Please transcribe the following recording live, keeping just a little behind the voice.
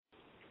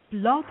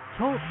Blog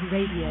Talk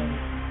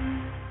Radio.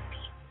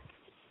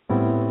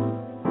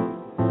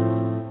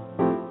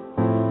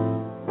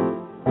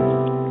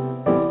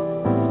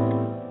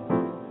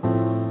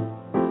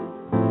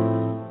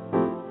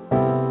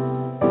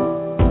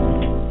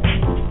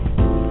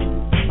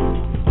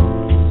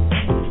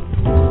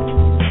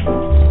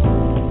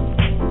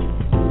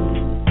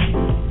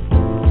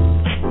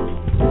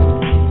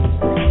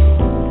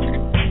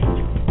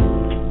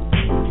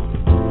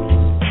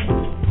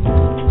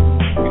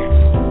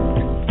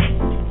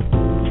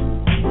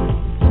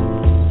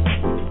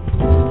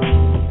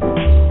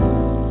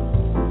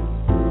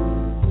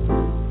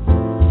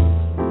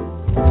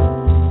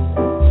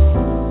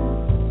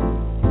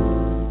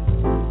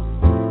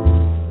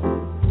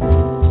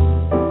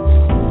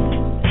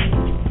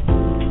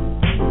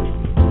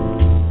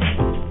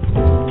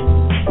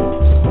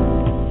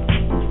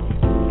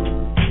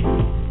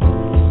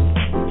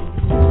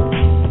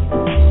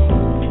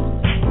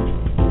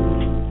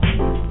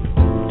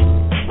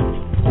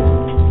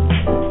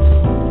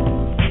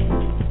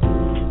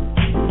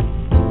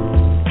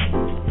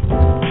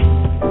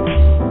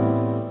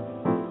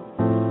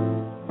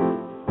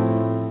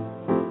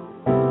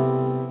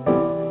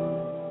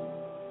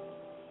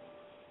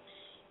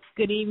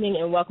 Good evening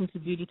and welcome to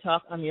Beauty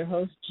Talk. I'm your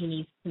host,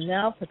 Janice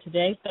Snell, for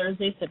today,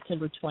 Thursday,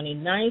 September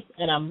 29th,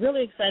 and I'm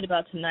really excited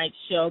about tonight's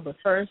show. But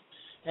first,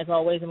 as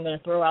always, I'm going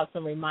to throw out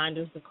some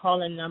reminders. The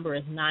call-in number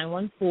is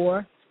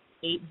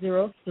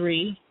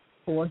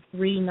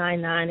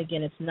 914-803-4399.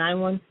 Again, it's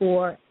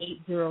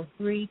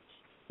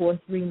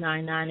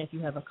 914-803-4399 if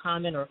you have a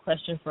comment or a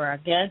question for our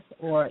guests,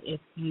 or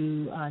if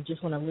you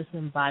just want to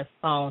listen by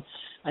phone.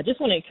 I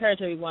just want to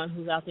encourage everyone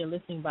who's out there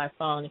listening by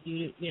phone. If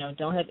you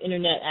don't have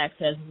internet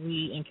access,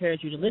 we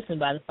encourage you to listen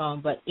by the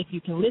phone. But if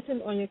you can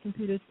listen on your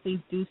computers,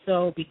 please do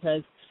so,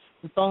 because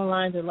the phone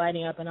lines are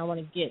lighting up, and I want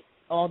to get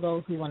all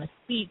those who want to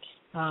speak.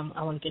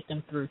 I want to get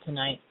them through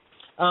tonight.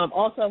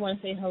 Also, I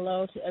want to say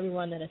hello to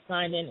everyone that has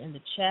signed in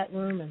the chat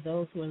room, and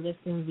those who are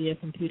listening via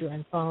computer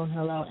and phone.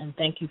 Hello, and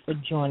thank you for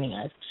joining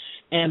us.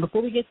 And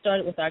before we get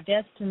started with our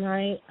guests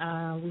tonight,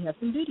 we have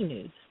some beauty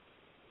news.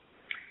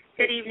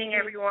 Good evening,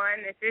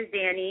 everyone. This is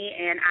Danny,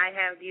 and I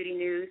have beauty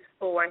news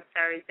for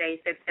Thursday,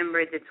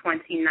 September the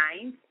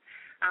 29th.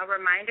 A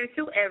reminder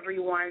to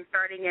everyone,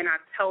 starting in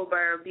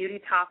October, Beauty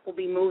Talk will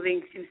be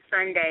moving to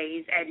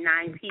Sundays at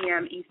 9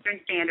 p.m.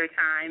 Eastern Standard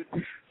Time.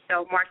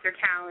 So mark your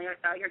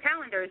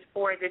calendars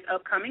for this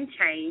upcoming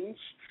change.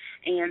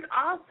 And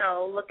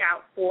also look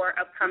out for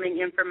upcoming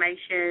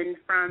information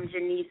from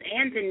Janice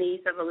and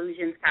Denise of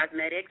Illusions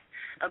Cosmetics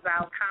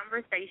about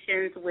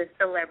conversations with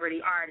celebrity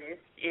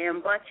artists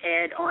in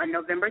Buckhead on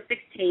November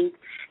 16th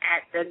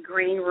at the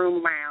Green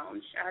Room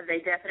Lounge. They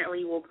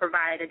definitely will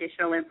provide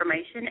additional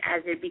information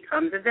as it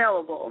becomes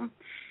available.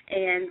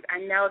 And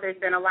I know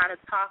there's been a lot of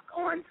talk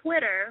on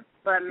Twitter,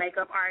 but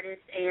makeup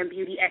artist and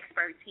beauty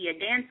expert Tia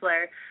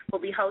Dantzler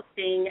will be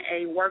hosting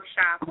a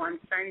workshop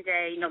on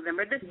Sunday,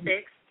 November the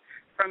 6th,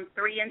 from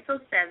 3 until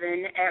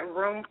 7 at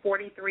Room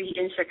 43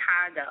 in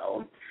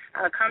Chicago.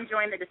 Come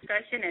join the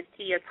discussion as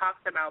Tia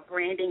talks about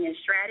branding and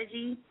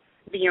strategy,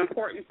 the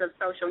importance of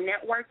social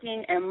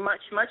networking, and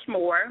much, much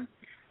more.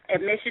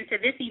 Admission to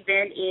this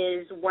event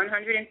is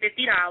 $150,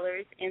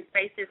 and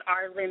spaces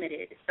are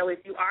limited. So if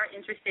you are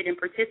interested in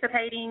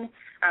participating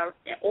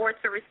or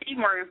to receive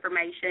more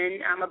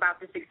information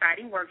about this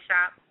exciting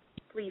workshop,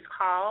 please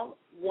call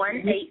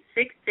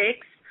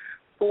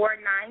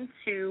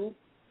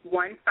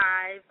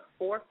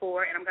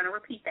 1-866-492-1544, and I'm going to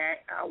repeat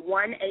that,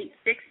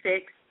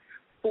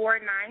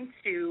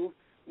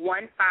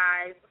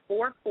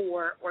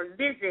 1-866-492-1544, or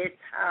visit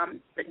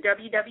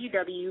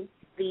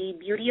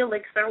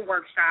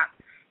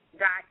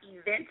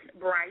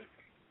www.thebeautyelixirworkshop.eventbrite,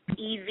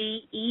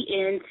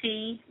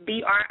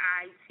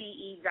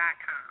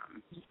 eventbrite.com.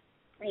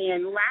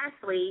 And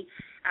lastly,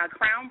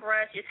 Crown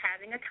Brush is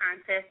having a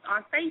contest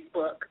on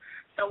Facebook.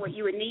 So what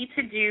you would need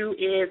to do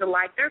is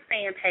like their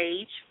fan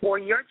page for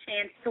your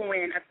chance to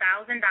win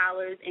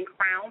 $1,000 in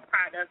Crown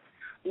products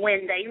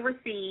when they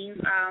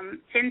receive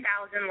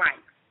 10,000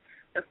 likes.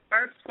 The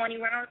first 20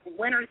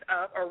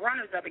 runners-up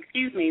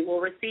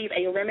will receive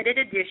a limited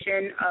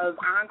edition of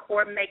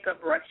Encore makeup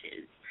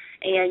brushes.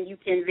 And you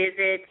can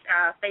visit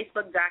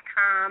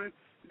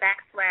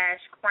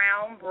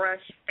facebook.com/Crown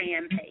Brush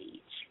fan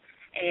page.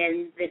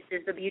 And this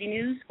is the beauty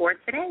news for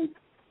today.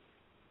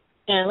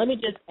 And let me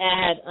just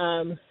add,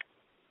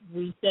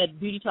 we said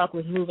Beauty Talk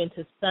was moving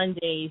to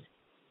Sundays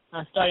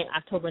starting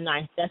October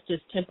 9th. That's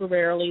just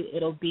temporarily.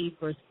 It'll be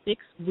for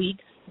 6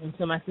 weeks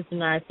until my sister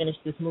and I finish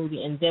this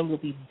movie, and then we'll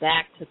be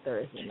back to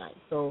Thursday night.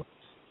 So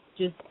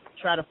just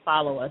try to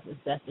follow us as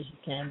best as you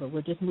can, but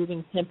we're just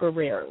moving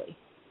temporarily.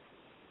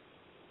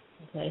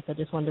 Okay, so I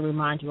just wanted to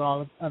remind you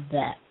all of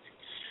that.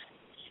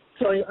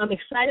 So I'm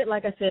excited,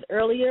 like I said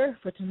earlier,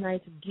 for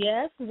tonight's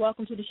guest.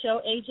 Welcome to the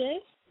show,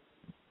 AJ.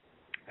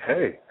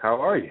 Hey,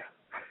 how are you?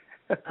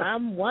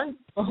 I'm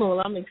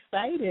wonderful. I'm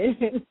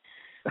excited.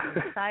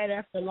 I'm tired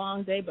after a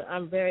long day, but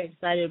I'm very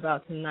excited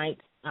about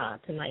tonight's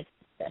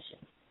session.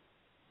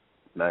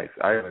 Nice.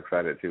 I am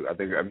excited too. I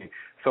mean,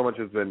 so much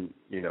has been,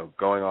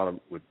 going on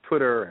with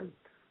Twitter, and,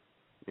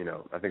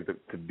 I think that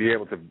to be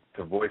able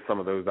to voice some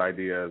of those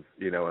ideas,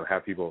 and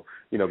have people,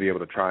 be able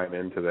to chime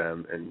into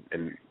them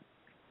and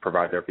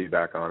provide their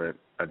feedback on it,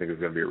 I think is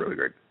going to be a really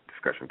great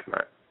discussion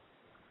tonight.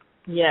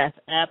 Yes,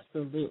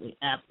 absolutely,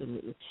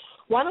 absolutely.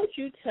 Why don't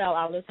you tell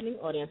our listening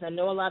audience, I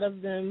know a lot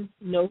of them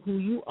know who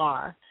you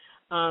are,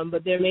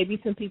 but there may be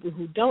some people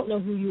who don't know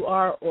who you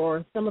are,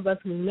 or some of us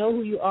who know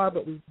who you are,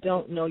 but we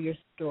don't know your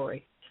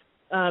story.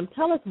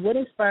 Tell us what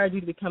inspired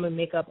you to become a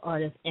makeup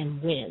artist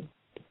and when.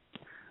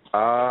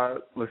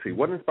 Let's see.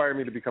 What inspired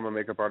me to become a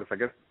makeup artist? I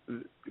guess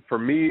for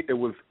me, it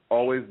was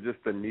always just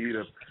the need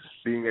of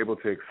being able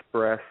to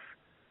express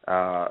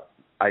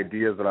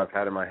ideas that I've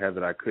had in my head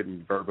that I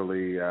couldn't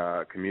verbally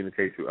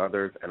communicate to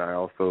others. And I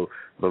also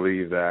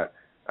believe that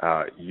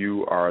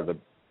you are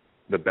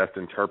the best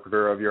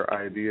interpreter of your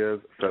ideas.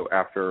 So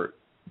after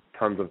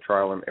tons of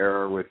trial and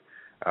error with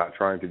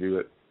trying to do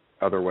it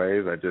other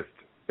ways, I just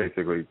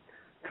basically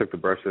took the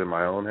brushes in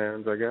my own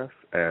hands, I guess,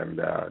 and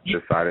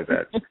decided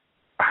that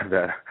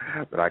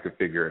I could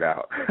figure it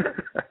out,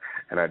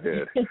 and I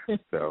did.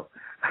 So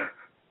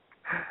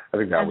I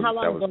think that and was. How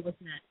long ago was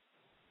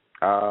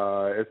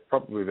that? It's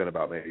probably been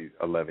about maybe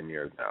 11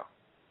 years now.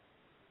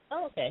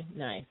 Oh, okay,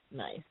 nice.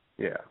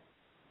 Yeah.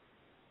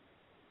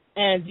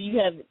 And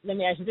let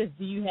me ask you this,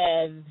 do you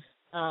have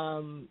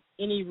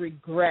any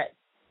regrets,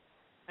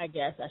 I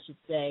guess I should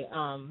say,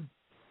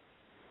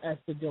 as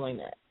to doing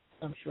that?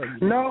 I'm sure you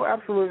do. No,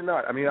 absolutely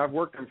not. I mean, I've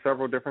worked in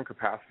several different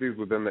capacities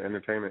within the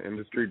entertainment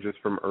industry just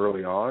from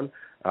early on,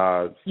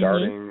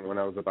 starting when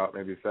I was about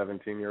maybe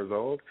 17 years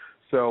old.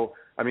 So,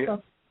 I mean,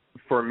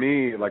 for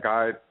me, like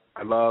I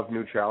love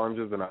new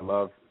challenges, and I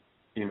love,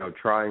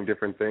 trying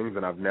different things,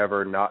 and I've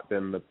never not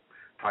been the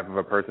type of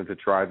a person to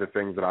try the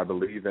things that I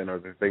believe in or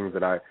the things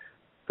that I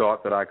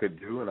thought that I could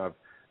do, and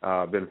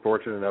I've been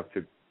fortunate enough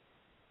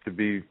to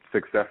be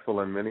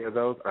successful in many of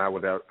those. I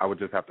would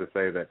just have to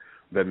say that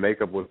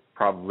makeup was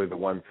probably the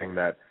one thing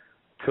that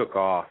took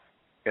off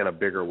in a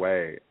bigger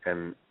way,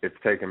 and it's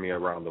taken me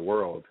around the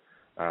world,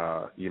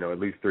 at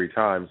least 3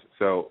 times.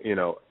 So,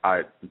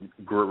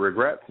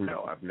 regrets?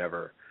 No, I've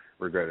never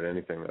regretted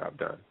anything that I've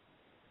done.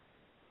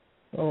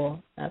 Oh,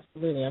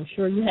 absolutely. I'm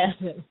sure you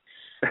haven't.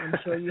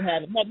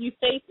 Have you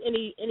faced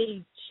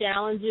any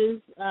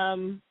challenges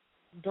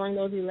during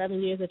those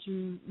 11 years that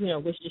you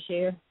wish to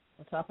share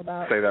or talk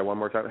about? Say that one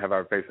more time. Have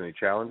I faced any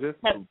challenges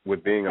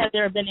with being Have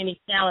there been any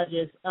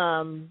challenges,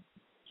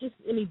 just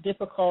any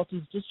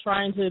difficulties, just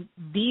trying to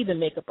be the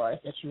makeup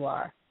artist that you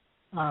are?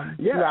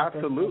 Yeah,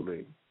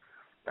 absolutely.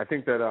 I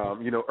think that,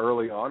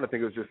 early on, I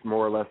think it was just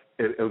more or less,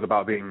 it was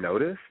about being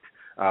noticed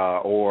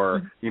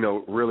or,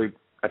 really,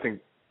 I think,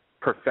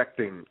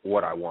 perfecting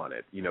what I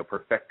wanted,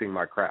 perfecting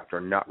my craft, or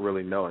not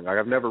really knowing. Like,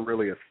 I've never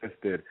really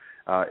assisted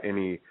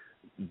any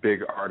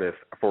big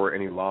artists for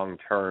any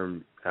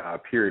long-term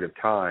period of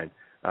time.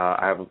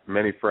 I have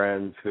many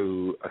friends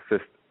who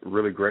assist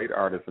really great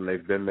artists, and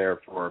they've been there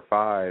for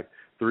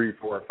 3,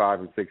 4, 5,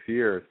 and 6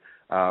 years.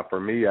 For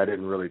me, I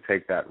didn't really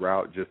take that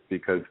route just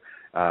because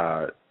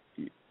I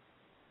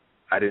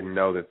didn't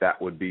know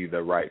that would be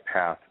the right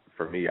path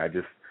for me. I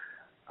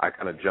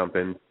kind of jump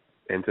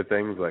into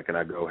things, like, and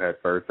I go head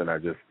first, and I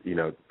just,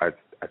 I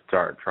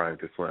start trying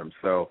to swim.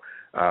 So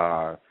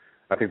I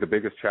think the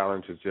biggest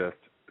challenge is just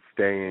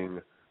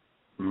staying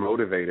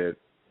motivated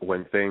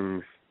when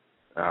things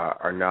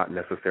are not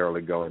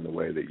necessarily going the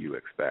way that you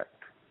expect.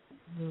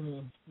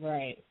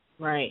 Right.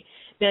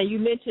 Now, you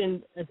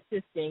mentioned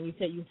assisting. You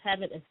said you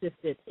haven't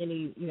assisted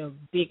any,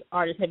 big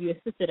artists. Have you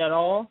assisted at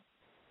all?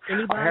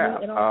 Anybody I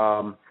have. At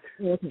all?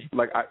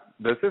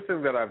 The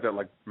assisting that I've done,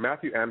 like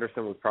Matthew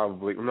Anderson was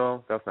probably,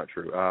 no, that's not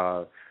true.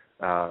 A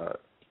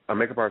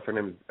makeup artist, her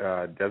name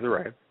is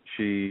Desiree.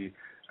 She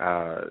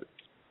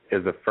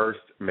is the first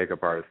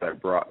makeup artist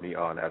that brought me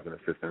on as an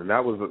assistant, and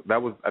that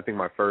was I think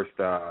my first.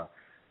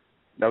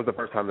 That was the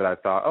first time that I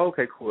thought, oh,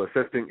 okay, cool,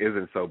 assisting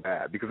isn't so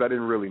bad, because I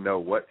didn't really know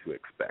what to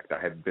expect. I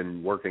had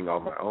been working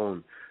on my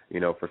own,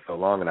 for so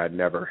long, and I'd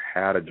never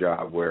had a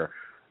job where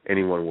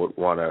anyone would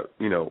want to,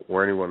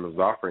 where anyone was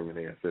offering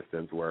any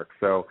assistance work.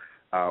 So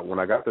when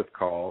I got this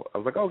call, I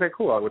was like, okay,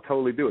 cool, I would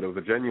totally do it. It was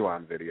a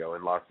genuine video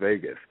in Las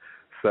Vegas.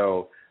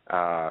 So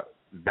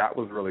that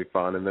was really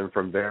fun. And then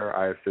from there,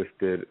 I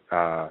assisted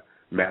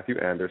Matthew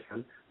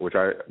Anderson, which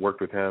I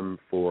worked with him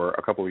for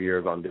a couple of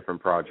years on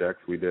different projects.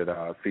 We did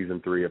season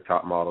 3 of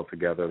Top Model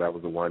together. That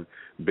was the one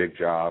big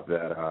job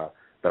that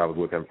I was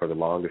with him for the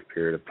longest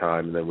period of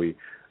time. And then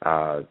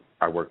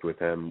I worked with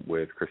him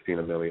with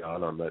Christina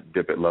Milian on the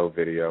Dip It Low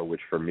video,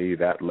 which for me,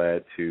 that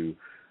led to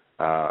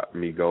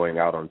me going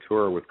out on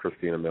tour with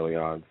Christina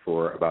Milian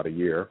for about a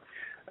year.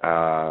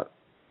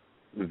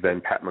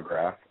 Then Pat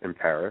McGrath in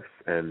Paris,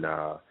 and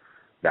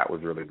that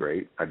was really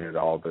great. I did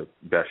all the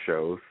best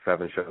shows,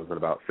 7 shows in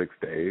about 6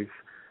 days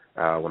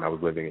when I was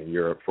living in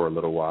Europe for a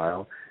little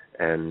while.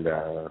 And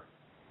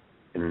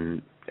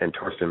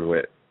Torsten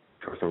Witt.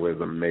 Torsten Witt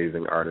is an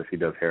amazing artist. He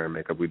does hair and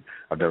makeup.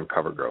 I've done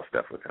CoverGirl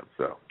stuff with him.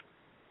 So.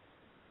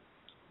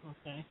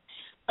 Okay.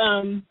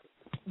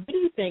 what do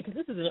you think,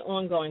 because this is an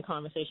ongoing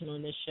conversation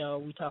on this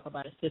show, we talk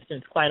about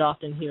assistants quite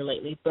often here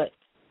lately, but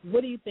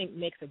what do you think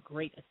makes a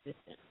great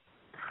assistant?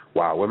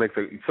 Wow, what makes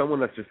someone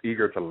that's just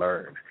eager to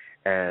learn.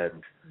 And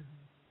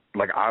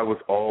like, I was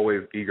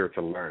always eager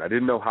to learn. I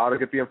didn't know how to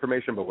get the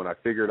information, but when I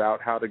figured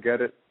out how to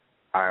get it,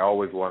 I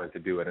always wanted to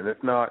do it. And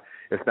it's not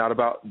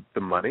about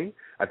the money.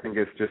 I think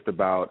it's just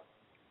about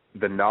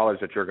the knowledge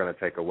that you're going to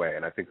take away.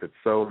 And I think that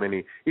so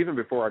many, even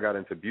before I got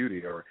into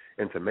beauty or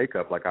into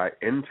makeup, like, I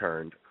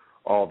interned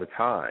all the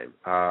time.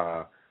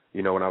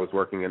 When I was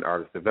working in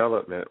artist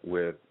development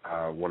with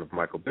one of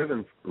Michael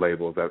Bivens'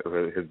 labels,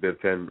 his Biv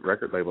 10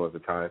 record label at the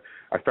time,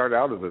 I started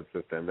out as an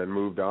assistant, then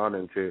moved on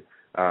into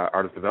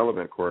artist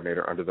development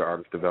coordinator under the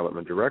artist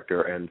development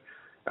director. And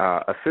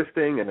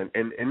assisting and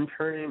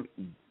interning,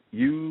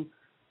 you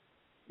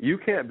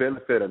can't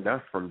benefit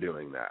enough from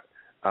doing that.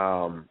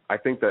 I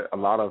think that a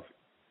lot of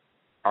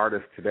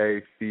artists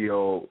today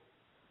feel,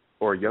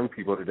 or young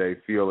people today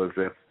feel, as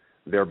if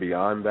they're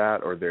beyond that,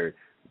 or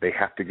they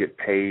have to get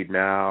paid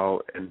now.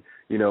 And,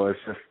 it's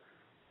just,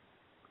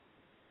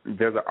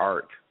 there's an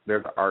art.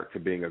 There's an art to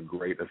being a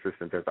great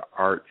assistant. There's an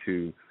art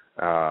to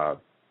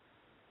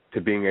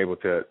being able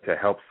to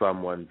help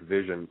someone's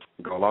vision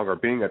go along, or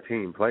being a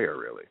team player,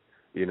 really.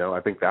 I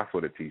think that's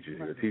what it teaches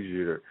you. It teaches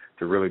you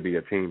to really be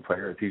a team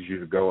player. It teaches you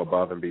to go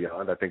above and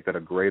beyond. I think that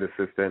a great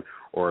assistant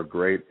or a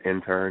great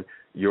intern,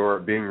 you're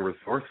being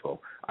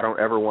resourceful. I don't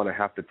ever want to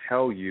have to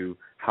tell you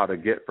how to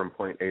get from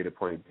point A to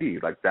point B.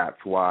 Like, that's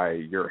why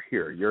you're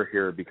here. You're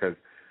here because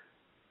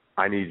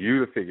I need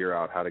you to figure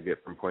out how to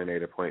get from point A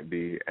to point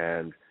B,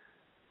 and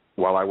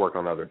while I work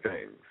on other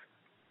things.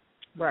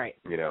 Right.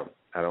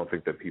 I don't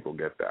think that people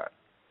get that.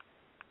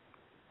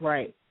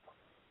 Right.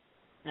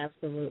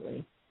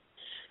 Absolutely.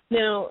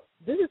 Now,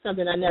 this is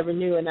something I never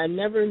knew, and I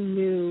never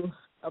knew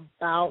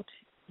about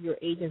your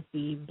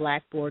agency,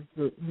 Blackboard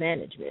Group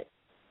Management.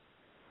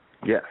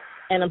 Yes.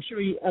 And I'm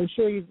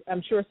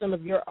sure some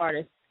of your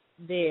artists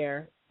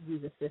there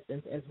use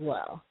assistants as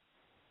well.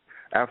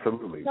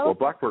 Absolutely. Well,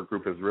 Blackboard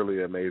Group is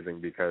really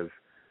amazing because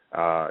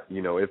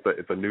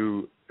it's a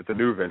new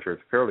venture.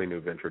 It's a fairly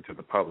new venture to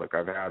the public.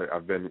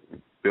 I've been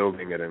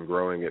building it and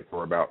growing it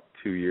for about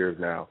 2 years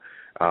now.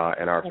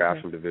 In our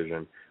fashion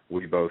division,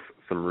 we boast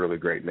some really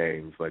great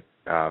names, like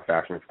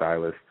fashion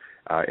stylist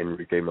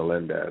Enrique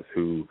Melendez,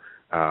 who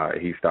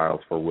he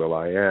styles for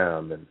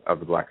will.i.am and of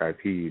the Black Eyed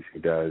Peas. He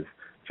does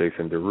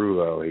Jason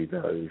Derulo. He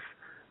does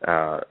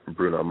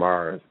Bruno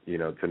Mars,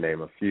 to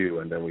name a few.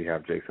 And then we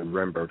have Jason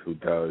Rembert, who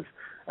does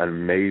an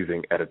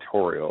amazing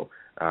editorial,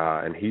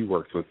 and he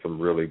works with some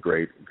really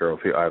great girls.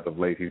 As of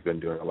late, he's been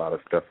doing a lot of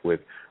stuff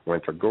with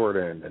Winter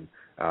Gordon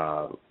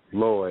and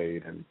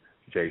Lloyd and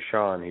Jay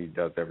Sean. He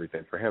does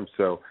everything for him.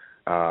 So,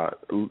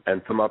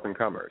 and some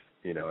up-and-comers.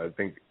 I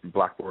think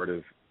Blackboard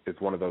is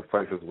one of those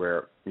places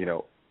where,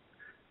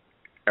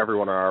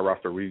 everyone on our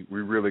roster, we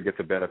really get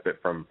to benefit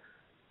from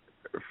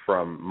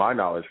my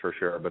knowledge for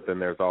sure, but then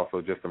there's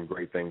also just some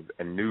great things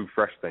and new,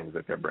 fresh things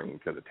that they're bringing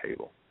to the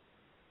table.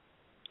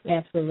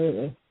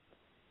 Absolutely.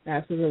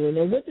 Absolutely.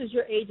 Now, what does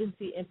your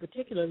agency in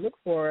particular look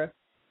for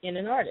in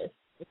an artist,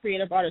 a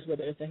creative artist,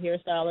 whether it's a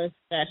hairstylist,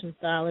 fashion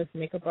stylist,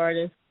 makeup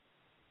artist?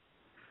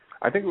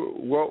 I think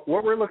what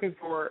we're looking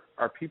for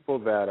are people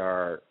that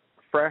are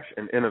fresh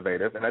and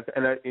innovative,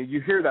 and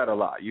you hear that a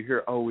lot. You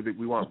hear,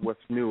 we want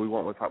what's new, we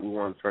want what's hot, we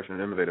want what's fresh and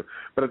innovative.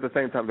 But at the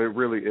same time, there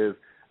really is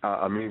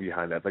a meaning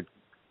behind that. Like,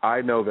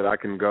 I know that I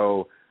can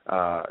go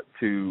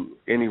to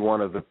any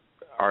one of the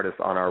artists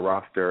on our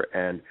roster,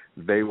 and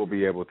they will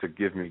be able to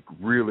give me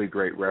really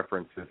great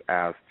references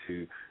as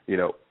to,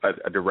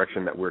 a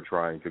direction that we're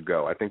trying to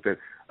go. I think that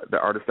the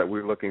artists that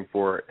we're looking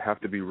for have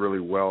to be really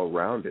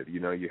well-rounded.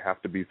 You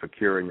have to be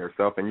secure in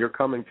yourself, and you're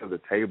coming to the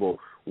table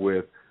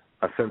with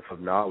a sense of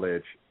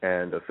knowledge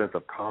and a sense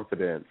of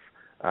confidence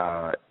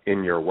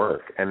in your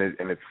work, and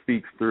it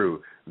speaks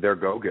through. They're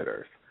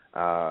go-getters.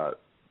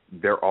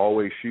 They're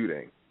always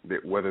shooting.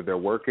 Whether they're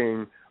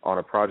working on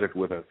a project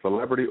with a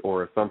celebrity,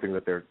 or it's something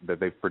that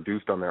they've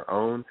produced on their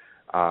own,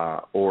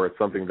 or it's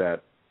something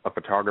that a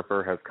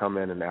photographer has come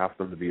in and asked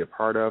them to be a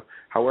part of.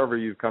 However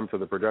you come to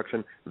the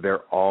production,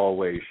 they're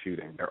always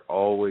shooting. They're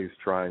always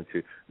trying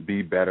to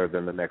be better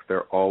than the next.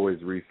 They're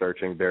always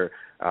researching. Their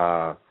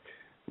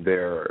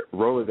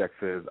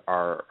Rolodexes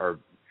are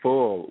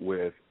full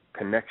with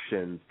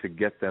connections to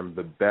get them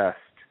the best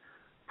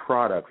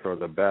products or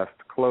the best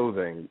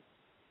clothing.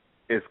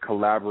 Is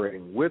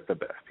collaborating with the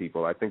best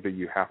people. I think that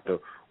you have to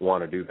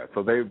want to do that.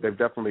 So they've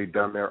definitely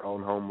done their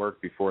own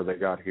homework before they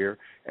got here,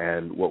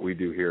 and what we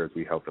do here is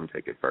we help them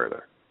take it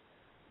further.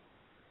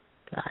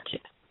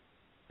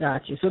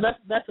 Gotcha. So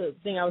that's a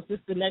thing.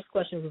 The next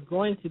question was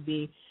going to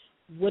be,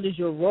 what is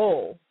your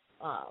role,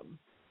 or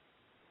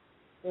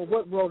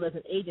what role does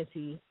an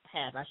agency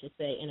have, I should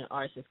say, in an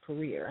artist's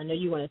career? I know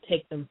you want to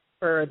take them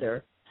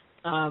further,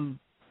 and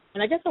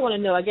I guess I want to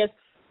know,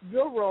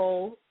 your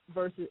role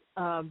versus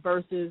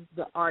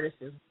the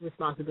artist's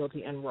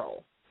responsibility and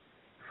role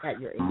at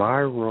your agency.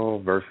 My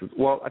role versus,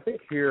 I think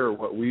here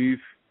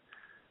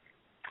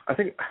I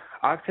think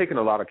I've taken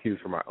a lot of cues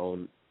from my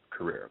own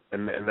career.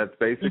 And that's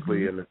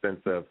basically in the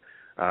sense of,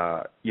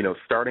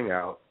 starting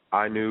out,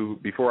 I knew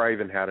before I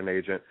even had an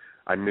agent,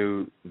 I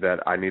knew that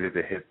I needed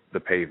to hit the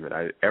pavement.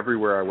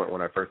 Everywhere I went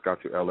when I first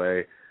got to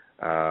L.A.,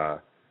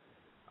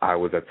 I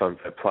was at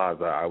Sunset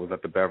Plaza. I was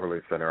at the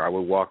Beverly Center. I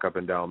would walk up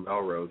and down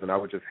Melrose, and I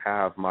would just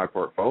have my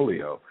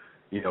portfolio,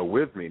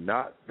 with me.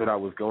 Not that I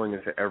was going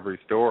into every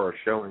store or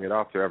showing it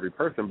off to every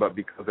person, but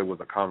because it was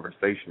a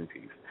conversation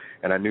piece.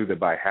 And I knew that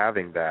by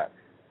having that,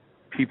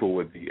 people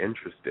would be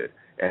interested,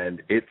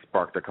 and it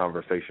sparked a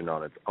conversation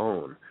on its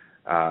own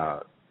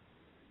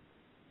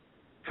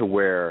to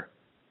where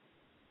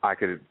I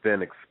could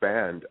then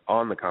expand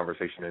on the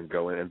conversation and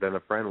go in, and then a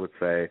friend would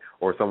say,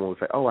 or someone would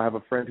say, oh, I have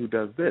a friend who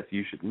does this.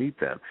 You should meet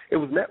them. It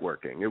was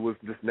networking. It was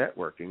just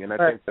networking. And I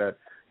think that,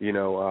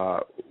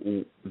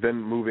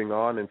 then moving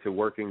on into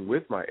working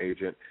with my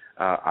agent,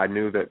 I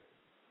knew that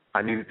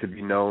I needed to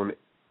be known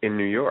in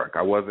New York.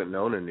 I wasn't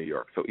known in New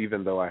York. So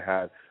even though I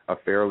had a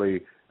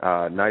fairly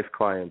nice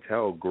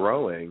clientele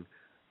growing,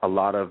 a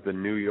lot of the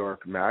New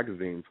York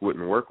magazines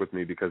wouldn't work with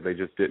me because they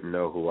just didn't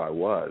know who I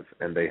was,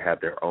 and they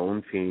had their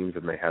own teams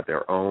and they had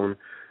their own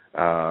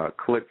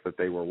cliques that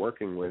they were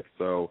working with.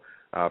 So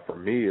for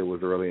me, it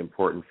was really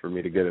important for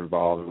me to get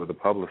involved with a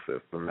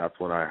publicist, and that's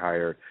when I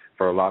hired,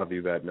 for a lot of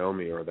you that know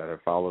me or that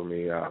have followed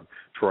me,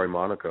 Troy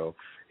Monaco.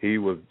 He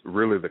was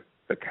really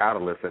the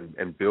catalyst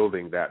in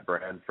building that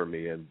brand for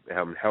me and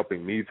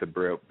helping me to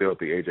build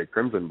the AJ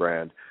Crimson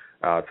brand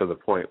to the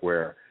point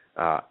where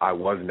I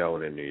was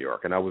known in New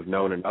York, and I was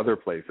known in other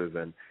places,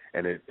 and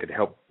it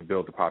helped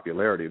build the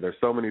popularity. There's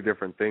so many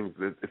different things.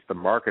 It's the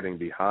marketing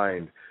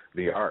behind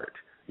the art.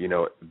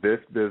 This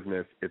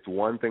business, it's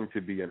one thing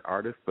to be an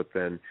artist, but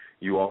then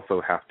you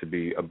also have to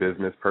be a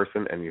business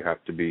person, and you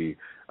have to be,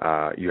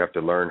 you have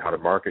to learn how to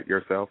market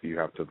yourself. You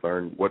have to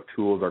learn what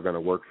tools are going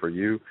to work for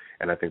you.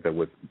 And I think that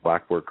with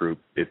Blackboard Group,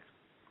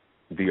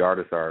 the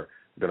artists are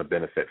going to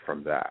benefit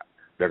from that.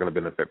 They're going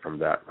to benefit from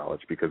that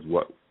knowledge because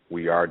what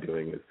we are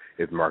doing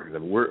is marketing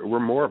them. We're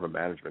more of a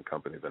management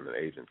company than an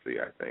agency,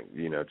 I think.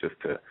 I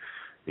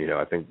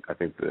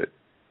think that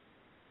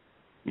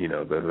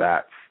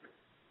that's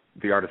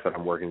the artists that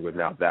I'm working with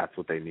now. That's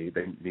what they need.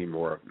 They need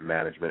more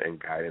management and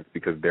guidance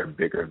because they're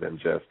bigger than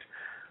just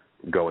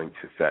going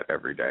to set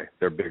every day.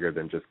 They're bigger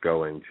than just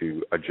going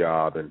to a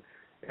job and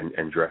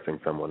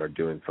dressing someone or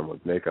doing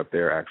someone's makeup.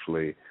 They're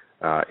actually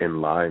in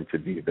line to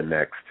be the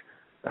next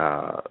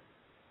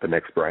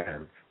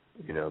brands.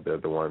 They're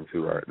the ones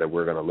that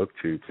we're going to look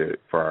to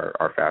for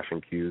our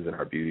fashion cues and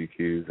our beauty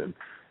cues and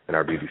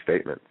our beauty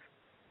statements.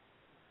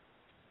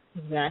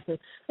 Exactly.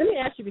 Let me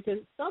ask you, because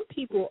some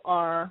people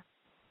are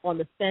on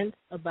the fence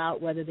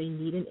about whether they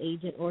need an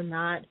agent or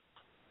not.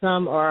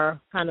 Some are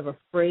kind of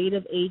afraid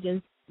of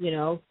agents.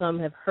 Some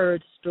have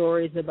heard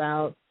stories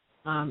about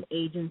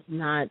agents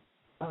not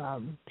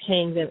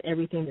paying them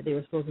everything that they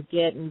were supposed to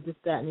get and this,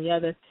 that, and the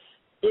other.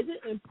 Is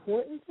it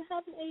important to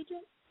have an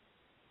agent?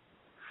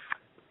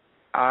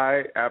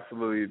 I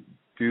absolutely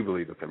do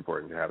believe it's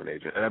important to have an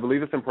agent, and I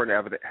believe it's important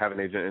to have an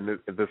agent.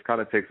 And this kind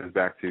of takes us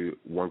back to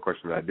one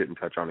question that I didn't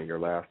touch on in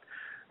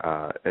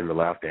the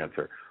last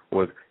answer,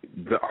 was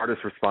the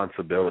artist's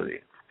responsibility.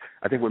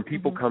 I think when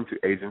people come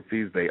to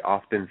agencies, they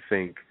often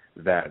think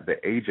that the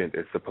agent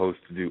is supposed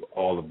to do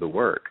all of the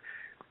work.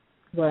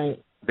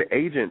 Right.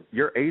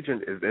 Your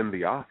agent is in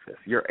the office.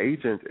 Your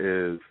agent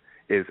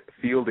is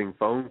fielding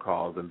phone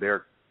calls, and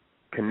they're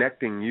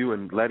connecting you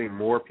and letting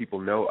more people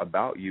know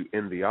about you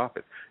in the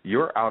office.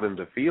 You're out in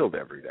the field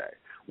every day.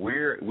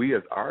 We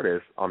as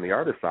artists, on the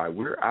artist side,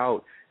 we're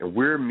out and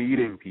we're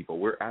meeting people.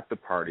 We're at the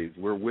parties.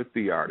 We're with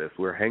the artists.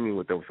 We're hanging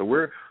with them. So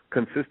we're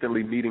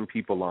consistently meeting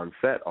people on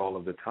set all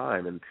of the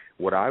time. And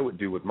what I would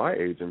do with my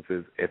agents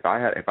is if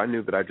I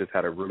knew that I just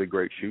had a really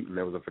great shoot and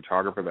there was a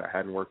photographer that I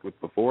hadn't worked with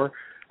before,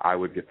 I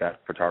would get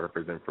that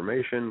photographer's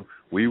information.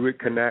 We would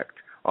connect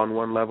on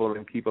one level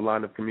and keep a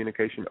line of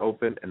communication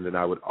open, and then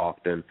I would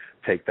often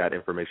take that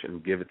information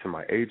and give it to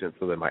my agent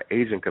so that my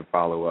agent could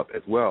follow up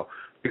as well,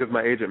 because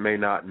my agent may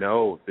not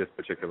know this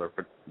particular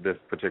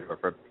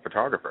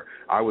photographer.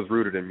 I was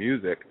rooted in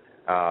music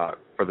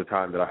for the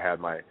time that I had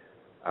my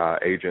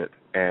agent,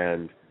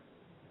 and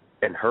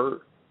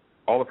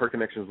all of her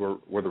connections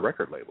were the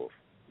record labels,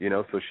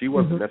 so she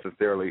wasn't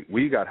necessarily,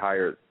 we got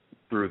hired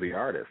through the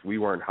artist. We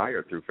weren't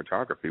hired through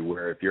photography,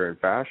 where if you're in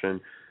fashion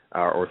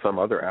or some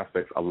other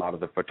aspects, a lot of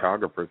the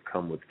photographers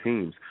come with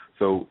teams.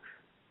 So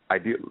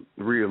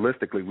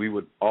realistically, we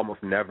would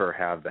almost never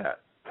have that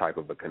type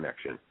of a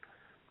connection.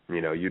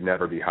 You'd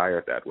never be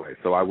hired that way.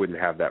 So I wouldn't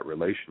have that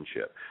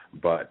relationship.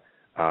 But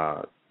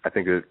I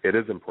think it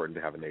is important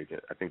to have an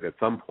agent. I think at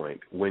some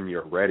point, when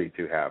you're ready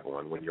to have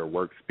one, when your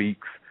work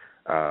speaks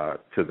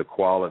to the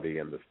quality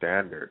and the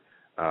standard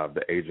of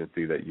the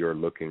agency that you're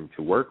looking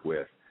to work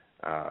with,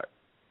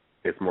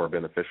 it's more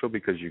beneficial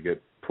because you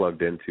get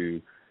plugged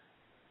into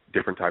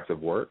different types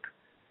of work,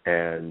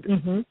 and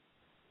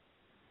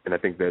I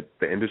think that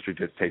the industry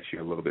just takes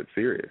you a little bit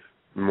serious,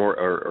 more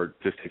or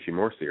just takes you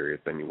more serious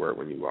than you were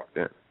when you walked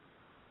in.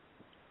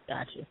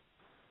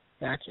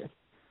 Gotcha.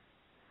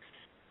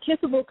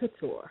 Kissable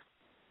Couture.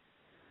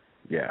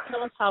 Yeah.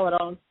 Tell us how it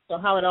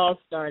all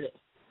started.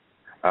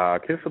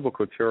 Kissable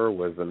Couture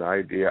was an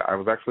idea. I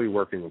was actually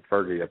working with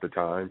Fergie at the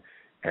time,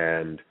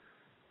 and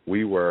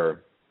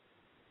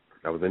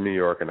I was in New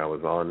York, and I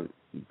was on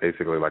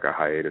basically like a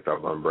hiatus. I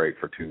was on break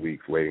for 2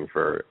 weeks waiting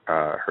for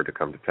her to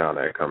come to town.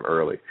 I had come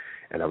early,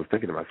 and I was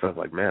thinking to myself,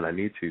 like, man, I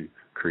need to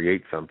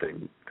create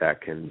something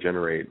that can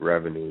generate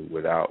revenue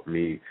without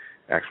me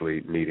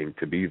actually needing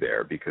to be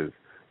there because,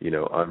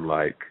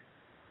 unlike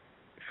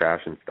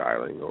fashion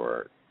styling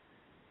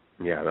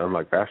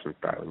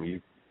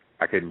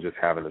I couldn't just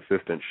have an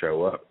assistant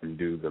show up and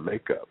do the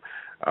makeup.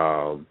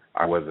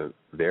 I wasn't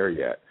there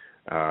yet,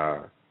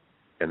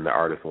 and the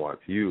artist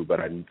wants you, but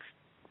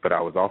I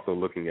was also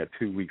looking at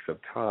 2 weeks of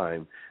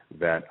time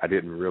that I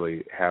didn't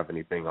really have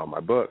anything on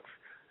my books,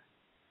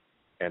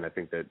 and I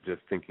think that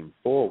just thinking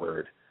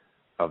forward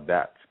of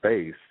that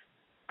space,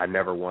 I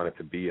never wanted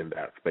to be in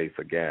that space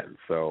again.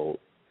 So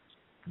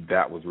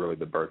that was really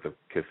the birth of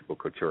Kissable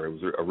Couture. It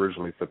was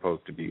originally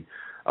supposed to be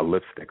a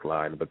lipstick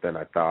line, but then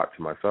I thought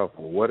to myself,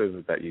 well, what is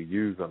it that you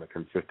use on a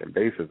consistent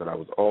basis? And I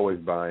was always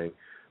buying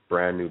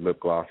brand new lip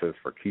glosses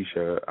for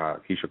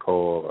Keisha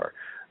Cole or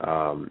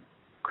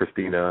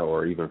Christina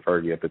or even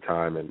Fergie at the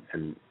time,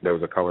 and there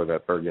was a color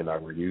that Fergie and I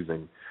were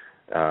using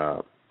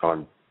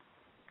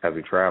as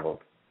we traveled,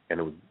 and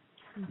it was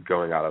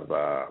going out of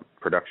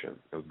production.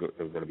 It was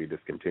going to be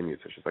discontinued.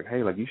 So she's like,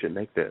 hey, like, you should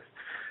make this.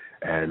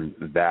 And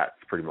that's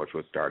pretty much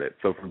what started.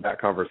 So from that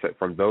conversation,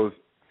 from those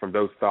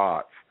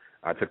thoughts,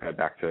 I took that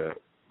back to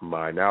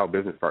my now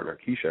business partner,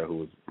 Keisha, who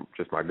was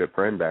just my good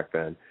friend back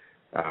then.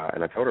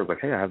 And I told her, I was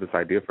like, hey, I have this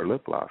idea for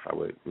lip gloss.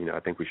 I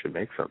think we should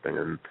make something.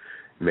 And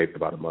maybe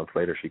about a month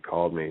later, she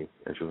called me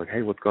and she was like,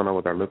 hey, what's going on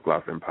with our lip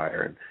gloss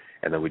empire?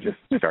 And then we just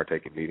start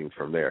taking meetings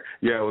from there.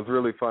 Yeah, it was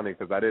really funny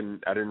because I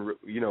didn't,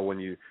 when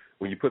you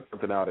put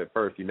something out at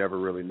first, you never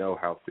really know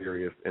how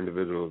serious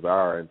individuals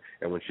are.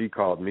 And when she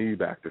called me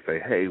back to say,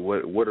 hey,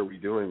 what are we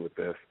doing with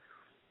this?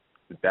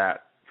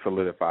 That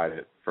solidified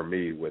it for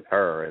me with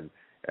her. And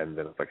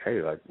then it's like,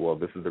 hey, like, well,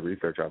 this is the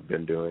research I've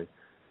been doing.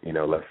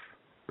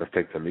 Let's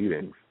take some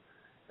meetings.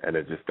 And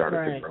it just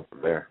started to grow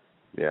from there.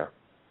 Yeah.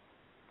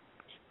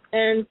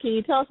 And can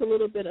you tell us a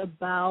little bit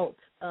about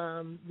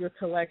your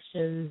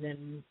collections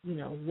and,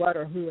 what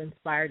or who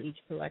inspired each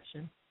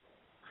collection?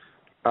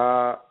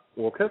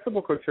 Well,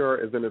 Kissable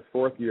Couture is in its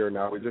 4th year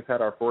now. We just had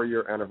our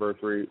 4-year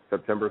anniversary,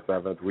 September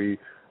 7th. We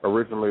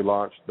originally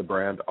launched the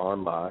brand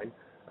online,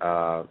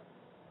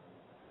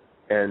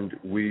 and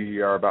we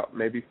are about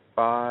maybe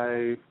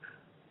five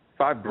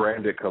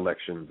branded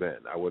collections in.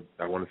 I want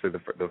to say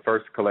the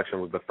first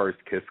collection was the First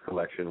Kiss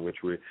collection, which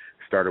we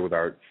started with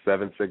our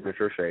 7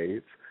 signature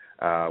shades,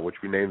 which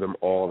we named them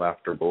all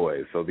after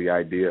boys. So the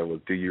idea was,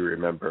 do you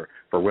remember?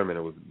 For women,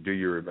 it was, do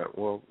you remember?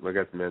 Well, I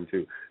guess men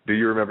too. Do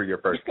you remember your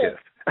first kiss?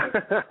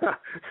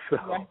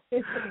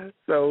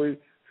 So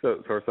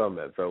for some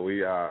men, so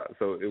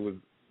it was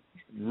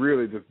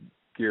really just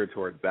geared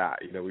towards that.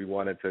 We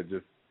wanted to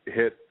just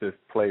hit this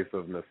place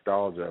of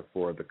nostalgia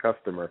for the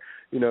customer,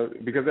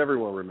 because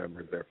everyone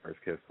remembers their first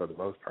kiss for the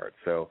most part.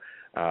 So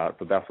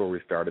that's where we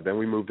started. Then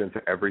we moved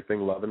into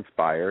Everything Love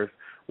Inspires,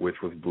 which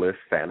was Bliss,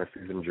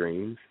 Fantasies, and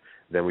Dreams.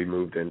 Then we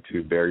moved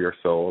into Bare Your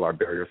Soul, our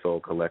Bare Your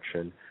Soul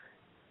collection,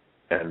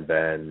 and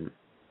then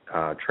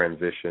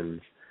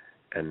Transitions.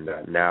 And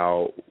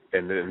now,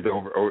 and then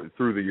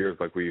through the years,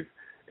 like, we've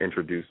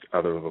introduced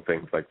other little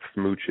things like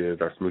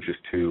Smooches, our Smooches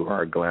 2,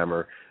 our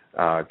Glamour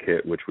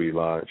kit, which we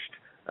launched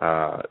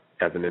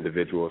as an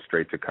individual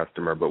straight to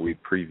customer, but we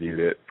previewed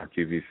it for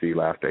QVC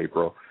last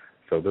April.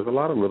 So there's a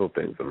lot of little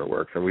things in the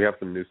works, and we have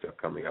some new stuff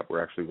coming up.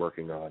 We're actually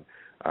working on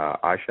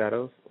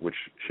eyeshadows, which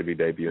should be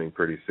debuting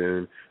pretty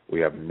soon. We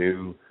have a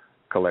new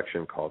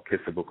collection called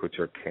Kissable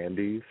Couture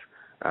Candies,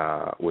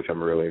 which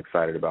I'm really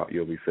excited about.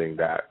 You'll be seeing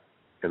that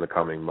in the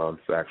coming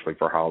months, actually,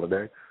 for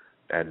holiday.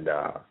 And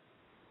I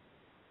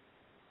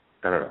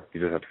don't know. You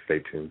just have to stay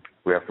tuned.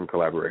 We have some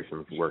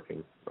collaborations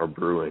working or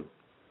brewing.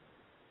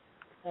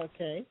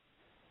 Okay.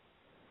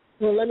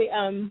 Well, let me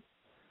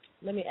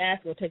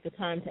ask. We'll take the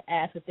time to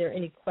ask if there are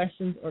any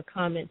questions or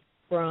comments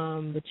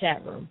from the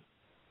chat room.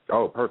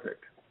 Oh,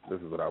 perfect. This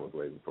is what I was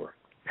waiting for.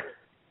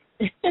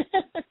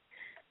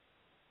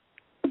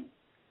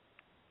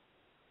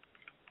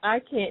 I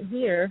can't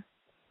hear.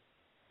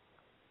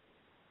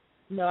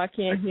 No, I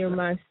can't hear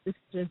my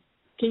sister.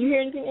 Can you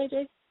hear anything,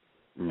 AJ?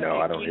 No,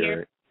 I don't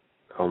hear it.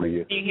 Only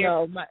you.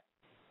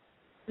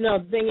 No,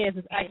 the thing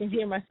is I can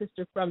hear my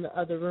sister from the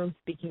other room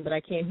speaking, but I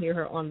can't hear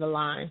her on the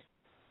line.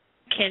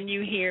 Can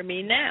you hear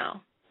me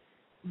now?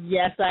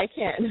 Yes, I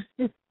can.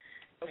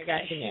 I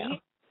got you now.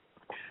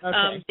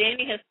 Okay.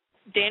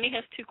 Danny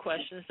has 2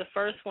 questions. The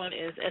first one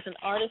is, as an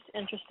artist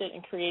interested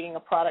in creating a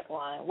product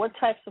line, what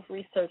types of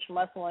research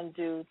must one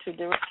do to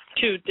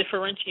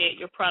differentiate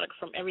your product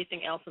from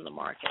everything else in the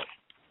market?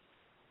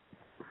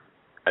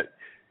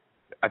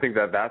 I think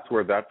that's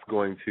where that's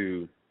going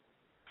to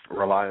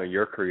rely on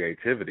your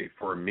creativity.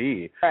 For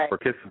me, for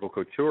Kissable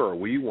Couture,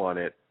 we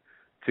wanted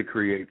to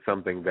create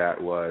something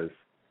that was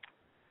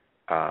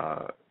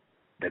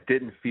that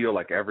didn't feel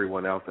like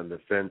everyone else, in the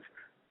sense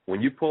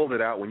when you pulled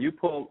it out, when you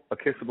pull a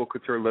Kissable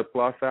Couture lip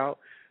gloss out,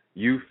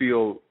 you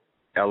feel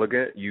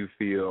elegant, you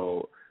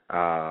feel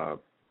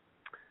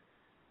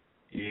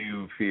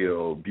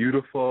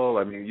beautiful.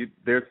 I mean,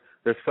 there's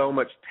so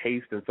much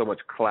taste and so much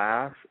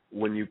class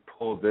when you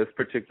pull this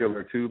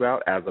particular tube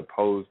out as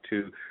opposed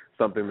to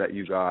something that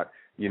you got,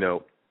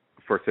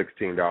 for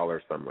 $16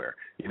 somewhere.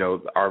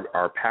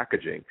 Our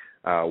packaging,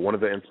 one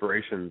of the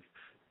inspirations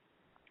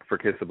for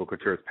Kissable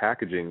Couture's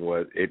packaging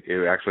was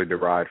it actually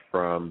derived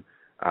from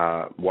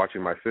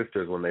watching my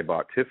sisters when they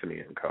bought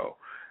Tiffany & Co.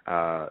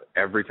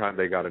 Every time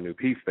they got a new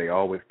piece, they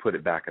always put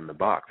it back in the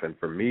box. And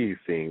for me,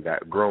 seeing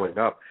that growing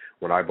up,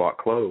 when I bought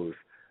clothes,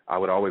 I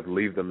would always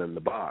leave them in the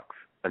box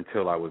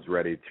until I was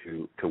ready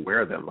to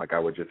wear them. Like I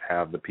would just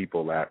have the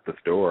people at the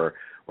store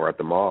or at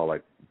the mall,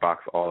 like,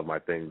 box all of my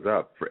things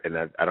up. And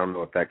I don't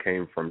know if that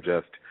came from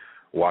just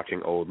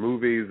watching old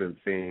movies and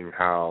seeing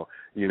how,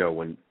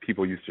 when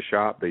people used to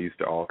shop, they used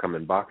to all come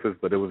in boxes,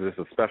 but it was just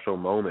a special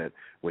moment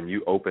when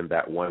you opened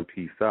that one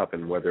piece up,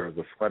 and whether it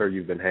was a sweater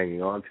you've been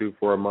hanging on to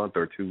for a month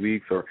or 2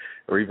 weeks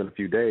or even a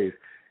few days,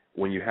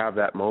 when you have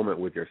that moment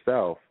with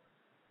yourself,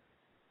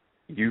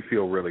 you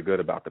feel really good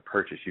about the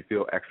purchase. You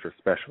feel extra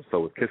special. So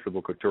with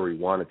Kissable Couture, we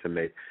wanted to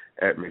make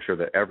sure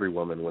that every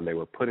woman, when they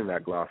were putting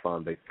that gloss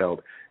on, they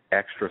felt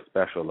extra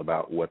special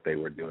about what they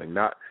were doing.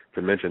 Not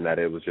to mention that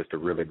it was just a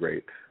really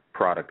great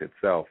product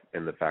itself,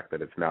 in the fact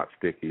that it's not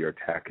sticky or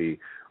tacky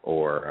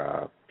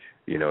or,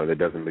 it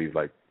doesn't leave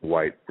like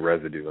white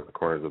residue in the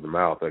corners of the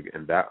mouth.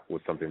 And that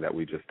was something that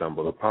we just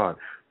stumbled upon.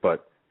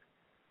 But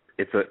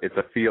it's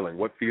a feeling.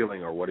 What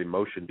feeling or what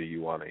emotion do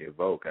you want to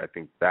evoke? I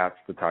think that's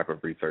the type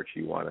of research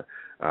you want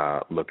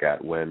to look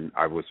at. When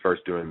I was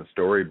first doing the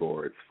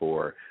storyboards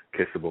for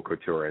Kissable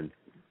Couture and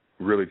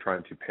really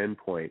trying to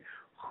pinpoint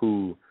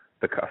who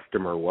the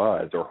customer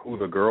was or who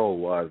the girl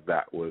was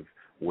that would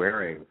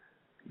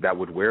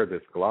wear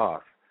this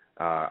gloss,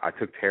 I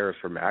took tears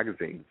from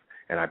magazines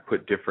and I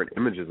put different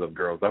images of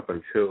girls up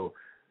until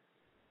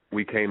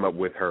we came up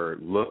with her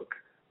look,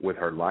 with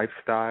her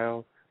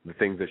lifestyle, the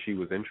things that she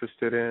was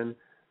interested in,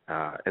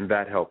 and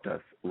that helped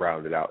us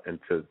round it out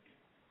into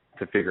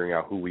figuring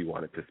out who we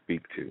wanted to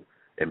speak to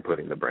and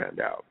putting the brand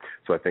out.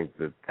 So I think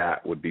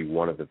that would be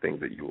one of the things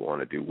that you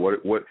want to do.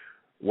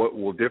 What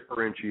will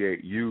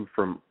differentiate you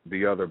from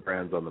the other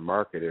brands on the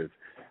market is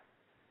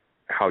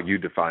how you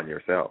define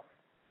yourself.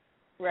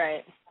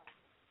 Right.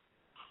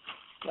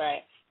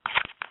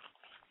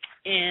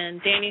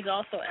 And Danny's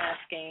also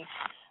asking,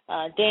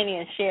 Danny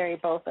and Sherry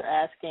both are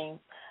asking,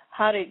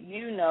 how did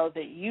you know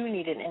that you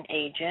needed an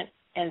agent?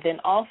 And then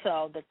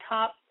also the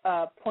top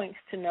points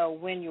to know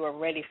when you are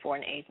ready for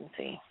an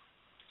agency.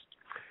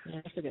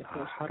 Yeah, that's a good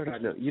question. How did I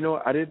know?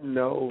 I didn't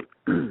know.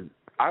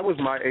 I was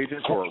my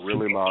agent for a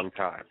really long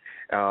time.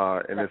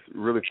 And it's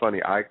really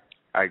funny. I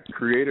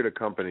created a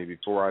company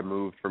before I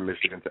moved from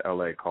Michigan to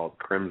L.A. called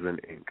Crimson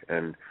Inc.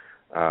 And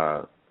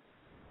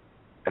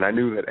I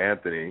knew that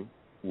Anthony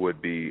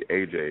would be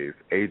AJ's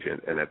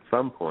agent. And at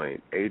some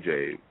point,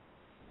 AJ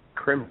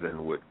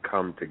Crimson would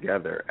come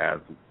together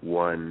as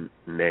one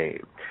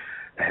name.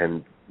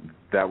 And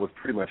that was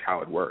pretty much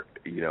how it worked.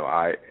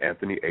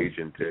 Anthony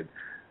agented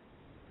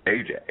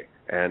AJ.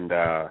 And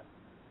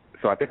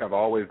so I think I've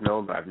always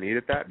known that I've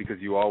needed that, because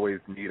you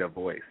always need a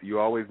voice. You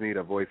always need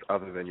a voice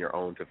other than your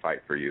own to fight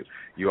for you.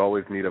 You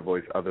always need a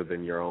voice other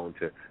than your own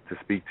to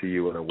speak to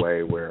you in a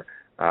way where,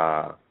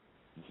 or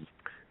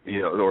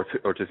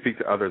to speak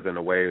to others in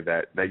a way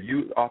that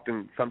you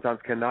sometimes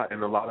cannot,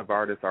 and a lot of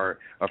artists are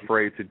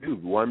afraid to do.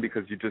 One,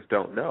 because you just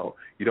don't know.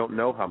 You don't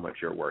know how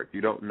much you're worth.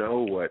 You don't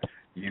know what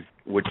you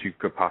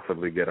could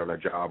possibly get on a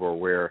job, or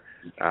where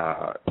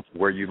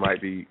you might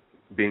be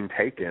being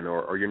taken,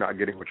 or you're not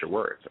getting what you're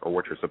worth or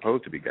what you're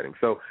supposed to be getting.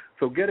 So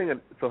having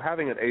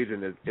an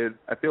agent is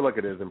I feel like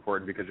it is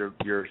important, because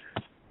you're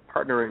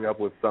partnering up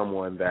with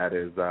someone that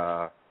is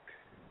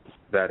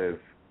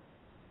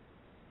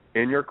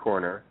in your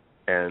corner,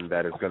 and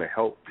that is going to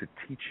help to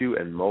teach you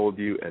and mold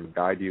you and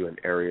guide you in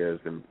areas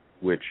in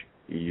which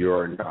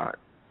you're not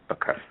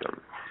accustomed.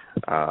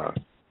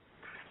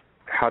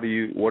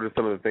 What are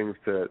some of the things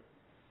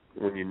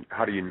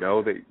how do you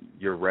know that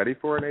you're ready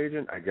for an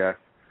agent? I guess,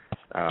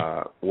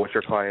 what's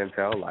your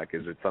clientele like?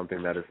 Is it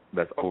something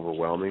that's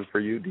overwhelming for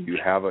you?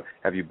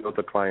 Have you built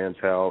a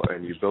clientele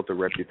and you built a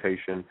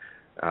reputation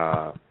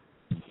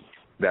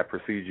that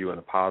precedes you in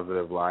a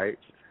positive light,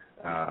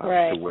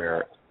 right, to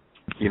where,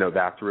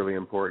 that's really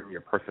important.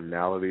 Your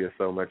personality is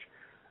so much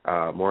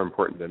more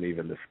important than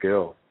even the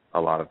skill a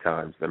lot of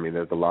times. I mean,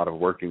 there's a lot of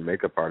working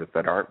makeup artists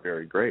that aren't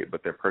very great,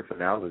 but their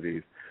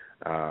personalities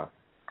are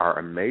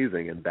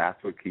amazing, and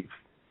that's what keeps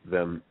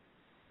their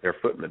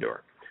foot in the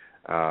door.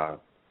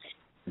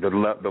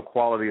 The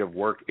quality of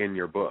work in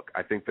your book.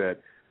 I think that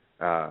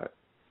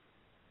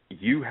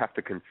you have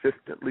to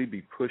consistently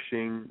be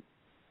pushing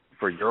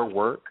for your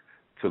work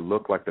to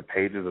look like the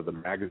pages of the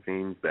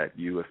magazines that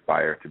you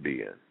aspire to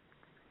be in.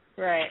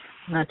 Right.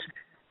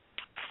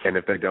 And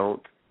if it's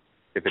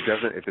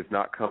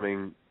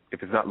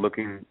not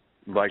looking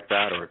like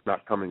that, or it's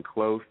not coming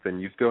close, then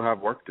you still have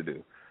work to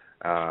do.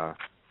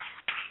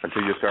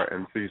 until you start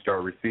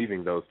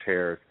receiving those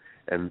tears,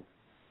 and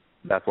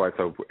that's why it's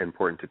so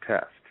important to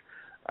test.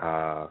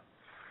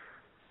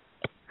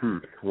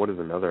 What is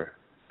another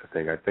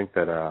thing? I think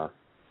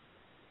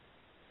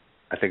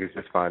it's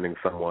just finding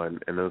someone,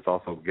 and then it's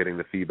also getting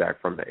the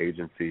feedback from the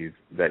agencies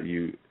that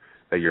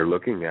you're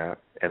looking at,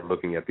 and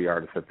looking at the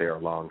artists that they're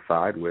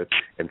alongside with,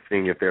 and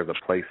seeing if there's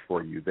a place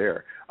for you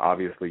there.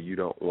 Obviously, you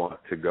don't want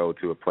to go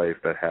to a place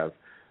that has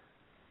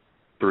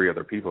 3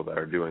 other people that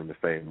are doing the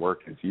same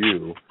work as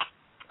you.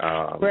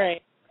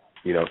 Right.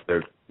 You know,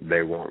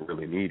 they won't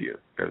really need you.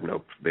 There's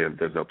no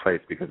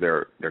place, because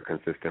they're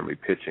consistently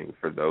pitching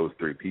for those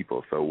 3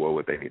 people. So what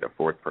would they need a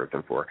 4th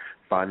person for?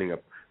 Finding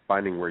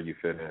where you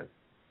fit in.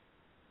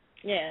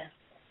 Yeah.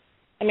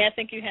 I mean, I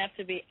think you have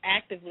to be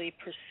actively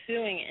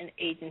pursuing an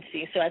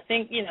agency. So I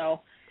think, you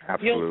know,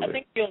 Absolutely. I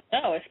think you'll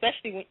know,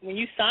 especially when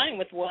you sign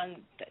with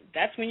one.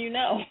 That's when you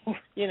know.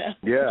 You know.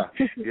 Yeah.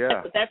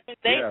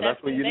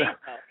 That's when you know.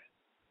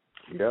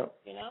 Yeah.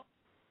 You know.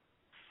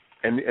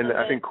 And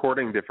I think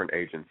courting different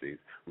agencies,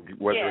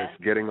 whether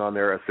it's getting on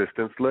their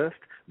assistance list,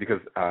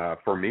 because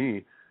for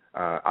me,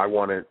 I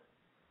wanted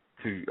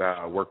to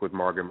work with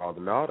Morgan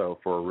Maldonado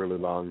for a really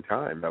long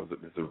time.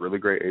 It's a really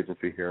great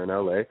agency here in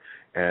LA,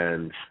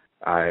 and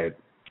I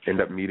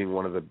ended up meeting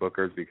one of the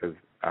bookers because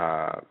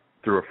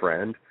through a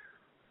friend,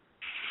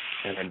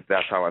 and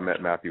that's how I met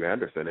Matthew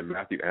Anderson. And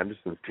Matthew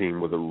Anderson's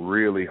team was a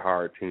really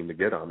hard team to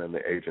get on, and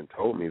the agent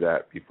told me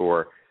that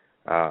before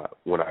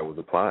when I was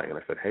applying. And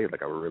I said, hey,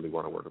 I really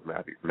want to work with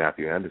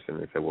Matthew Anderson.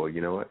 And they said, well,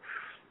 you know what?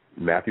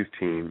 Matthew's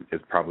team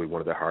is probably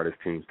one of the hardest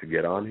teams to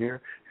get on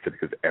here. He said,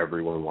 because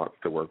everyone wants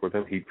to work with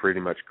him. He pretty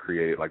much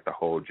created the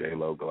whole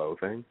J-Lo Glow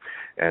thing,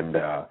 and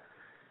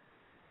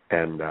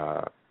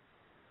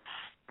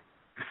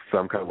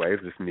some kind of ways,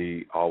 just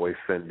me always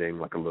sending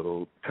a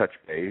little touch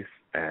base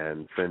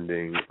and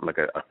sending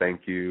a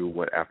thank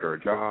you after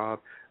a job,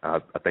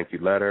 a thank you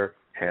letter,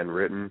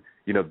 handwritten.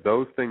 You know,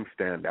 those things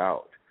stand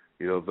out.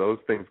 You know, those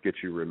things get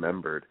you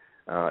remembered.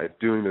 It's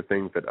doing the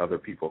things that other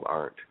people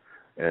aren't.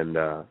 And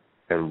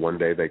one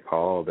day they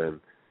called, and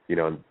you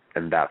know,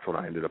 and that's when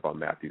I ended up on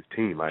Matthew's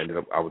team. I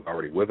was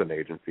already with an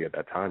agency at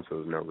that time,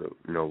 so there was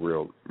no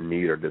real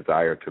need or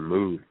desire to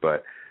move.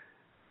 But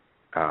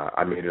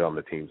I made it on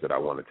the teams that I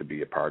wanted to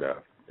be a part of,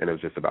 and it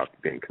was just about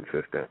being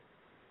consistent.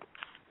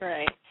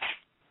 Right.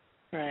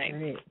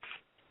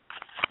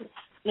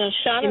 Now,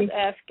 Shauna's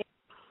asking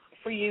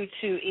for you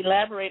to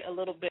elaborate a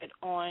little bit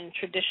on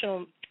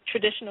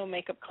traditional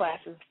makeup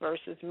classes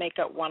versus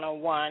Makeup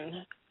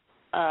 101.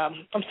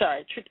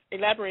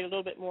 Elaborate a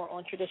little bit more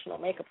on traditional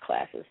makeup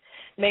classes,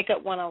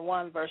 Makeup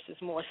 101 versus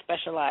more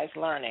specialized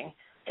learning.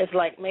 Is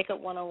Makeup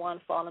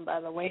 101 falling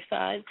by the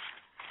wayside?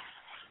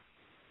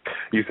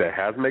 You said,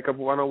 has Makeup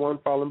 101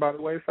 fallen by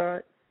the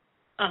wayside?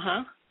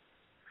 Uh-huh.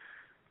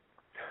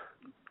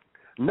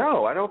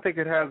 No, I don't think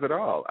it has at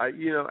all.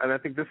 And I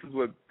think this is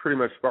what pretty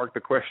much sparked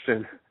the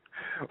question,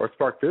 or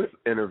sparked this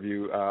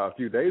interview a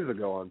few days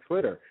ago on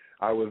Twitter.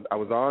 I was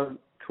on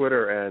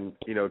Twitter, and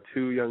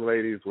 2 young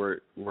ladies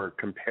were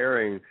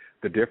comparing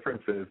the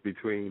differences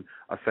between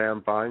a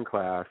Sam Fine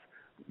class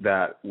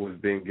that was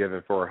being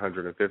given for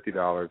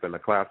 $150 and a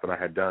class that I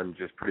had done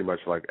just pretty much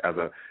as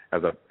a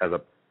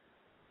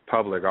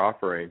public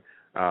offering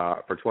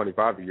for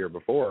 $25 the year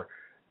before.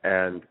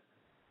 And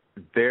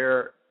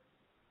the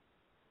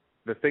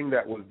thing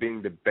that was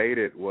being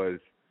debated was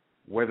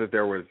whether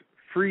there was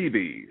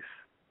freebies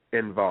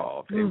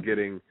involved in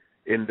getting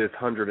in this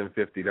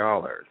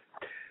 $150,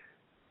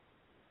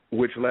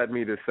 which led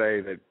me to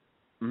say that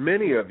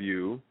many of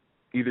you,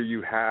 either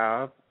you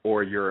have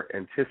or you're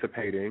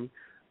anticipating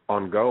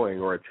on going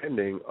or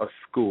attending a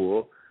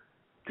school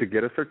to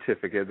get a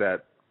certificate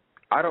that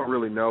I don't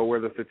really know where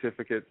the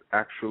certificates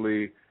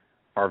actually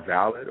are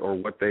valid or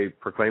what they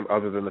proclaim,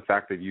 other than the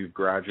fact that you've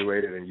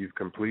graduated and you've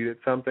completed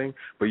something.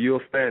 But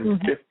you'll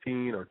spend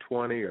 $15,000 or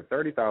 $20,000 or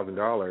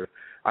 $30,000.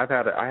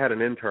 I had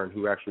an intern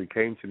who actually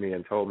came to me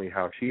and told me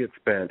how she had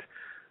spent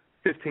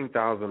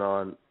 $15,000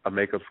 on a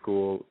makeup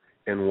school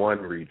in one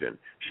region.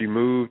 She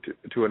moved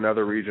to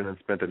another region and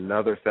spent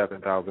another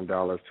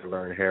 $7,000 to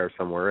learn hair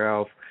somewhere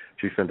else.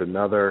 She spent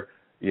another,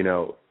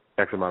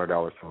 X amount of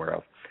dollars somewhere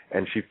else.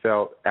 And she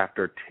felt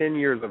after 10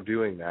 years of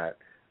doing that,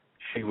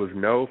 she was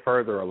no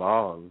further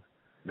along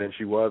than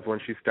she was when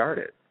she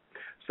started.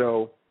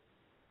 So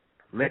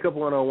Makeup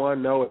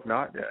 101, no, it's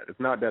not dead. It's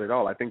not dead at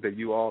all. I think that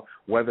you all,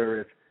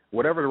 whether it's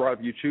whatever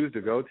route you choose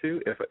to go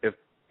to, if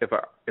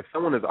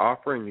someone is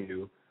offering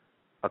you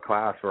a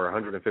class for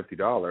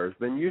 $150,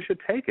 then you should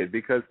take it,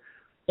 because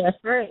that's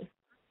right.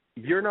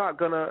 You're not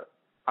gonna.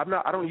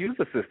 I don't use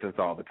assistants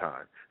all the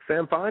time.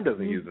 Sam Fine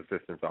doesn't use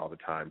assistants all the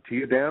time.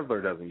 Tia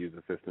Danzler doesn't use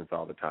assistants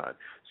all the time.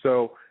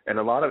 So, and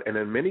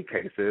in many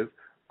cases,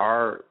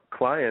 our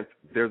clients,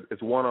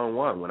 it's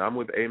one-on-one. When I'm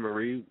with A.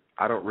 Marie,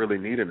 I don't really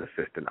need an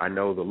assistant. I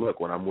know the look.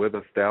 When I'm with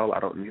Estelle, I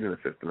don't need an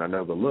assistant. I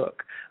know the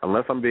look.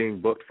 Unless I'm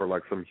being booked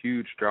for some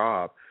huge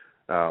job,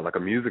 like a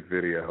music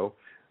video,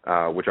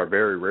 which I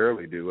very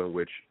rarely do, in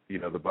which,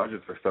 the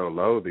budgets are so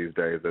low these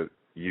days that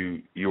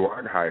you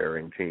aren't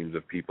hiring teams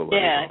of people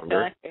any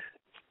longer. Exactly.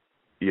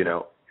 you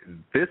know,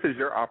 this is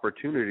your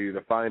opportunity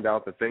to find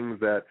out the things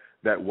that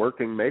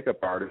working makeup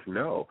artists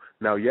know.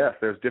 Now, yes,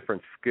 there's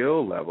different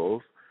skill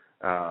levels,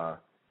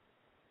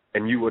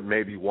 and you would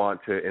maybe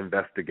want to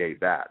investigate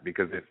that,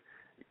 because if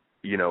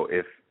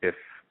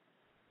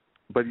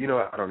but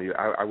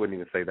I wouldn't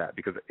even say that,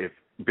 because if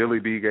Billy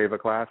B gave a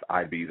class,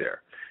 I'd be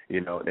there,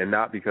 and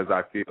not because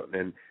I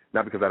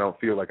don't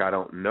feel like I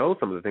don't know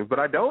some of the things, but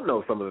I don't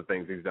know some of the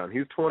things he's done.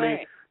 He's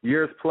 20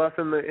 years plus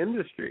in the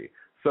industry.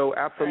 So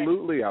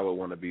absolutely I would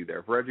want to be there.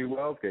 If Reggie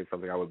Wells gave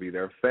something, I would be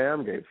there. If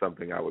Sam gave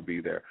something, I would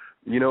be there.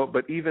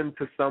 But even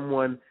to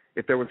someone,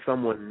 if there was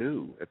someone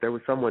new that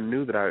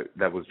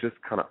was just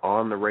kind of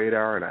on the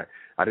radar and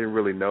I didn't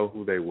really know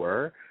who they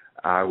were,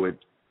 I would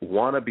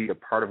want to be a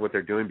part of what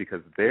they're doing,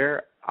 because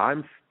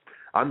I'm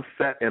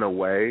set in a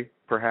way,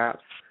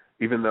 perhaps,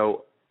 even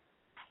though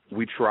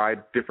we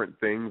tried different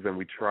things and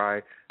we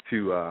try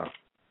to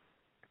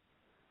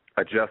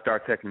adjust our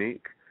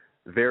technique,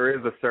 there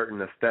is a certain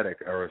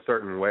aesthetic or a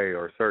certain way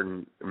or a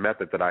certain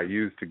method that I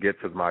use to get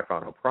to my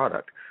final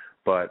product.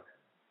 But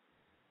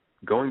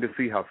going to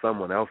see how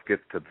someone else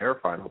gets to their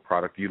final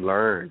product, you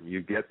learn,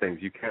 you get things.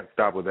 You can't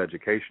stop with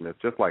education. It's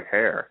just like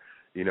hair.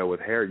 With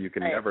hair, you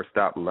can never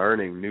stop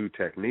learning new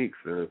techniques.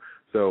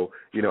 So,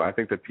 I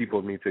think that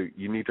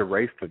you need to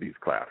race to these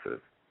classes.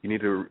 You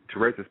need to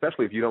race,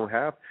 especially if you don't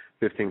have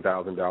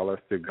 $15,000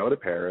 to go to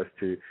Paris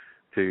to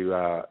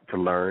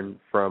learn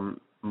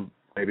from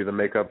maybe the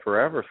Makeup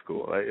Forever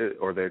school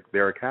or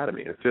their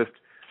academy. It's just,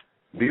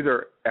 these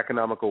are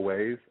economical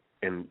ways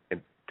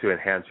to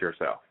enhance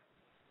yourself.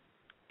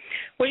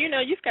 Well,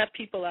 you've got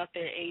people out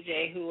there,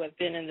 AJ, who have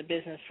been in the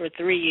business for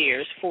 3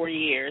 years, 4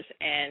 years,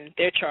 and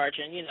they're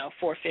charging,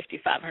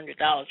 $450,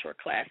 $500 for a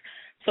class.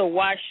 So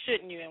why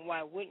shouldn't you and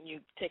why wouldn't you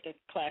take a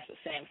class at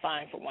Sam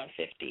Fine for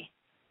 $150?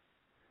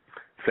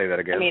 Say that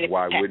again.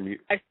 Why wouldn't you?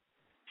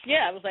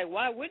 I was like,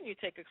 why wouldn't you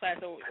take a class?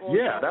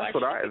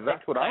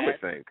 That's what I would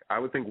think. I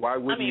would think, why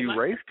wouldn't you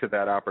race to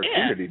that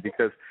opportunity? Yeah.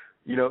 Because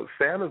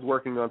Sam is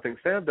working on things.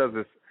 Sam does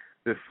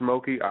this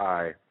smoky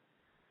eye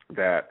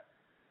that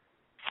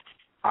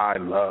I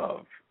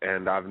love,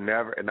 and I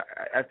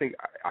think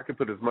I could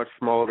put as much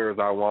smolder as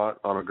I want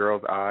on a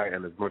girl's eye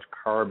and as much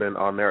carbon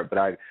on there,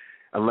 but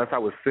unless I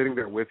was sitting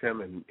there with him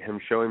and him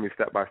showing me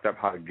step by step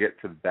how to get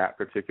to that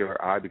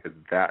particular eye, because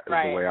that is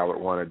the way I would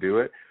want to do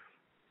it,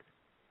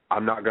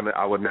 I'll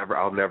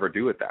never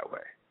do it that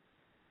way.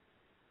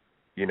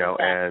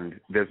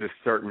 And there's just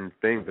certain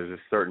things, there's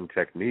just certain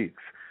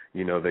techniques,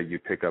 that you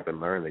pick up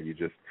and learn that you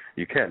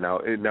can't. Now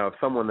if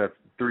someone that's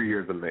 3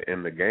 years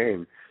in the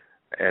game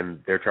and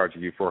they're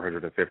charging you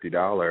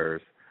 $450,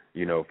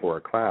 for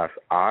a class,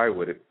 I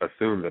would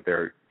assume that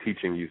they're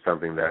teaching you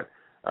something that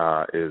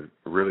is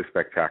really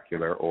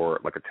spectacular, or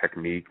like a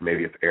technique.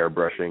 Maybe it's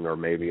airbrushing, or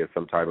maybe it's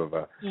some type of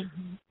a,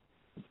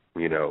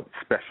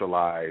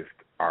 specialized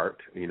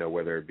art,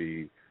 whether it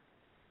be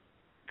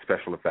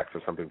special effects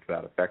or something to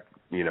that effect,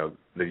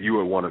 that you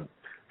would want to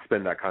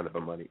spend that kind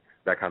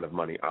of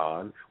money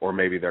on, or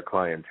maybe their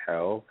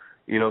clientele,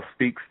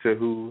 speaks to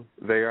who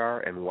they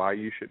are and why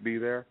you should be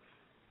there.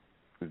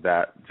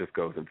 That just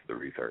goes into the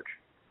research.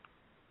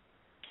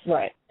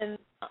 Right. And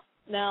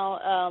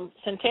now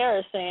Centera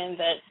is saying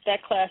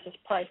that class is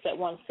priced at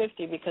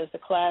 $150 because the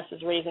class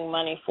is raising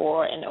money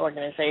for an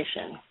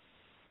organization.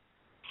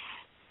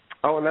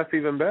 Oh, and that's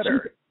even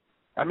better.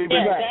 I mean,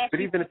 but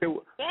even if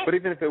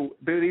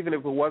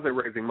it wasn't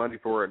raising money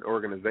for an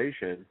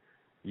organization,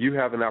 you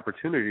have an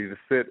opportunity to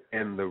sit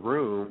in the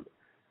room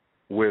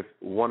with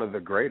one of the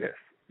greatest,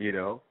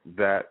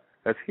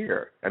 that's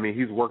here. I mean,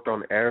 he's worked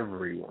on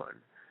everyone.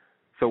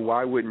 So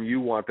why wouldn't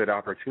you want that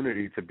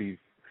opportunity to be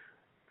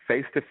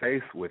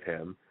face-to-face with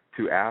him,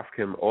 to ask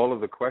him all of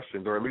the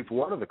questions, or at least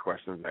one of the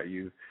questions that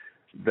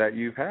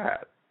you've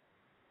had?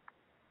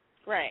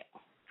 Right.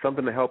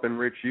 Something to help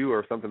enrich you,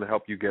 or something to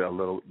help you get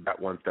that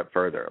one step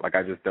further. Like,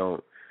 I just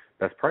don't,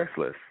 that's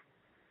priceless.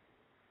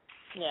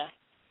 Yeah,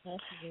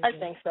 I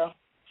think so.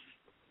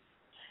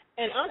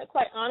 And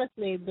quite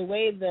honestly, the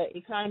way the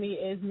economy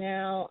is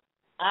now,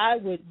 I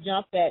would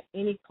jump at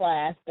any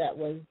class that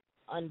was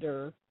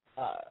under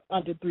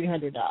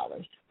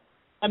 $300.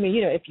 I mean,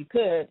 if you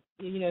could,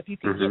 if you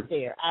could get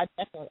there, I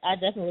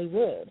definitely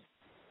would.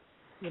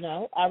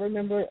 I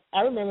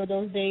remember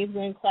those days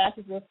when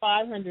classes were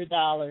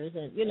 $500,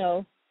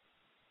 and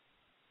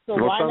so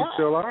why some not?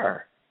 Still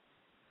are.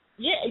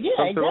 Yeah,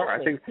 some exactly. Still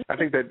are. I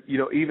think that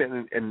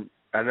even, and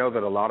I know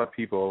that a lot of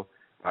people,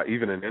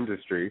 even in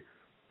industry,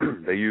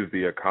 they use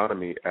the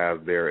economy as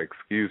their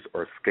excuse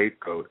or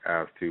scapegoat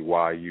as to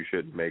why you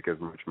shouldn't make as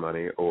much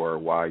money or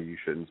why you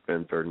shouldn't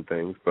spend certain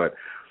things. But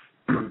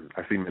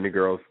I see many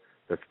girls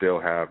that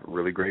still have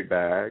really great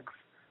bags.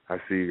 I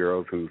see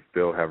girls who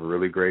still have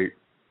really great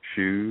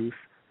shoes,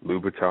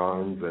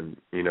 Louboutins, and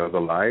the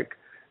like.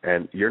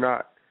 And you're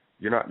not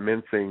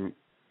mincing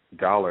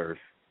dollars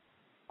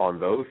on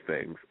those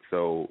things.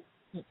 So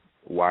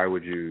why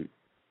would you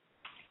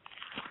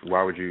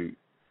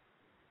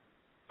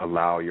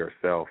allow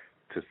yourself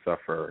to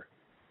suffer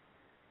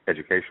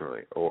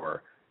educationally,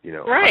 or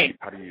right?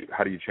 How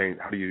do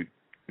you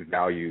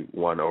value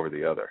one over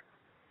the other.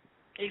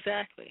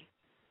 Exactly.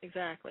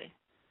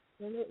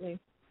 Absolutely.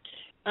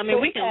 I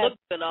mean, we can look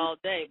good all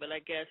day, but I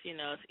guess,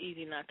 it's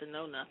easy not to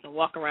know nothing.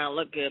 Walk around,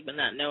 look good, but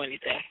not know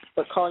anything.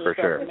 But call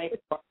yourself a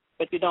makeup,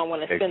 but you don't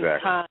want to spend the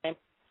time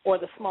or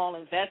the small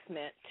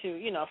investment to,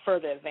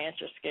 further advance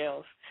your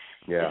skills.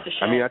 Yeah.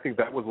 I mean, I think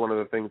that was one of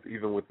the things,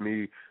 even with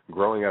me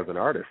growing as an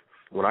artist.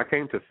 When I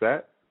came to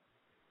set,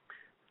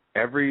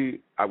 when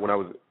I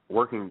was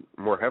working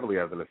more heavily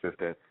as an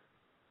assistant,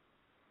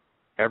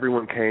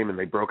 everyone came and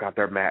they broke out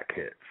their Mac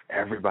kits.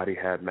 Everybody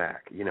had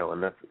Mac,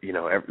 and that's,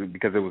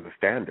 because it was a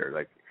standard.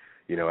 Like,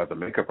 as a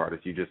makeup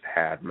artist, you just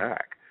had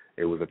Mac.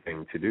 It was a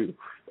thing to do.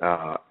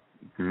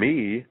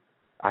 Me,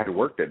 I had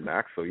worked at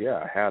Mac, so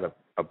yeah, I had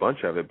a bunch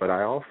of it, but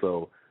I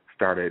also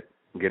started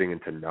getting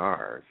into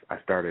NARS. I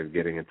started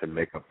getting into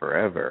Makeup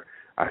Forever.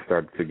 I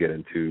started to get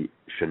into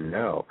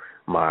Chanel.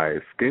 My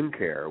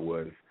skincare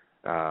was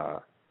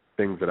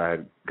things that I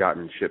had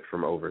gotten shipped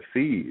from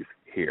overseas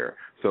here.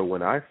 So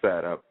when I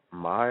set up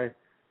my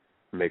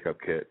makeup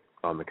kit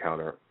on the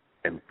counter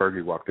and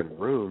Fergie walked in the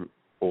room,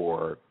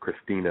 or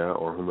Christina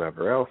or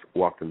whomever else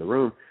walked in the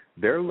room,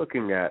 they're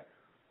looking at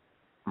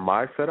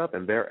my setup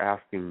and they're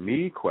asking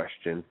me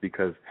questions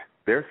because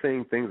they're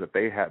seeing things that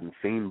they hadn't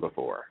seen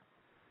before.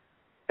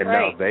 And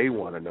now they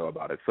want to know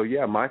about it. So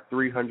yeah, my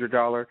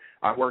 $300,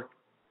 I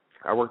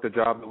worked a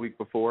job the week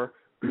before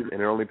and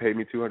it only paid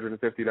me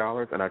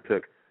 $250, and I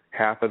took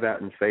half of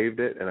that and saved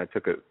it, and I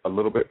took a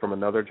little bit from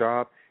another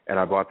job, and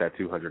I bought that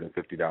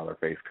 $250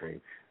 face cream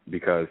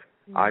because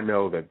I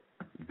know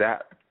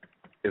that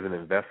is an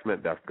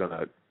investment that's going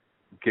to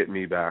get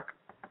me back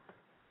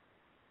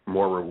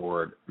more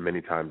reward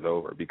many times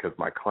over, because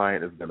my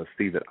client is going to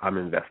see that I'm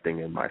investing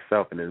in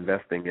myself and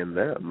investing in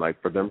them,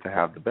 like for them to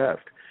have the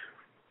best.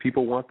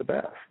 People want the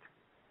best.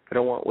 They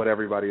don't want what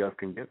everybody else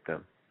can get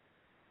them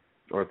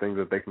or things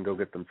that they can go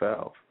get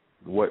themselves.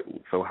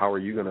 So how are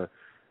you going to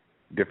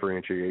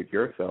differentiate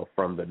yourself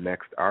from the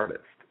next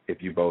artist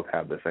if you both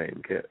have the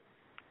same kit?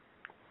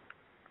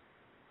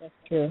 That's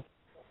true.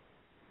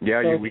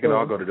 Yeah, we can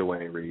all go to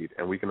Dwayne Reed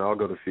and we can all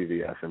go to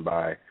CVS and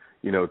buy,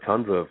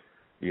 tons of,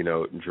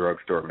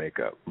 drugstore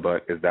makeup.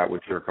 But is that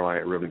what your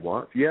client really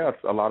wants? Yes,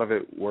 a lot of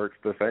it works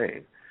the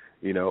same,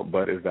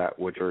 but is that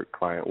what your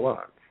client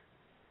wants?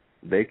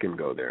 They can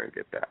go there and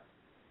get that.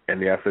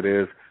 And yes, it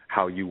is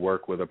how you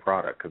work with a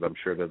product, because I'm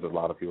sure there's a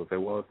lot of people say,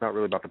 well, it's not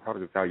really about the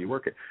product, it's how you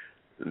work it.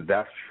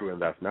 That's true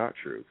and that's not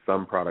true.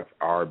 Some products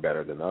are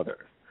better than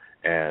others.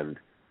 And,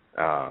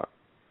 but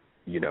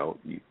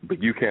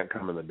you can't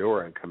come in the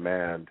door and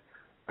command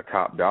a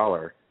top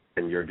dollar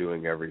and you're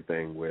doing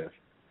everything with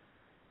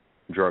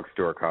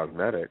drugstore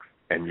cosmetics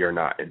and you're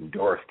not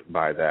endorsed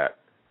by that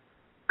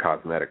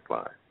cosmetic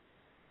line.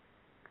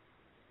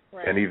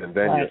 Right. And even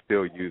then you're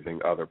still using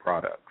other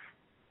products.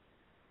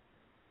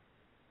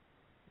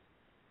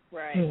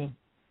 Right. Mm.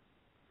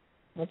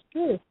 That's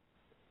true.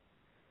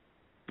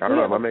 I don't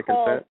know, am I making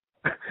sense?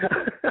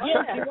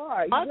 Yeah, you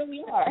are. You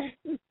really are.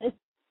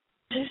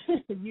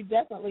 You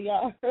definitely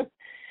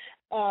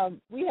are.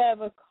 We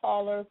have a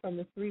caller from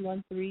the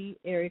 313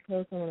 area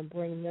code, so I want to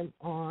bring them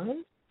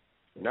on.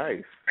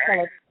 Nice.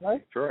 Hello.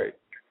 Detroit.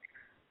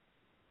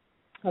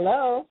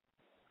 Hello.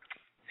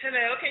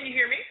 Hello, can you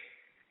hear me?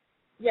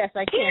 Yes,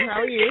 I can.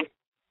 How are you?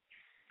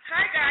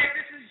 Hi, guys.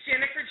 This is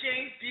Jennifer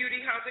James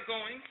Beauty. How's it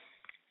going?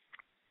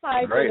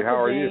 Hi, great. Jennifer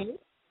How are James.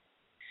 you?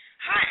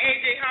 Hi,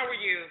 AJ. How are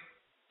you?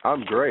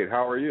 I'm great.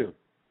 How are you?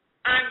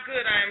 I'm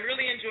good. I'm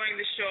really enjoying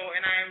the show,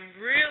 and I'm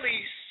really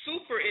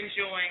super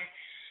enjoying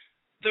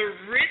the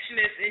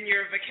richness in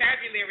your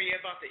vocabulary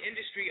about the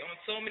industry on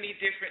so many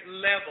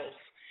different levels.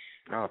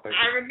 Oh, thank you.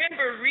 I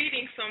remember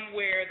reading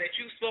somewhere that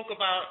you spoke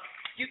about,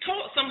 you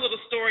told some little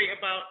story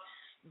about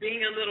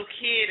being a little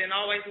kid and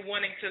always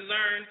wanting to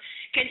learn.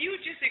 Can you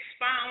just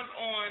expound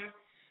on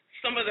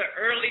some of the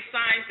early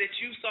signs that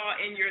you saw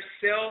in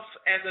yourself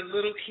as a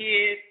little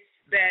kid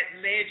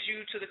that led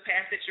you to the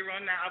path that you're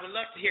on now? I would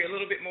love to hear a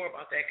little bit more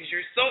about that because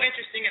you're so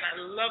interesting and I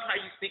love how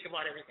you speak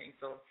about everything.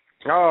 So.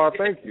 Oh,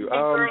 thank you.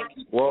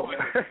 Well,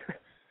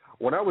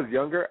 when I was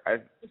younger, I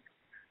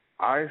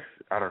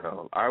don't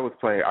know. I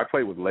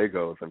played with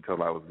Legos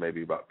until I was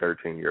maybe about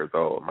 13 years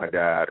old. My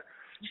dad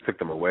took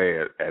them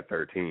away at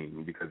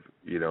 13 because,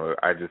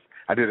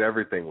 I did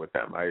everything with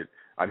them.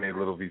 I made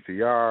little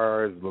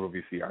VCRs, little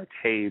VCR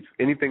tapes,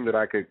 anything that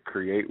I could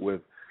create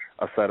with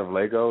a set of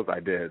Legos, I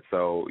did.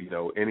 So,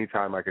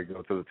 anytime I could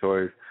go to the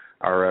Toys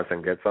R Us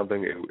and get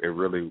something,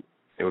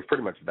 it was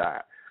pretty much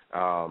that.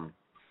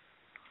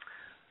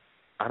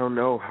 I don't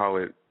know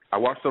I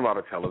watched a lot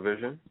of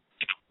television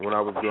when I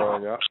was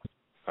growing up.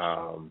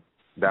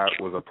 That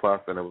was a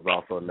plus and it was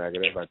also a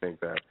negative. I think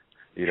that,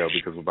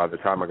 because by the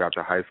time I got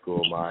to high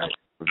school, my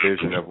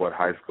vision of what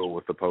high school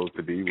was supposed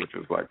to be, which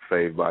was like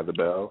Saved by the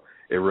Bell,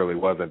 it really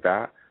wasn't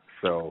that.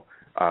 So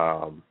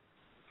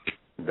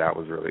that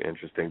was really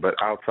interesting. But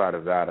outside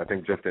of that, I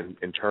think just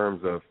in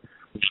terms of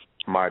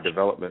my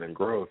development and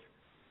growth,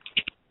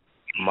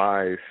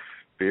 my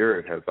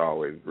spirit has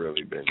always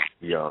really been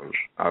young.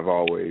 I've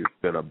always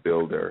been a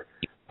builder.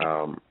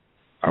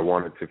 I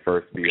wanted to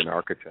first be an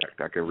architect.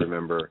 I can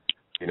remember,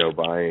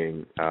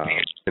 buying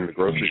in the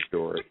grocery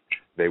store,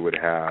 they would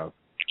have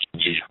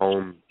these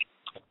home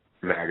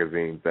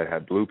magazines that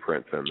had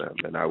blueprints in them,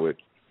 and I would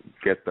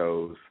get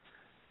those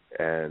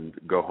and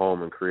go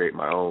home and create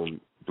my own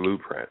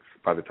blueprints.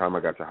 By the time I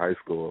got to high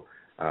school,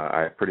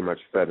 I pretty much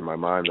set in my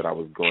mind that I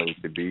was going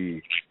to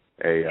be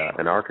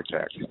an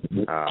architect,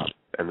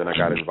 and then I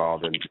got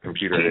involved in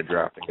computer-aided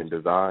drafting and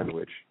design,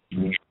 which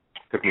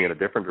took me in a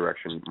different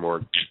direction,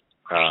 more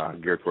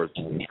geared towards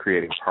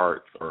creating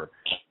parts or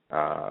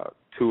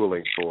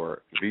tooling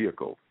for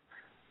vehicles.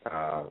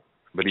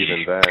 But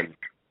even then,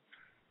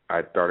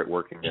 I started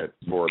working at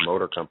Ford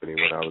Motor Company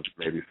when I was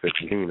maybe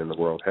 15 in the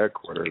world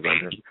headquarters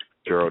under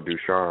Gerald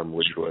Ducharme,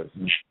 which was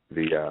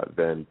the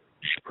then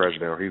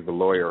president, or he's the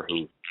lawyer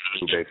who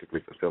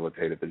basically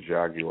facilitated the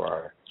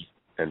Jaguar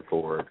and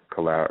Ford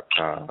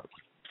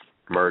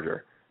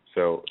merger.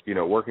 So,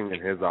 working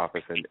in his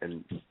office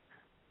and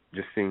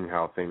just seeing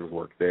how things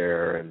work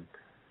there, and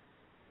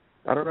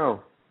I don't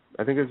know.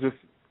 I think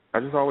I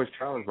just always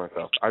challenged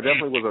myself. I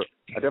definitely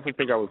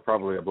think I was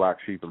probably a black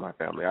sheep in my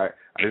family. I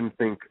didn't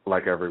think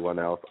like everyone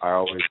else. I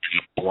always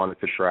wanted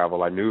to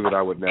travel. I knew that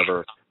I would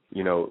never,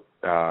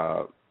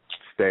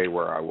 stay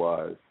where I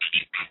was.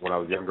 When I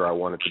was younger, I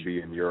wanted to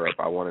be in Europe.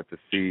 I wanted to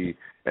see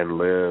and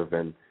live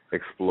and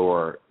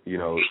explore,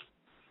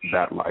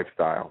 that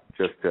lifestyle,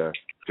 just to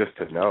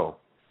know.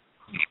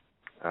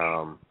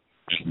 I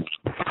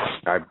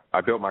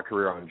built my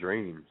career on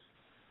dreams.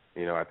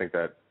 I think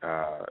that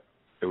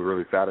it was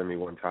really sad to me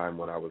one time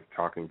when I was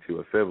talking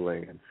to a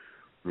sibling, and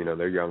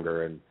they're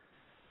younger, and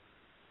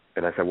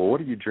I said, well, what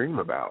do you dream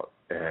about?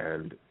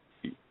 And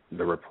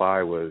the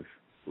reply was,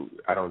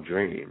 I don't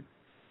dream,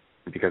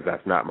 because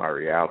that's not my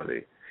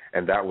reality.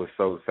 And that was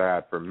so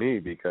sad for me,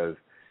 because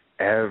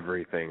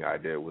everything I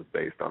did was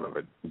based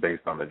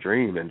on a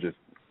dream, and just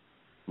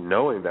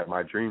knowing that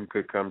my dream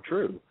could come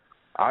true.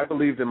 I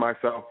believed in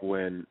myself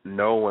when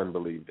no one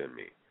believed in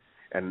me,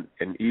 and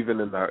even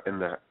in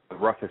the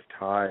roughest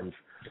times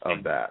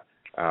of that,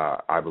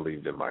 I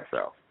believed in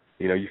myself.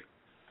 You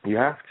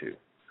have to.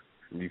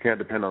 You can't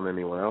depend on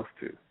anyone else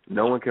to.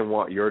 No one can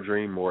want your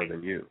dream more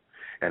than you,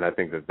 and I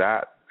think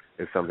that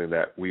is something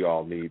that we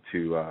all need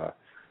to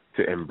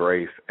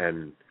embrace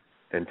and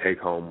take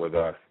home with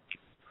us,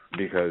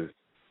 because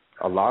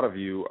a lot of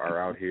you are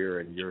out here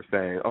and you're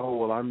saying, "Oh,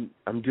 well, I'm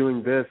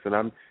doing this and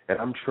I'm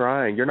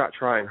trying." You're not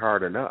trying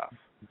hard enough.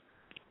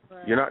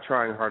 Right. You're not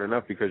trying hard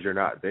enough because you're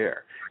not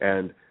there.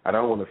 And I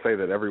don't want to say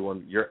that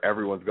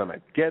everyone's going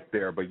to get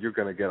there, but you're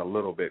going to get a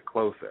little bit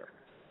closer.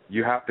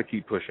 You have to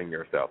keep pushing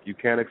yourself. You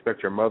can't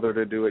expect your mother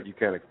to do it. You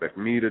can't expect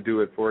me to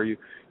do it for you.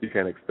 You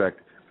can't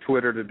expect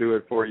Twitter to do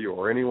it for you,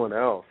 or anyone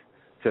else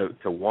to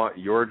want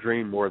your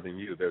dream more than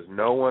you. There's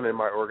no one in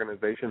my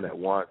organization that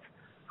wants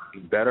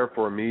better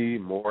for me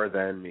more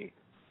than me,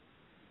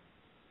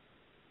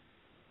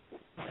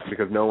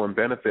 because no one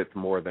benefits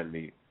more than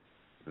me.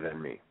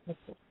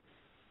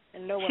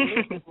 And no one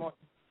loses more.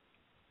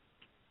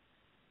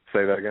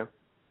 Say that again?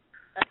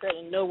 I said,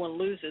 and no one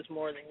loses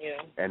more than you.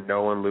 And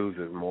no one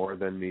loses more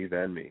than me.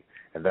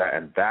 And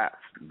that's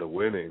the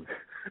winning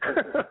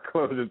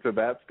closer to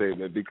that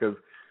statement, because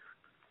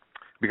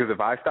if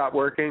I stop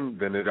working,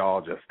 then it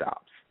all just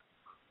stops.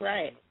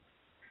 Right.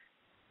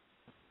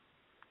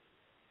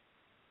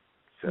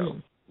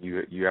 So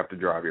you have to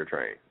drive your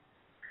train.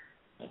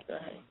 That's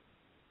right.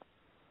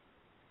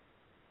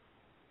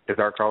 Is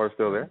our caller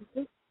still there?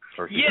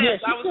 Yes,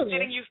 I was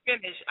letting you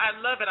finish. I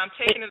love it. I'm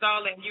taking it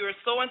all in. You are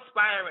so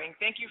inspiring.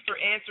 Thank you for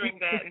answering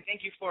that, and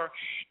thank you for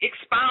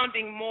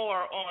expounding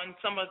more on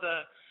some of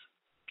the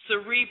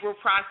cerebral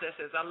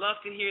processes. I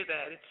love to hear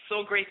that. It's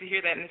so great to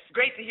hear that, and it's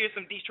great to hear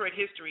some Detroit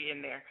history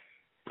in there.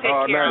 Take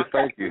care. Nice.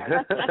 Thank you.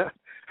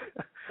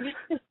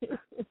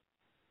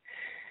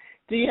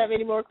 Do you have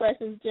any more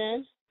questions,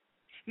 Jen?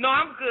 No,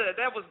 I'm good.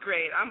 That was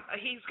great. I'm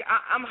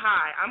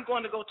high. I'm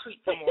going to go tweet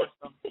some more.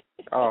 So.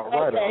 Oh,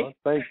 right on.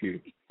 Thank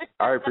you.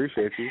 I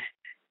appreciate you.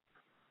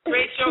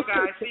 Great show,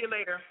 guys. See you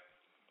later.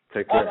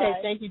 Take care. Okay,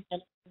 thank you,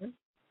 Jennifer.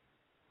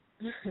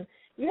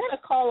 We had a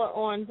caller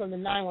on from the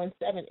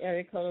 917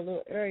 area code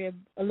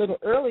a little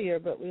earlier,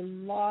 but we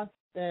lost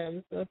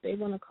them. So if they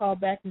want to call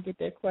back and get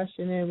their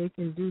question in, we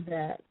can do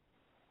that.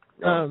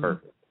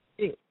 Perfect.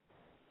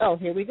 Oh,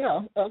 here we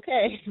go.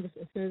 Okay.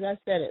 As soon as I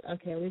said it.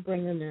 Okay, we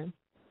bring them in.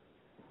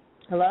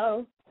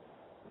 Hello?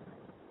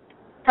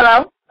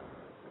 Hello?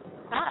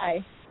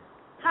 Hi.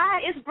 Hi,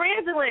 it's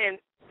Brandolyn.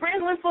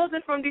 Brandolyn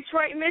Fulton from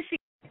Detroit, Michigan.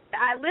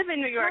 I live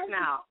in New York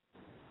now.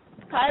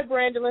 Hi,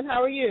 Brandolyn.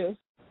 How are you?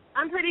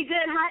 I'm pretty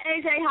good. Hi,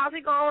 AJ. How's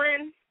it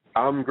going?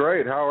 I'm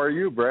great. How are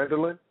you,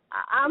 Brandolyn?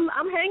 I'm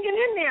hanging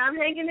in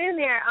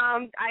there.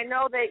 I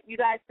know that you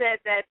guys said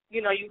that,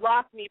 you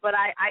lost me, but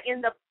I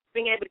ended up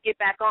being able to get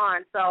back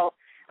on. So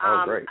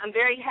great. I'm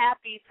very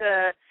happy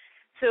to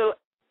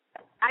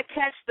I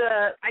catch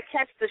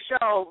the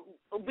show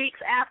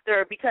weeks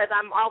after because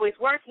I'm always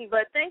working,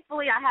 but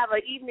thankfully I have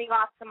an evening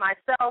off to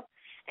myself,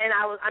 and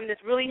I'm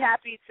just really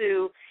happy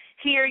to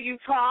hear you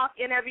talk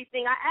and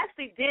everything. I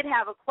actually did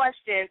have a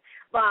question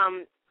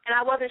and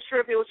I wasn't sure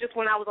if it was just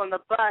when I was on the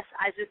bus,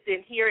 I just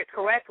didn't hear it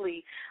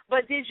correctly.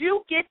 But did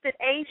you get the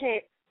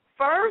agent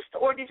first,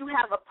 or did you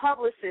have a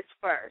publicist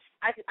first?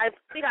 I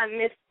think I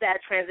missed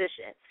that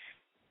transition.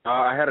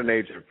 I had an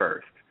agent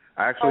first.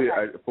 Actually,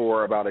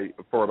 for about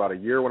a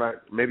year,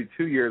 maybe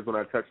 2 years when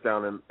I touched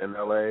down in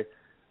LA,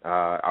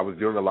 I was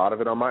doing a lot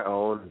of it on my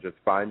own, just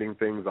finding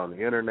things on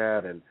the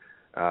internet and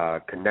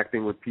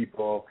connecting with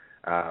people.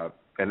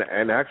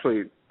 And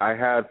actually, I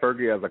had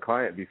Fergie as a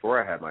client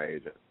before I had my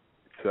agent.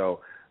 So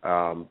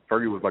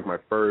Fergie was like my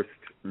first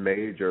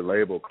major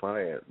label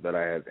client that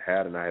I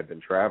had, and I had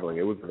been traveling.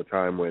 It was at a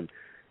time when,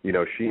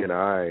 she and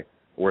I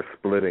were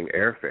splitting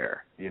airfare,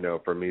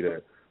 for me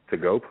to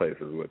go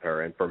places with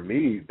her. And for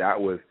me, that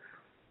was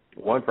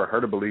one, for her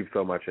to believe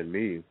so much in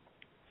me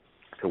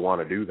to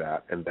want to do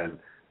that. And then,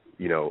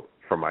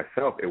 for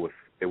myself, it was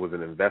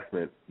an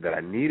investment that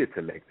I needed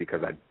to make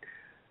because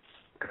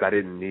I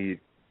didn't need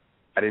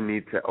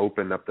to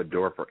open up the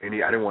door for I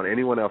didn't want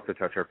anyone else to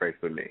touch her face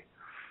but me.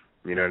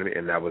 You know what I mean?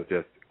 And that was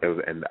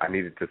and I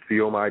needed to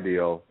seal my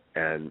deal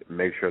and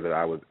make sure that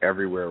I was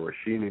everywhere where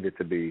she needed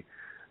to be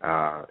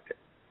to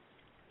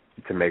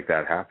make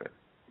that happen.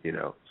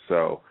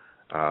 So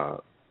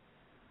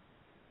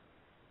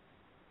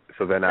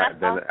then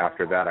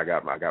after that I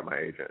got my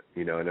agent.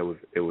 And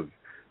it was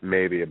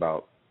maybe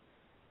about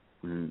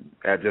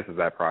just as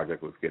that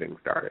project was getting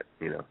started.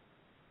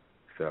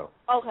 So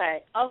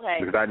okay.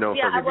 Because I know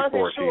I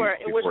wasn't sure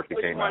before she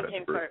which came one out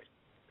came of the group. first.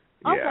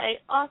 Yeah. Okay,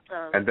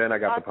 awesome. And then I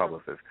got the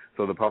publicist.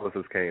 So the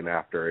publicist came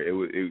after. It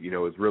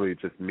was really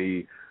just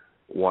me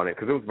wanting,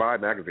 because it was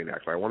Vibe magazine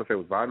actually. I want to say it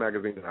was Vibe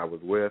magazine, and I was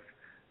with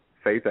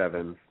Faith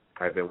Evans.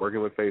 I've been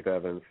working with Faith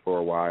Evans for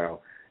a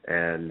while,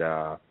 and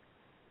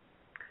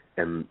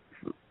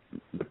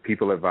the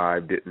people at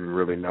Vibe didn't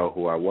really know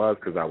who I was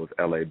because I was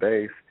LA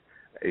based,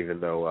 even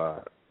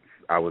though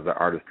I was an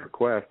artist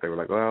request. They were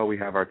like, well, we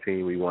have our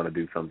team. We want to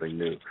do something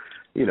new.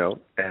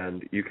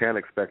 And you can't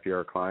expect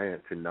your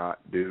client to not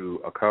do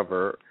a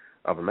cover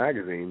of a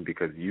magazine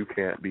because you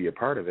can't be a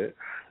part of it.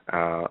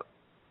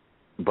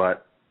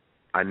 But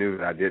I knew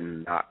that I did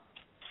not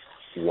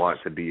want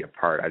to be a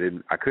part.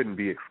 I couldn't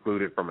be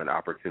excluded from an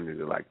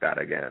opportunity like that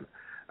again.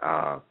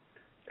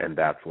 And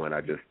that's when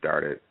I just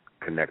started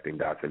connecting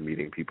dots and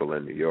meeting people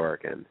in New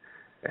York, and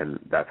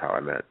that's how I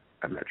met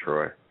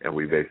Troy. And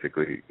we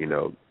basically,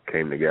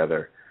 came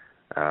together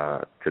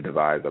to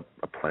devise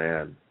a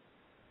plan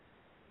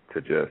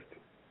to just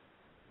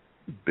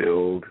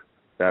build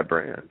that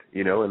brand,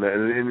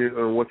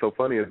 and what's so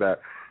funny is that,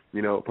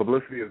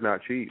 publicity is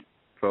not cheap,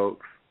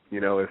 folks.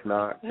 It's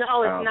not.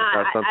 No, it's not.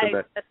 That's something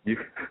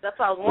that's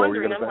what I was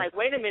wondering. I'm like,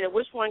 wait a minute,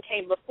 which one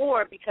came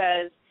before?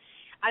 Because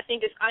I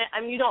think I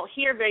mean, you don't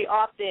hear very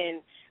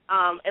often,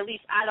 at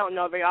least I don't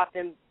know very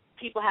often,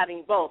 people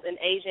having both an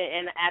agent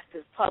and an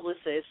active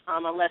publicist,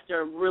 unless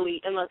they're,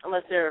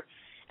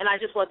 and I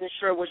just wasn't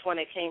sure which one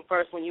it came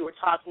first when you were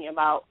talking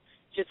about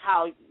just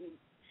how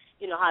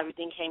how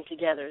everything came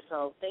together.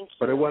 So thank you.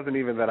 But it wasn't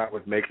even that I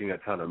was making a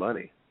ton of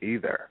money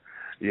either,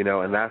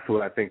 and that's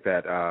what I think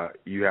that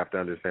you have to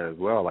understand as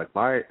well. Like,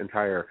 my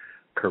entire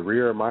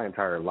career, my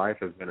entire life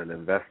has been an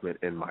investment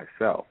in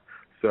myself.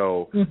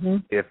 So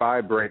if I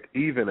break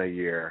even a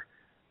year,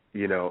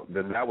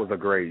 then that was a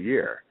great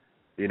year.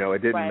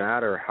 It didn't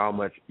matter how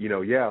much,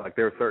 like,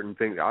 there are certain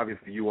things,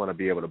 obviously you want to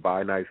be able to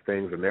buy nice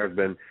things, and there's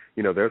been,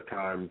 there's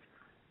times,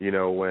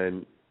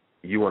 when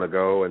you want to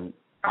go, and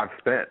I've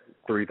spent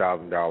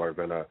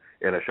 $3,000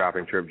 in a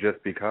shopping trip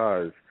just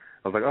because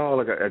I was like, oh,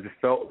 look, I just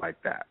felt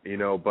like that,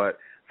 but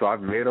so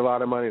I've made a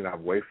lot of money and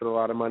I've wasted a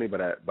lot of money,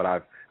 but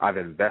I've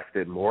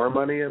invested more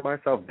money in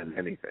myself than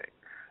anything.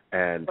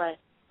 And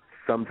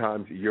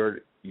sometimes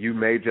you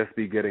may just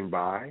be getting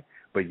by,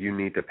 but you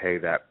need to pay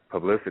that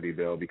publicity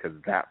bill because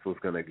that's what's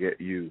going to get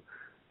you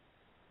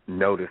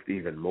noticed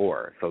even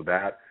more. So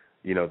that,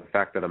 the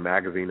fact that a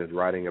magazine is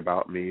writing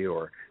about me,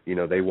 or,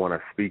 they want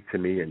to speak to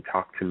me and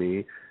talk to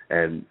me,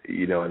 and,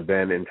 and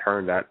then in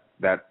turn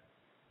that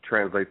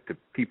translates to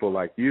people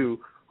like you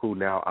who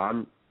now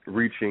I'm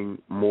reaching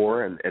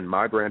more, and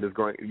my brand is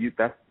growing.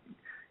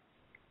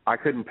 I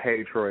couldn't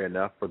pay Troy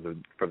enough for the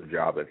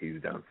job that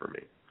he's done for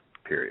me,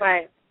 period.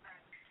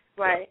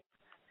 Right.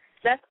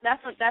 That's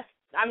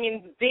I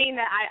mean, being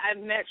that I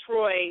met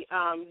Troy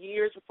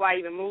years before I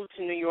even moved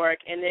to New York,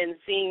 and then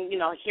seeing,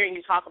 hearing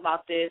you talk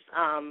about this,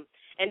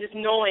 and just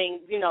knowing,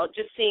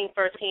 just seeing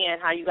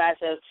firsthand how you guys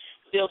have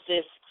built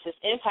this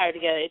empire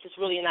together, it's just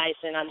really nice,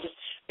 and I'm just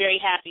very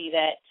happy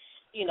that,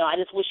 I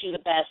just wish you the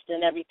best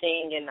and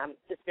everything, and I'm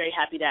just very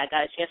happy that I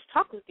got a chance to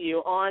talk with you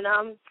on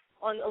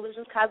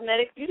Illusions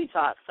Cosmetic Beauty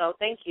Talk. So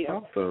thank you.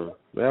 Awesome.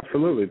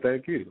 Absolutely.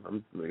 Thank you.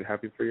 I'm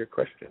happy for your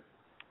question.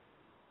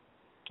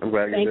 I'm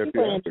glad you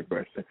answered your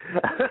question.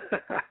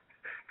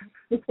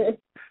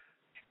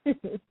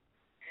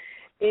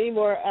 Any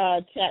more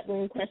chat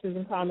room questions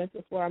and comments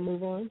before I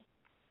move on?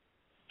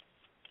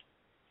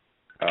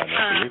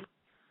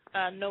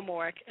 No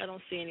more. I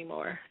don't see any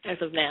more as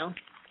of now.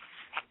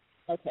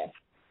 Okay.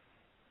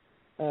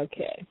 So,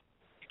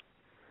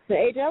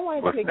 AJ, I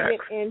wanted to get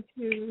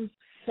into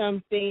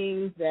some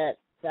things that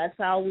that's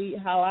how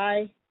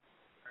I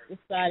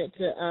decided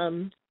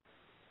to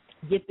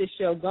get this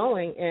show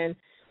going. And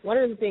one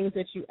of the things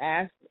that you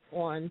asked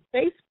on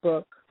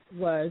Facebook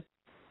was,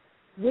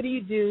 what do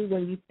you do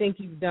when you think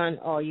you've done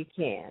all you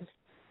can?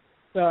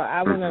 So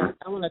I want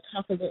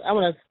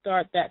to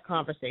start that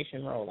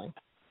conversation rolling.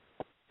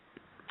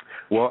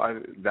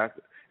 Well, that's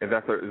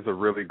a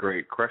really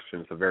great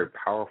question. It's a very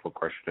powerful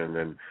question,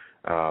 and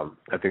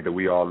I think that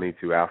we all need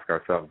to ask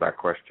ourselves that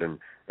question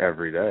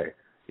every day.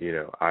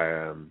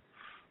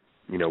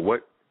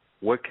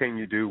 What can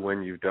you do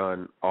when you've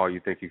done all you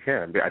think you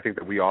can? I think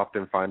that we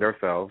often find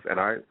ourselves, and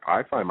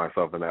I find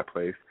myself in that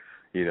place,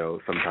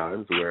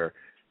 sometimes where,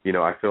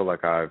 I feel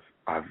like I've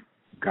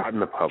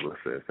gotten a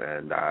publicist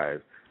and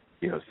I've,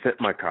 sent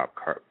my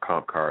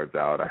comp cards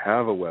out. I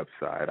have a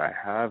website. I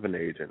have an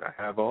agent. I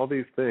have all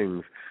these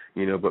things,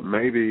 but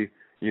maybe,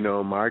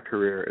 my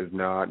career is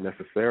not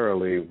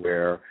necessarily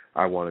where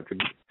I want it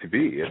to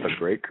be. It's a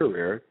great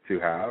career to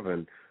have,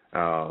 and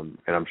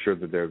I'm sure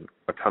that there's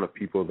a ton of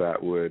people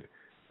that would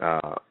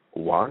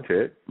want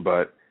it,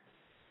 but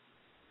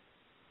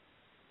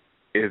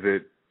is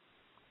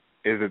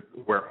it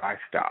where I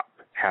stop?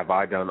 Have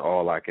I done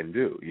all I can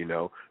do?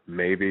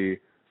 Maybe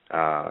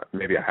I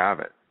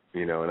haven't.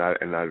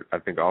 And I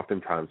think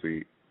oftentimes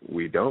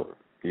we don't.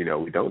 We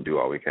don't do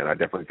all we can. I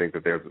definitely think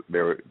that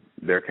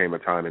there came a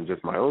time in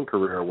just my own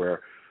career where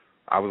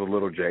I was a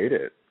little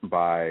jaded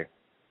by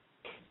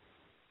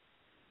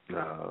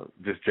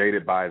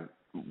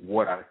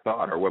what I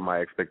thought or what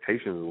my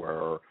expectations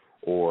were,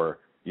 or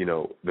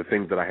the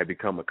things that I had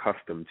become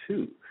accustomed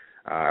to.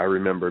 I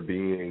remember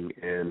being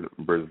in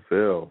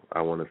Brazil,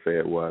 I want to say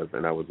it was,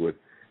 and I was with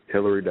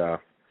Hillary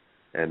Duff,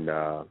 and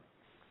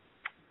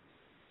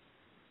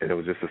it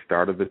was just the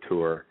start of the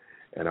tour,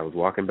 and I was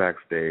walking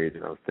backstage,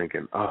 and I was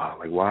thinking,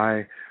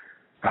 why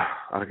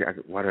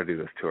did I do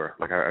this tour?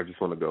 I just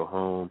want to go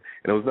home.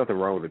 And there was nothing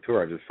wrong with the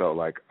tour. I just felt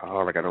like,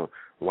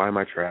 why am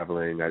I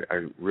traveling?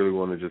 I really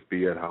want to just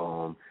be at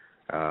home,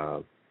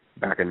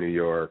 back in New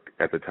York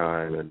at the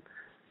time, and,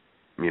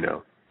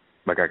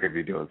 I could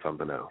be doing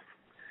something else.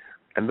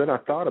 And then I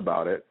thought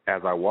about it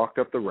as I walked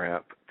up the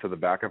ramp to the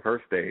back of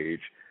her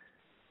stage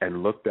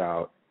and looked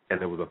out,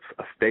 and there was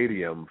a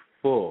stadium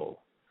full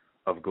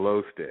of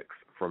glow sticks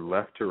from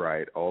left to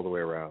right all the way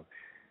around.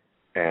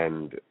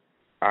 And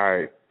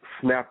I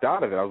snapped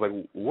out of it. I was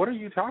like, what are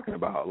you talking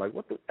about?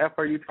 What the F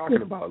are you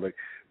talking about?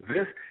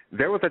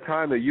 There was a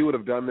time that you would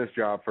have done this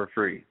job for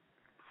free.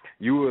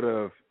 You would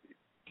have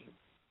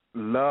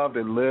loved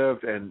and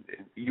lived, and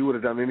you would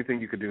have done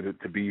anything you could do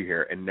to be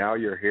here. And now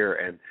you're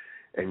here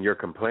and you're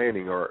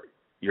complaining, or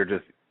you're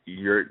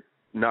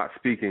not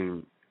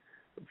speaking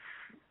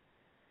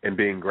and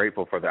being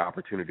grateful for the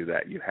opportunity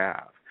that you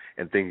have,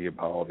 and thinking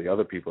about all the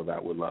other people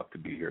that would love to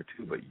be here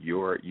too, but you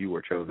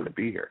were chosen to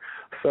be here.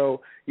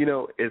 So,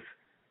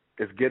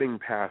 it's getting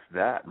past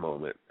that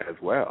moment as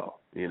well.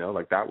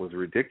 That was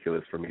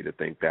ridiculous for me to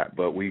think that,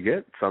 but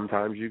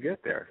sometimes you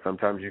get there.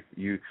 Sometimes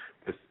you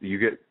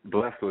get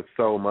blessed with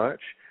so much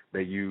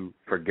that you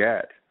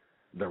forget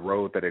the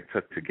road that it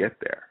took to get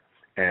there.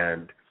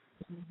 And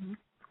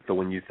so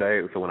when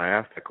I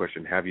asked that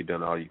question, have you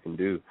done all you can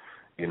do,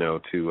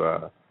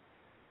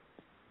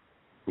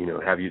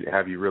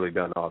 have you really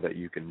done all that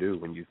you can do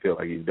when you feel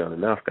like you've done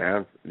enough?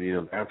 The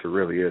answer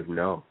really is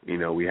no.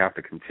 We have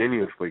to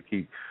continuously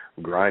keep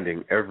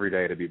grinding every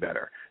day to be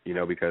better,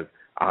 because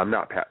I'm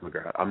not Pat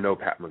McGrath. I'm no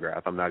Pat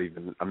McGrath. I'm not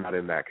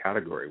in that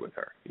category with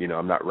her.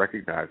 I'm not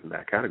recognized in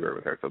that category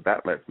with her. So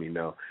that lets me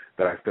know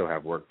that I still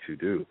have work to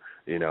do.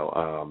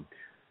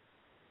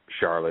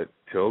 Charlotte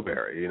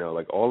Tilbury,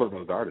 all of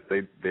those artists,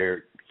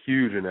 they're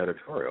huge in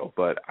editorial,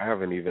 but I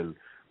haven't even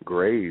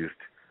grazed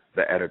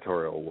the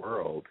editorial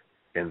world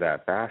in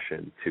that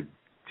fashion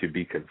to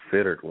be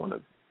considered one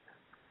of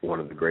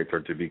the greats,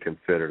 or to be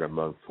considered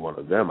amongst one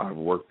of them. I've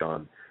worked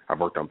on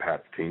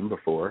Pat's team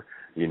before,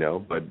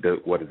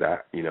 but what is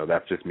that?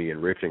 That's just me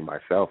enriching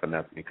myself, and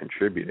that's me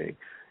contributing,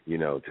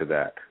 to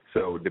that.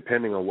 So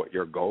depending on what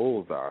your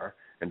goals are,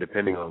 and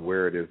depending on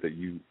where it is that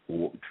you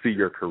see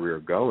your career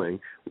going,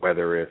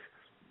 whether it's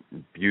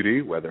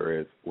beauty, whether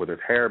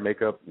it's hair,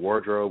 makeup,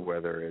 wardrobe,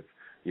 whether it's,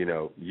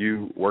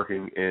 you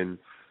working in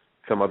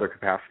some other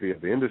capacity of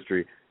the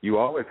industry, you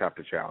always have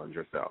to challenge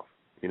yourself.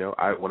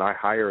 When I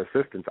hire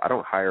assistants, I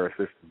don't hire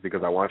assistants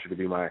because I want you to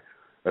be my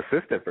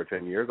assistant for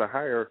 10 years.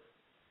 I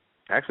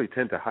actually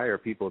tend to hire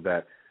people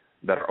that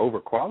are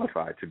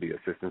overqualified to be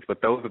assistants,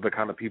 but those are the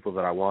kind of people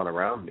that I want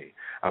around me.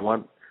 I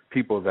want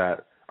people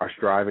that are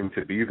striving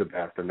to be the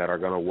best and that are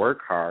going to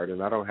work hard,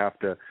 and I don't have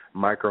to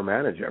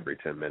micromanage every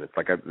 10 minutes.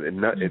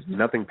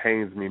 Nothing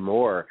pains me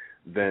more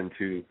than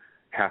to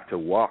have to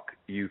walk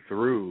you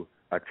through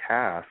a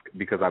task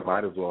because I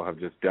might as well have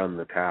just done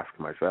the task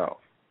myself.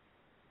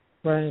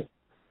 Right.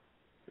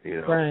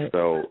 Right.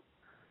 So,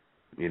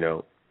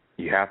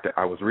 you have to.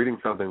 I was reading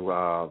something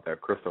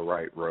that Crystal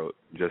Wright wrote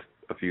just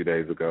a few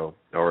days ago,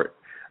 or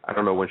I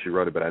don't know when she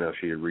wrote it, but I know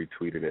she had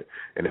retweeted it,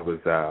 and it was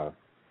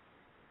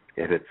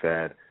it had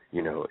said,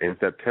 in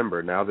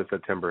September, now that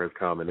September has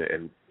come,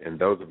 and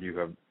those of you who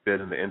have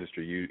been in the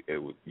industry,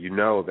 you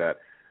know that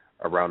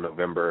around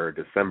November,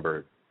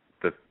 December,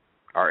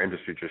 our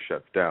industry just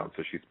shuts down.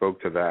 So she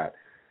spoke to that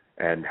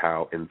and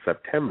how in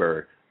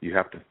September you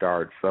have to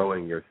start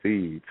sowing your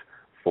seeds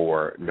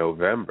for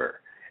November.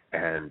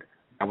 And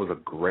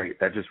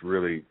that just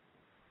really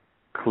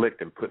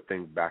clicked and put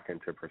things back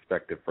into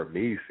perspective for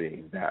me,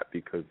 seeing that,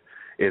 because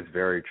it's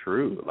very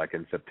true. Like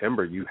in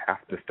September, you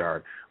have to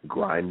start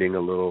grinding a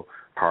little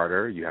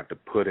harder. You have to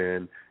put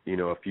in,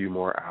 a few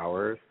more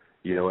hours,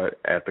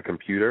 at the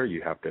computer.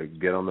 You have to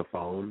get on the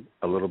phone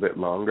a little bit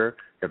longer.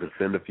 You have to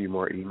send a few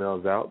more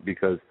emails out,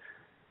 because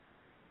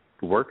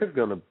work is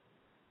going to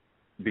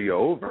be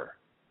over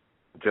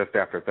just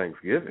after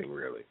Thanksgiving,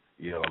 really.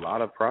 A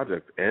lot of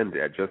projects end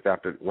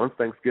once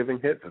Thanksgiving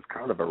hits, it's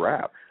kind of a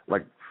wrap.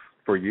 Like,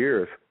 for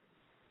years,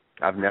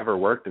 I've never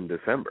worked in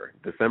December.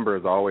 December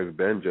has always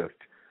been just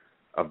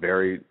a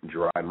very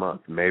dry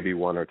month, maybe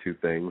one or two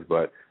things,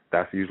 but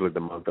that's usually the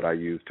month that I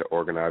use to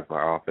organize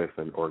my office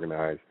and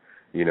organize,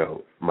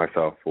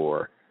 myself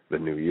for the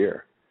new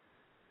year.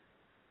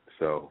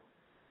 So,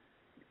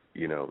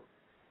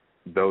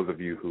 those of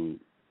you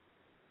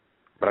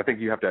but I think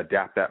you have to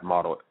adapt that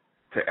model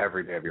to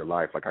every day of your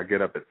life. Like, I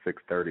get up at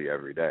 6:30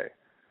 every day,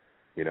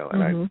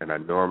 and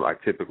I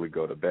typically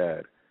go to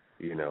bed,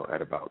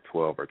 at about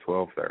 12 or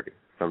 12:30,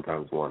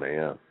 sometimes 1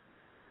 a.m.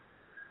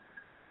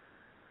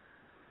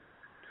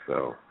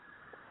 So.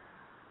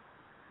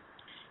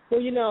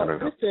 Well,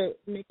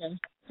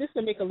 just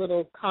to make a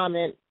little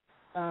comment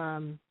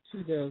to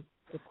the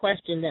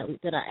question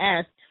that I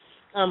asked,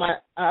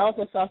 I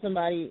also saw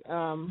somebody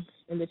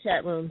in the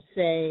chat room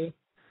say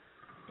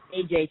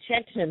AJ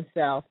checked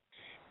himself,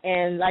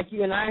 and like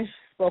you and I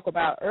spoke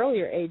about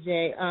earlier,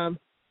 AJ,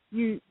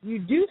 you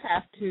do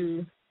have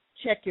to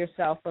check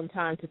yourself from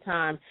time to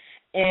time,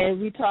 and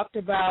we talked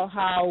about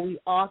how we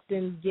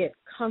often get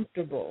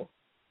comfortable.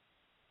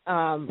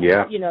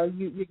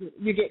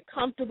 You get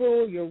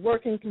comfortable. You're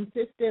working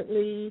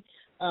consistently.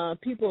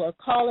 People are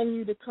calling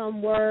you to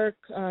come work.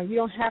 You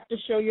don't have to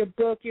show your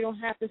book. You don't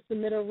have to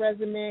submit a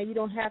resume. You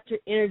don't have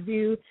to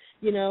interview.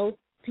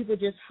 People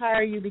just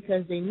hire you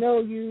because they know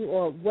you,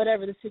 or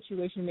whatever the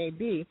situation may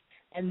be.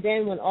 And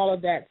then when all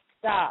of that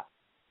stops,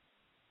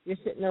 you're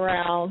sitting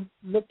around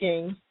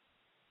looking,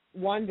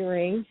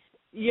 wondering,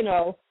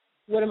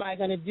 what am I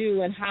going to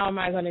do and how am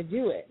I going to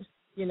do it?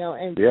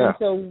 And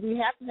so we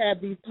have to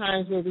have these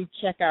times where we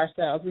check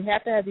ourselves. We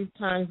have to have these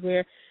times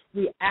where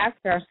we ask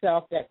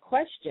ourselves that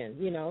question,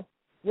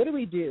 what do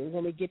we do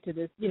when we get to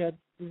this,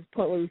 this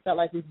point where we felt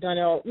like we've done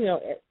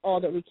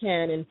all that we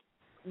can, and,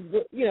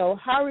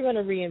 how are we going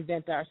to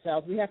reinvent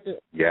ourselves? We have to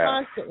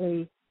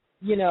constantly,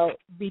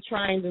 be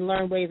trying to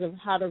learn ways of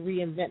how to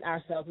reinvent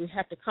ourselves. We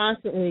have to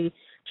constantly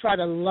try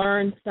to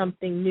learn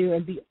something new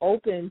and be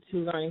open to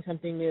learning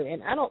something new.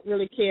 And I don't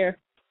really care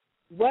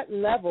what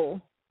level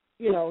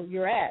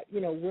you're at,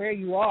 where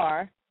you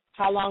are,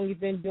 how long you've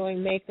been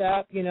doing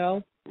makeup,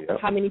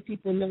 how many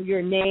people know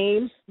your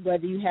name,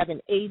 whether you have an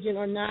agent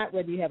or not,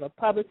 whether you have a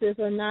publicist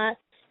or not,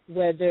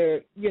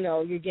 whether,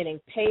 you're getting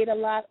paid a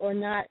lot or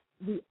not.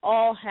 We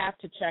all have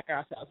to check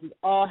ourselves. We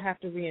all have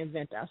to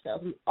reinvent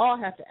ourselves. We all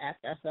have to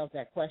ask ourselves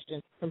that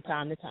question from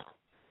time to time.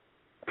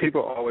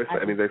 People always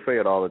say, they say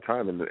it all the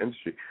time in the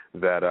industry,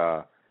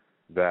 that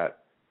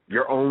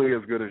you're only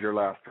as good as your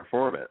last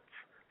performance.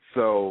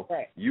 So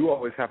you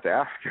always have to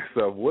ask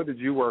yourself, what did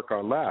you work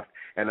on last?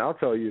 And I'll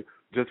tell you,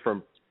 just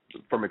from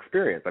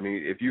experience,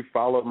 if you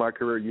followed my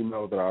career, you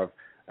know that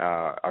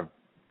I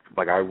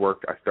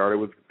started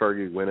with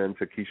Fergie, went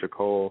into Keisha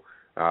Cole,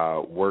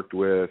 worked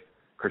with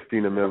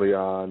Christina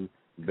Milian,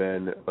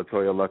 then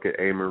LaToya Luckett,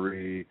 A.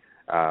 Marie,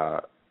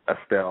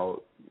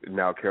 Estelle,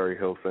 now Carrie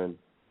Hilson.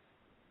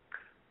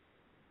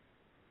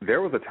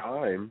 There was a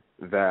time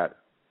that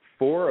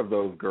 4 of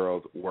those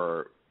girls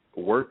were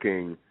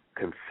working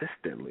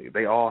consistently.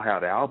 They all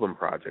had album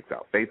projects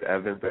out. Faith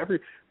Evans,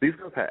 these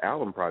girls had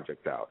album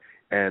projects out,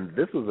 and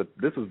this was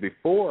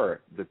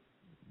before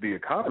the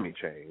economy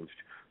changed.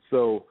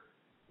 So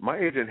my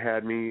agent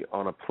had me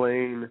on a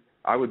plane.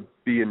 I would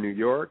be in New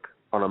York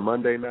on a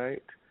Monday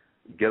night,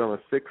 get on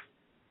a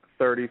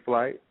 6:30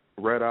 flight,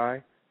 red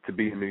eye, to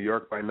be in New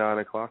York by 9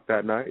 o'clock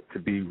that night, to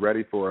be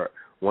ready for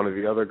one of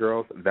the other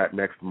girls that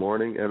next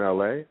morning in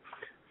L.A.,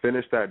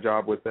 finish that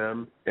job with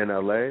them in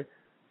L.A.,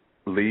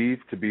 leave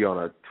to be on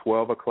a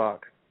 12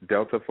 o'clock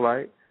Delta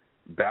flight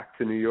back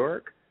to New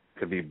York,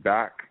 to be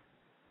back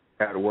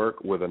at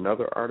work with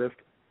another artist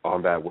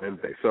on that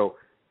Wednesday. So,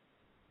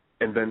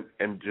 and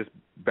just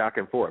back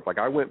and forth. Like,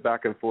 I went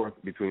back and forth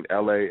between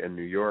L.A. and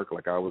New York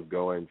like I was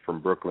going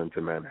from Brooklyn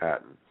to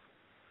Manhattan.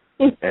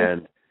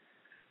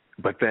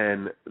 But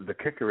then the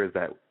kicker is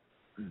that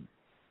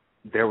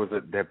there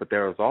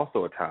was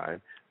also a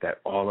time that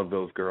all of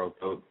those girls,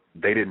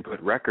 they didn't put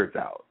records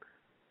out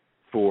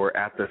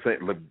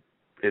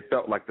it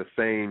felt like the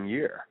same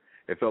year.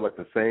 It felt like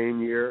the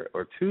same year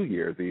or 2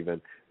 years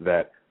even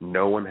that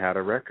no one had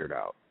a record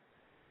out.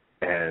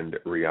 And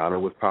Rihanna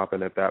was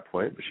popping at that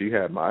point, but she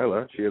had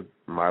Mila. She had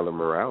Mila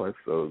Morales,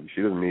 so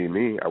she doesn't need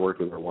me. I worked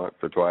with her once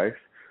or twice,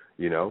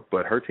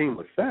 but her team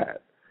was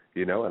set.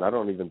 and I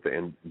don't even think,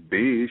 and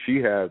B,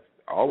 she's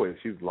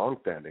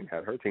longstanding,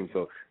 had her team.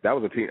 So that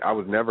was a team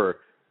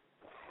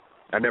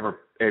I never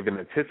even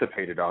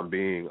anticipated on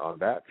being on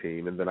that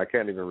team, and then I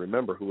can't even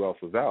remember who else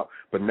was out.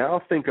 But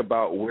now think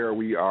about where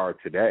we are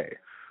today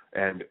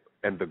and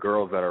the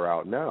girls that are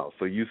out now.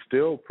 So you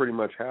still pretty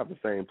much have the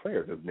same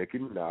players as Nicki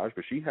Minaj,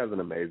 but she has an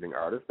amazing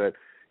artist that,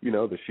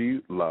 that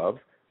she loves.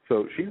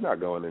 So she's not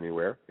going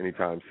anywhere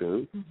anytime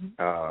soon.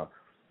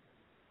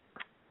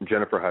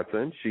 Jennifer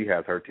Hudson, she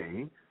has her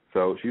team,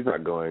 so she's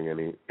not going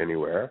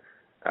anywhere.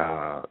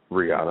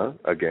 Rihanna,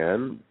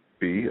 again.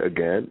 B,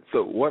 again.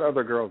 So what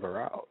other girls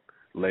are out?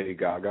 Lady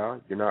Gaga,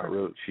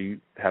 she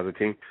has a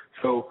team.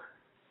 So,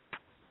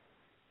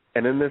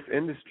 and in this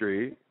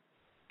industry,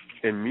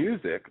 in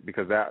music,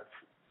 because that's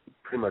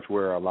pretty much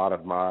where a lot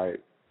of my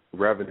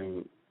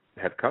revenue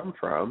had come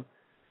from,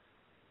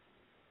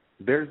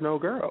 there's no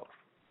girls.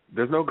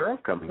 There's no girls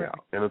coming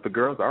out. And if the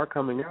girls are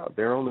coming out,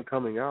 they're only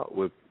coming out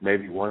with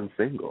maybe one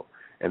single,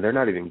 and they're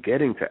not even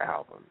getting to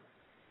albums.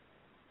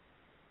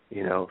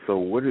 So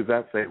what does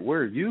that say? Where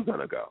are you going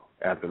to go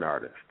as an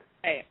artist?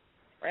 Right.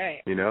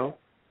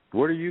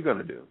 What are you going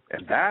to do?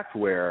 And that's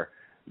where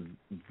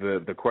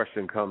the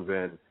question comes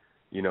in,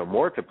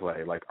 more to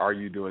play. Like, are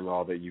you doing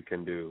all that you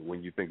can do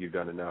when you think you've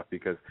done enough?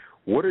 Because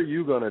what are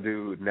you going to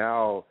do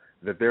now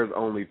that there's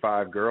only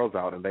 5 girls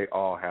out and they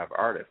all have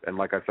artists? And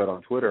like I said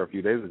on Twitter a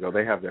few days ago,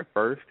 they have their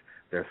first,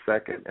 their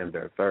second, and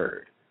their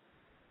third.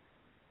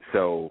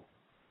 So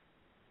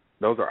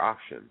those are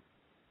options.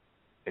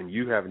 And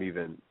you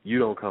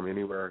don't come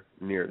anywhere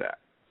near that.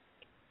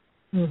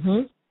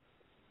 Mhm.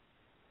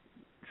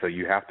 So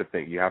you have to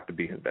think, you have to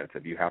be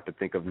inventive. You have to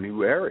think of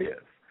new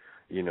areas,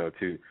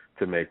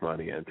 to make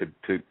money and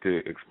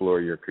to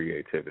explore your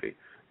creativity.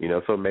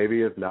 So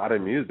maybe it's not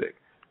in music.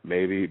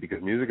 Maybe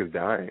because music is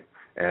dying.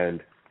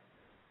 And,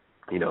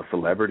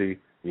 celebrity,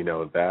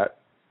 that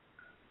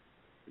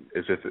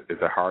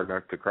it's a hard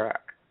nut to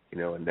crack,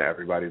 and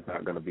everybody's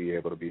not going to be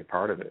able to be a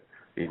part of it.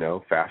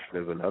 Fashion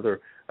is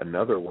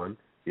another one,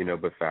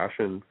 but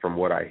fashion, from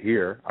what I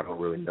hear, I don't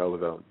really know,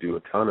 don't do a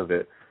ton of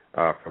it,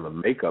 from a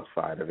makeup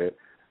side of it,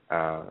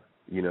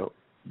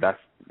 that's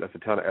a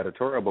ton of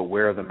editorial, but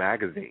where are the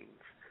magazines?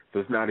 So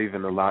it's not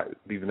even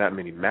that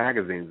many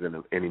magazines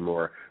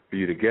anymore for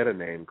you to get a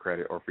name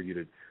credit or for you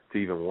to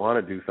even want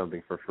to do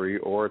something for free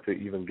or to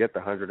even get the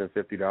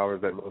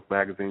 $150 that most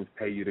magazines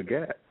pay you to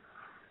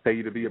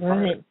be a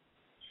part of.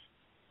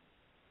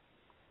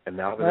 And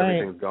now that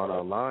everything's gone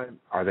online,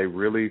 are they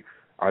really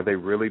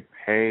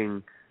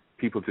paying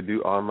people to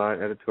do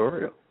online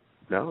editorial?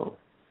 No.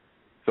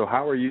 So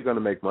how are you going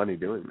to make money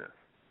doing this?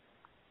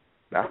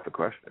 That's the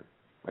question.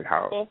 Like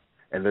how?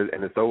 And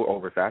it's so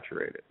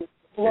oversaturated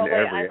in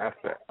every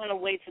aspect. I want to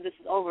wait till this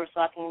is over so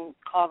I can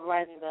call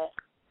Verizon back.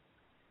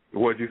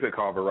 What'd you say?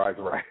 Call Verizon,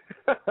 right?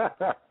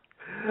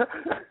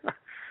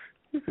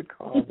 You said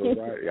call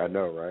Verizon. I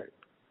know, right?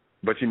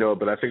 But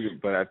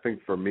I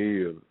think for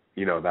me,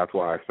 that's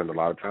why I spend a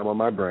lot of time on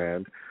my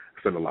brand. I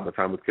spend a lot of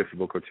time with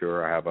Kissable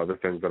Couture. I have other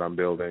things that I'm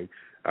building,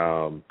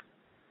 and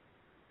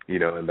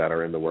that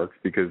are in the works,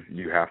 because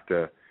you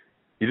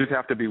just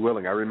have to be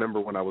willing. I remember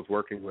when I was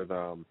working with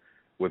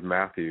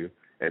Matthew,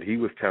 and he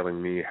was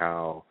telling me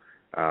how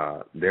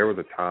there was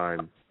a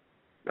time,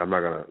 I'm not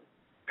going to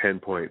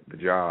pinpoint the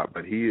job,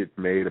 but he had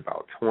made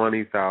about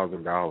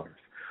 $20,000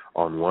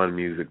 on one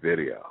music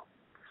video.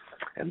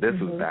 And this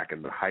was back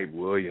in the Hype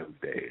Williams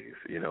days,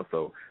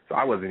 so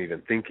I wasn't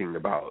even thinking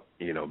about,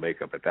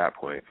 makeup at that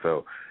point.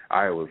 So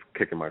I was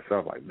kicking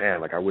myself like,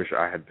 man, I wish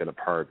I had been a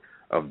part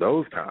of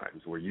those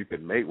times where you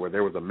could where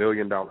there was $1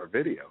 million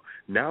video.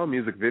 Now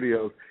music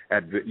videos,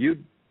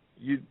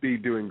 you'd be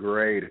doing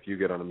great if you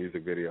get on a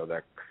music video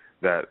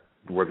that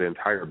where the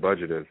entire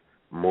budget is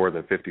more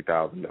than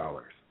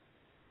 $50,000.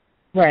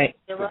 Right.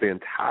 If the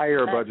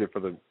entire budget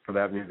for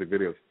that music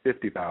video is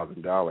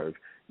 $50,000,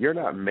 you're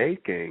not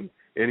making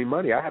any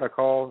money. I had a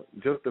call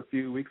just a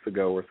few weeks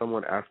ago where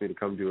someone asked me to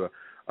come do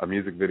a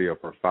music video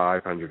for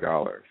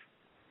 $500.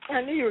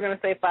 I knew you were going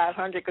to say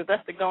 $500 because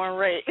that's the going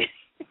rate.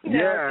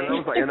 Yeah,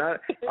 and I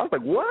was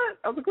like, what?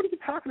 I was like, what are you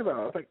talking about?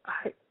 I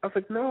was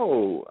like,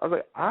 no. I was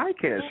like, I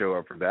can't show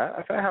up for that.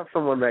 I said, I have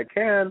someone that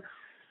can.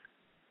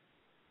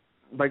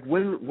 Like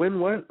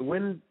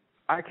when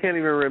I can't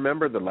even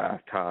remember the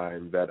last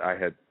time that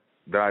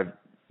I've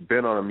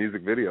been on a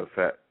music video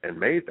set and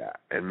made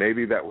that. And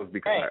maybe that was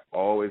because I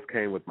always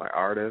came with my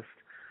artist.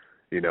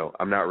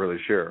 I'm not really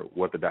sure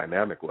what the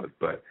dynamic was,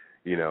 but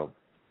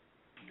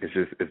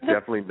it's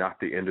definitely not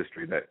the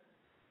industry that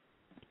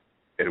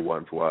it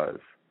once was.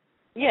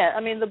 Yeah,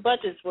 the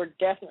budgets were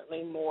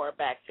definitely more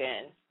back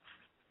then.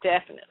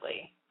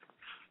 Definitely.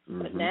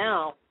 Mm-hmm. But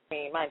now,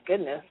 my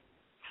goodness.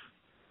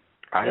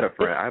 I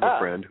have a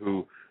friend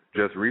who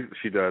just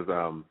she does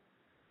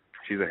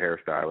she's a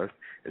hairstylist,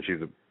 and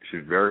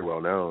she's very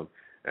well known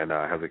and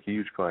has a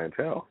huge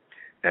clientele.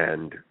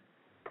 And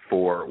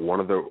for one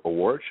of the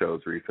award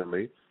shows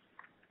recently,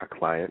 a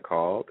client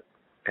called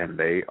and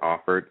they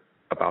offered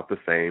about the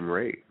same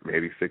rate,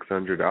 maybe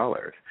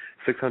 $600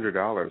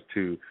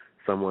 to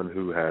someone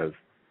who has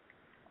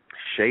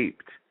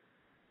shaped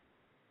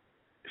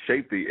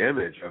the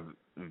image of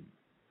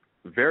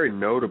very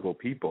notable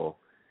people,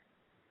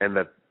 and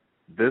that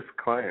this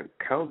client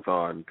counts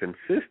on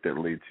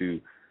consistently to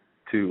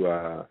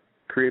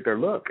create their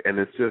look. And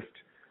it's just,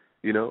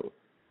 you know,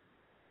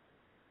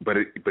 but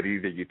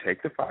either you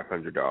take the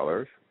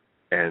 $500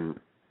 and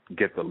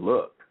get the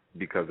look,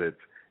 because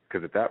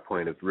at that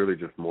point it's really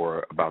just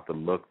more about the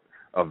look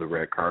of the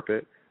red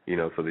carpet, you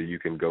know, so that you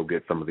can go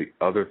get some of the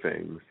other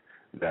things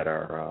that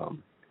are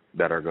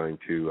going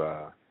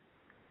to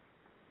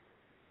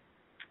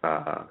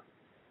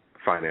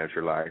finance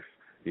your life,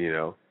 you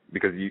know,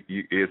 because you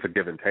it's a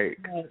give and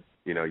take. Right.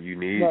 You know, you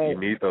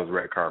need those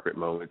red carpet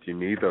moments, you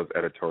need those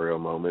editorial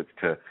moments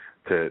to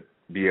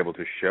be able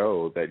to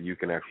show that you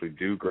can actually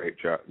do great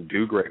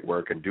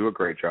work and do a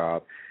great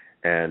job,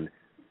 and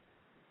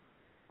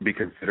be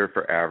considered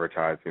for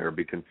advertising or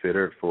be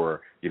considered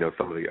for, you know,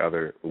 some of the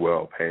other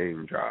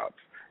well-paying jobs.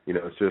 You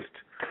know,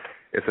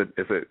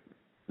 it's a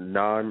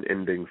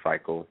non-ending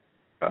cycle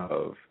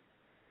of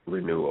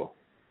renewal.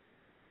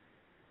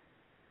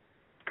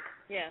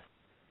 Yeah,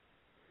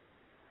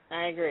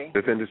 I agree.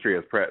 This industry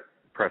has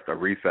pressed a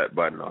reset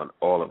button on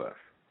all of us.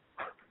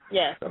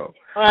 Yes, so,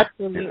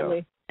 absolutely. You know,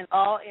 in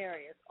all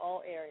areas.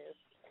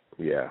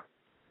 Yeah,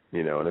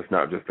 you know, and it's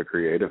not just the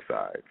creative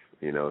sides.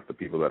 You know, it's the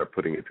people that are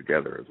putting it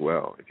together as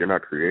well. If you're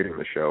not creating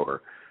the show,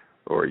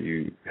 or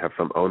you have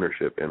some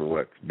ownership in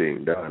what's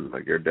being done,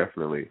 like, you're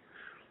definitely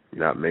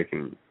you're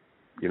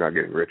not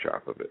getting rich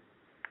off of it.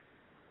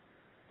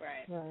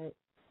 Right.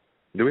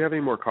 Do we have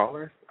any more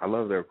callers? I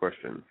love their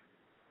questions.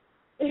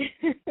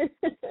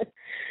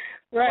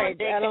 Right.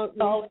 I don't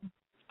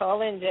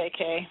call in,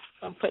 JK.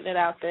 I'm putting it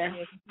out there.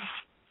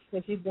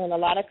 So she's doing a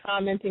lot of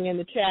commenting in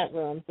the chat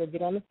room, so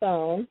get on the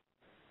phone.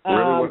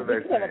 Really, what do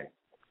they say?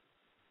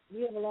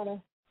 We have a lot of,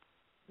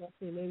 let's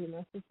see, maybe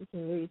my sister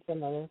can read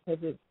some of them,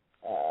 because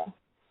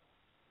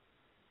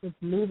it's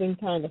moving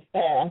kind of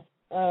fast.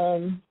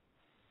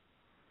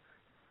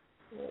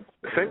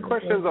 Send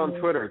questions on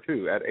Twitter,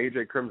 too, at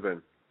AJ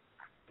Crimson,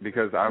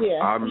 because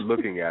I'm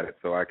looking at it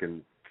so I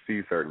can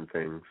see certain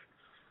things.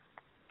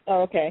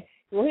 Oh, okay.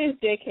 Well, here's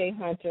J.K.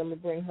 Hunter. I'm going to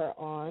bring her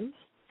on.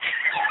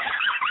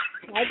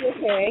 Hi,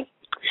 J.K.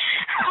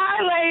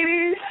 Hi,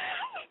 ladies.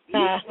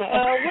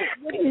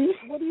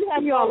 What do you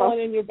have going on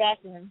in your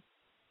background?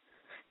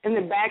 In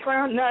the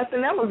background?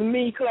 Nothing. That was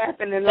me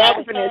clapping and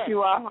laughing at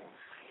you all.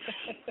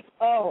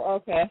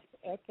 Oh, okay.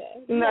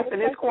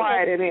 Nothing. It's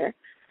quiet in here.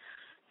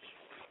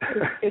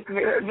 It's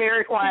very,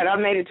 very quiet. I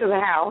made it to the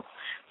house.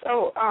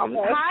 So,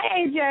 hi,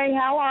 AJ.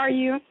 How are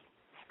you?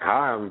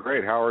 Hi, I'm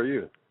great. How are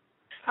you?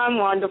 I'm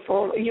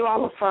wonderful. You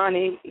all are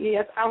funny.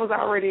 Yes, I was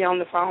already on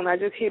the phone. I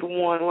just hit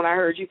 1 when I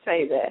heard you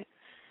say that.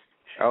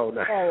 Oh,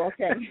 no. Oh,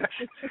 okay.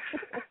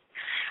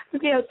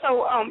 Yeah,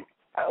 so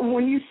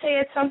when you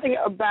said something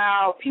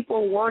about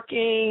people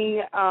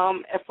working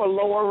for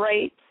lower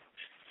rates,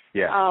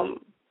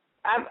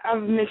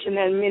 I've mentioned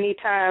that many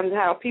times,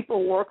 how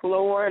people work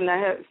lower, and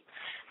I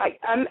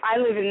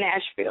live in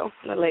Nashville.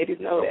 The ladies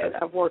know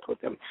that. I've worked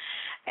with them.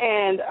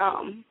 And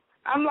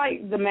I'm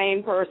like the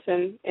main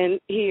person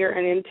here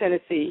and in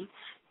Tennessee,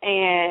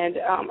 and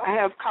I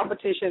have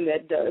competition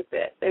that does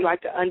that. They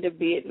like to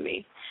underbid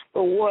me.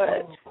 But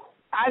what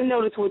I've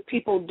noticed with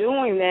people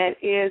doing that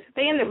is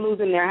they end up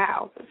losing their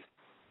houses.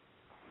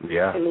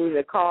 Yeah. They lose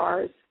their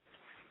cars.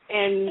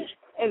 And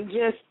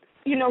just,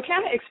 you know,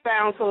 kind of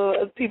expound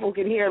so people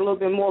can hear a little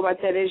bit more about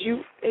that. As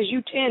you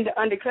tend to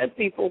undercut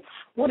people,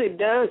 what it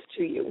does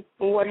to you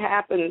and what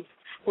happens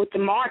with the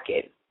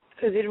market,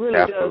 because it really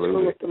does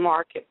screw with the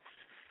market.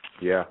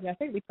 Yeah. I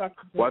think we talked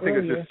about Well, I think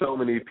it's just so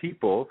many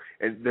people,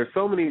 and there's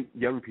so many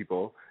young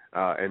people,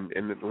 and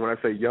when I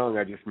say young,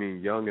 I just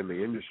mean young in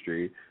the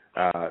industry,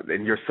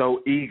 and you're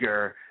so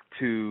eager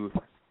to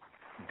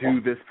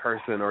do this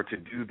person or to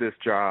do this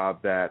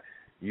job that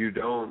you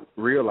don't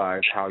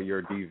realize how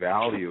you're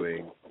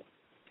devaluing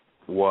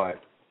what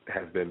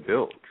has been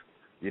built.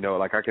 You know,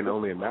 like, I can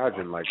only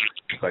imagine, like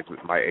with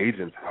my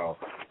agents, how,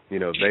 you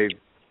know,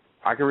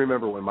 I can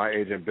remember when my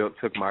agent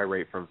took my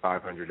rate from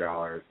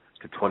 $500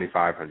 to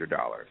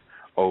 $2,500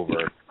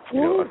 over,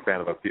 you know, a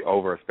span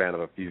of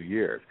a few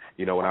years.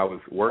 You know, when I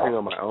was working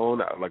on my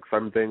own, like,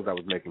 some things I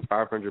was making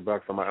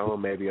 $500 on my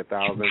own, maybe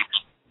 $1,000,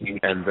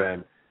 and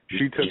then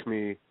she took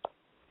me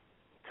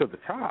to the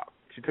top.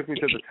 She took me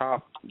to the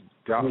top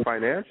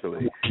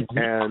financially,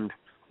 and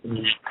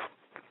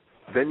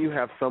then you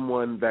have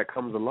someone that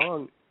comes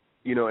along,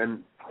 you know,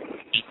 and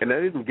I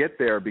didn't get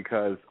there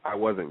because I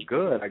wasn't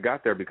good. I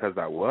got there because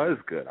I was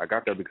good. I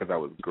got there because I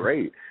was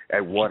great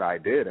at what I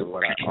did and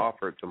what I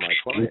offered to my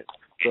clients.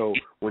 So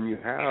when you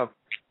have,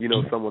 you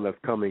know, someone that's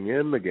coming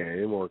in the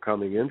game or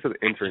entering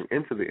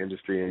into the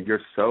industry, and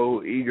you're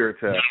so eager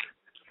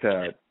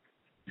to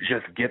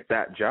just get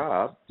that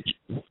job,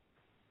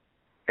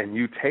 and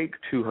you take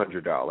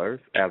 $200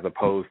 as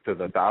opposed to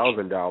the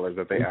 $1,000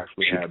 that they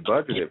actually had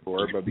budgeted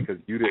for, but because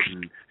you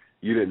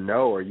didn't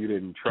know, or you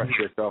didn't trust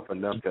yourself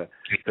enough to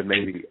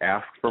maybe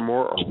ask for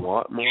more or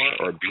want more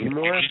or be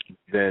more,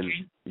 then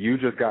you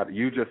just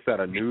set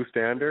a new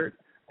standard,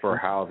 for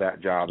how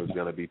that job is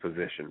going to be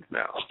positioned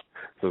now.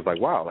 So it's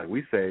like, wow, like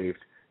we saved,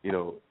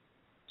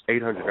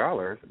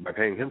 $800 by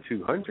paying him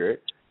 $200.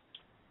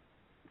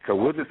 So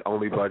we'll just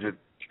only budget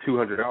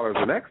 $200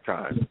 the next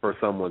time for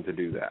someone to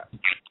do that.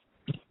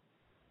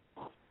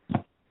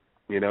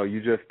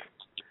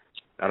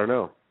 I don't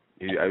know.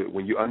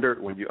 When you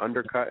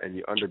undercut and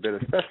you underbid,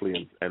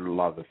 especially in a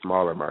lot of the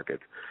smaller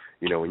markets,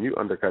 when you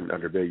undercut and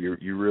underbid,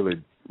 you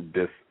really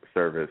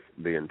disservice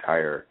the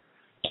entire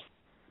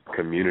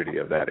community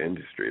of that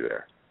industry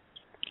there.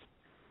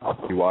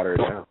 You water it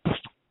down.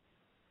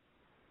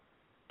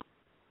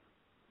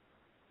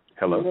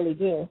 Hello? You really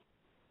do.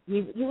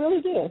 You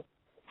really do.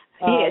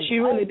 Yes,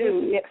 you really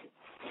do. Yes.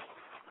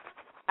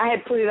 I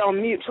had put it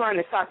on mute trying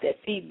to stop that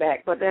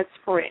feedback, but that's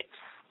French.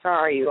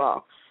 Sorry, you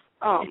all.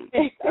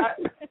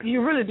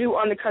 You really do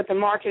undercut the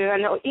market, and I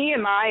know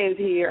EMI is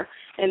here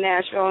in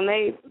Nashville, and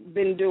they've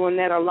been doing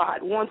that a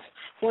lot. Once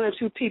one or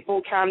two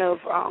people kind of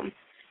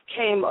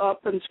came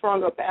up and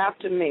sprung up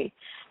after me,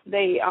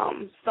 they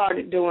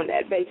started doing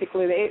that.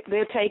 Basically,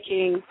 they're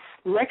taking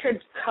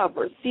record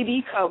covers,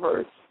 CD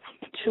covers,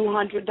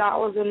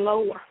 $200 and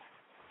lower,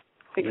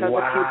 because a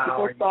few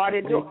people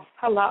started doing.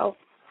 Hello,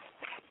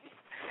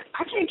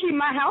 I can't keep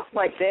my house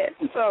like that,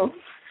 so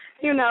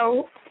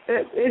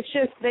it's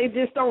just they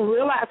just don't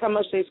realize how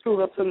much they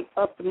screwed up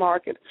the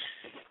market.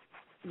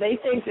 They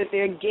think that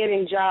they're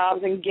getting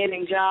jobs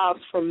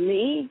from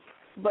me,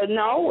 but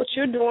no, what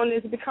you're doing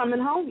is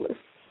becoming homeless.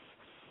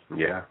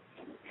 Yeah.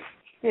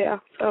 Yeah.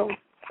 So.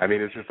 I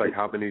mean, it's just like,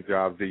 how many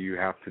jobs do you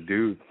have to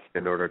do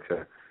in order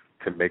to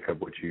make up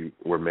what you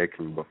were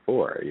making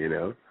before?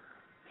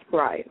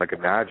 Right. Like,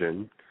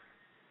 imagine.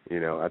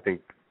 I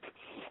think.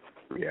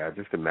 Yeah,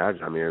 just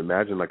imagine. I mean,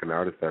 imagine like an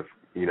artist that's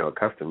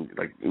accustomed,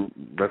 like,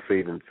 let's say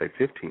even say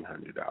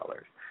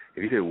 $1,500.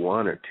 If you did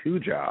one or two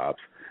jobs,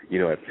 at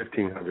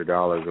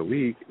 $1,500 a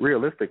week,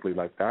 realistically,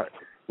 like that.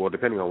 Well,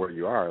 depending on where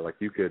you are, like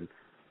you're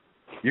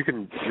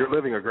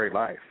living a great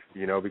life,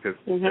 because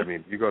I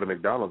mean, you go to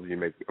McDonald's, you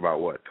make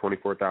about what,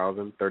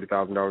 $24,000,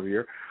 $30,000 a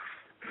year.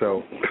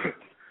 So,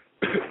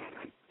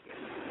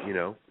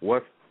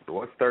 what's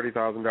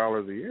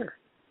 $30,000 a year?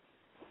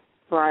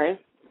 Right.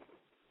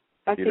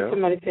 I think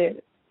somebody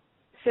said,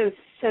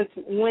 since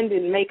when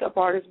did makeup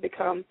artists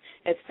become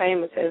as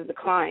famous as the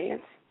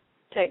clients?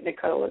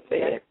 Technicolor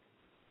said.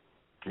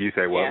 You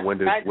say what? Yeah.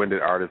 When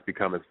did artists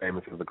become as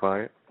famous as the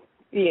client?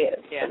 Yes.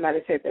 Yeah. Somebody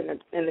said that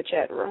in the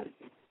chat room.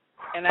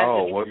 And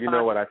well, you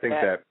know what? I think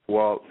that's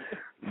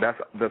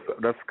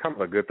kind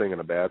of a good thing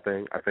and a bad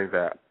thing. I think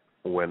that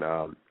when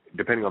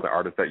depending on the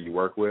artist that you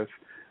work with,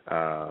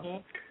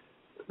 that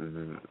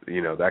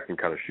can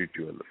kind of shoot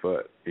you in the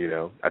foot.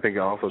 I think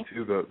also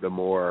too the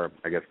more,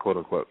 I guess, quote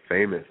unquote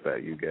famous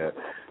that you get,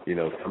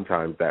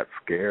 sometimes that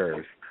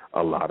scares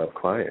a lot of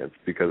clients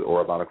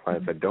or a lot of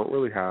clients that don't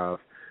really have,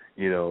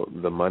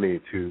 the money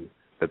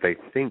that they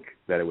think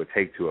that it would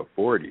take to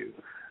afford you.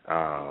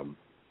 I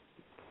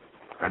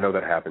know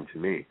that happened to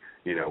me,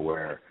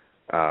 where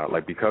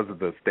like because of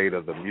the state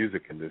of the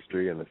music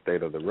industry and the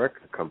state of the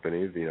record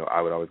companies,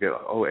 I would always get,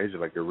 oh, Asia,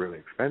 like you're really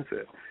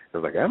expensive. I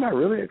was like, am I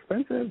really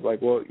expensive?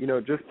 Like, well,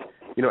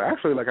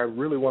 actually, like I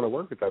really want to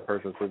work with that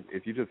person. So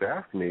if you just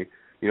ask me,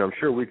 I'm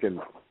sure we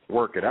can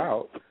work it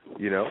out.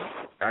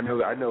 I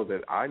know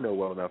that I know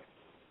well enough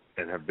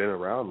and have been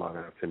around long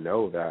enough to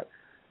know that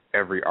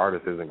every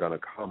artist isn't going to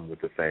come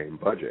with the same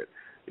budget,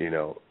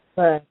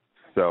 Right.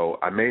 So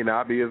I may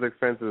not be as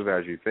expensive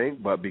as you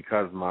think, but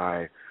because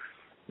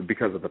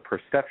of the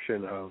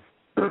perception of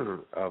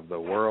the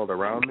world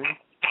around me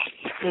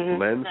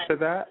lends to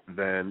that,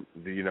 then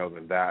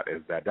then that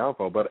is that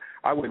downfall. But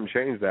I wouldn't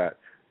change that.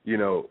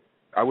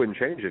 I wouldn't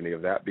change any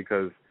of that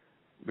because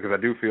I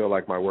do feel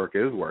like my work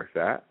is worth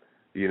that.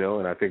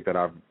 And I think that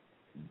I've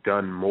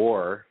done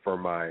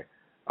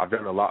I've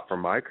done a lot for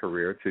my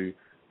career to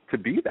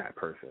be that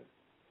person.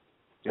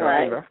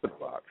 Right. I've invested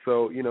a lot.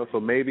 So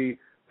maybe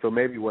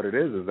what it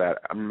is that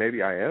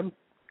maybe I am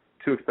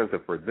too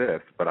expensive for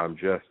this, but I'm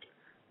just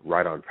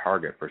right on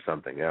target for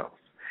something else.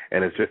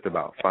 And it's just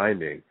about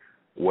finding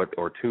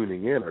or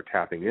tuning in or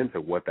tapping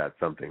into what that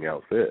something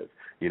else is.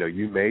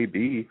 You may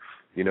be,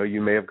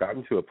 you may have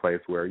gotten to a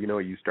place where,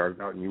 you started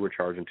out and you were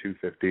charging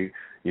 $250,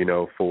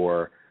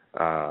 for,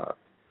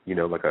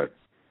 like a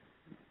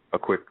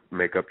quick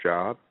makeup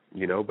job,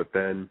 but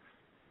then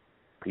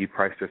you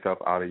priced yourself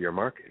out of your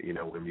market,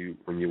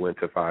 when you went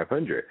to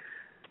 $500.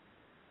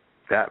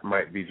 That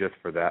might be just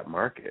for that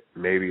market.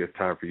 Maybe it's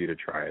time for you to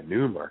try a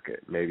new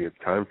market. Maybe it's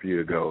time for you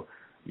to go,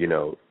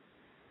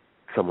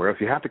 somewhere else.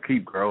 You have to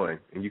keep growing,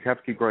 and you have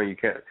to keep growing. You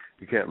can't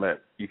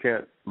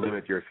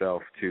limit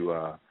yourself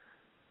to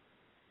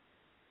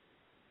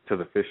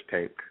the fish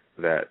tank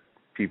that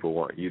people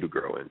want you to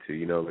grow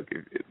into. Like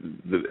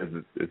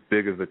as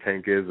big as the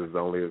tank is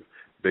only as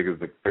big as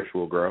the fish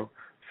will grow.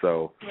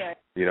 So,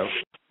 you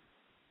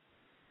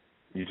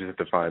just have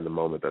to find the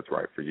moment that's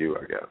right for you,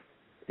 I guess.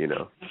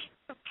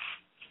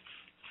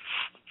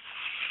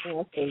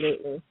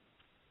 Absolutely.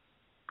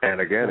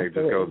 And again, it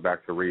just goes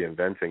back to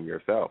reinventing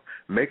yourself,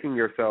 making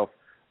yourself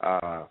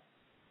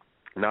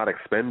not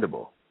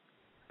expendable.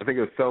 I think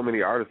there's so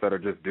many artists that are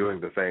just doing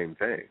the same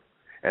thing,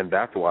 and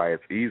that's why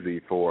it's easy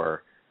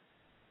for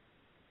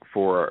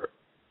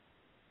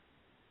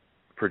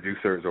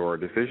producers or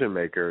decision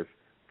makers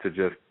to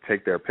just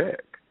take their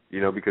pick,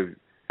 because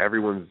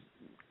everyone's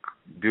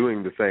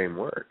doing the same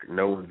work.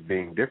 No one's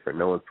being different.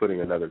 No one's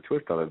putting another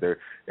twist on it.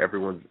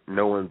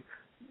 No one's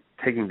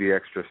taking the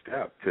extra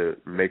step to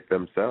make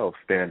themselves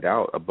stand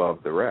out above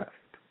the rest.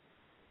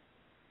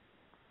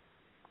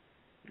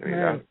 I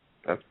mean,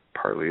 that's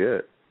partly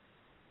it.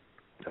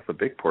 That's a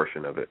big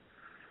portion of it.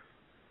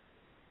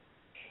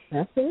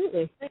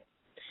 Absolutely.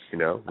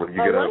 When you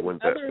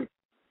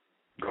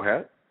go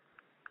ahead.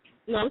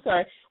 No, I'm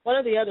sorry. One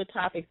of the other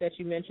topics that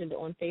you mentioned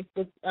on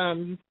Facebook,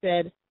 you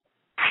said,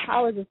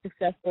 how is a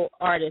successful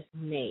artist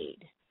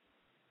made?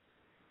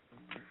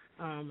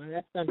 And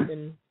that's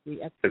something we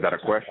have to Is that a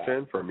question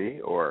about. for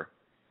me, or?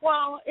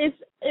 Well, it's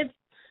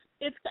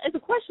a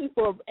question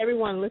for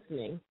everyone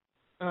listening.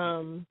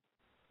 Tell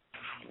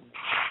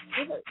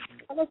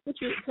us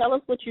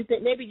what you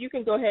think. Maybe you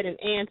can go ahead and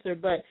answer,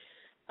 but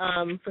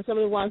for some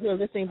of the ones who are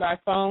listening by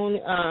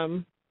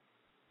phone,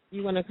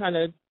 you want to kind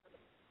of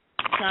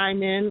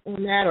chime in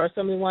on that, or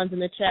some of the ones in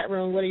the chat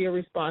room, what are your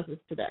responses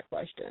to that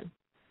question?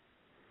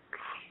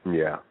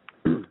 Yeah.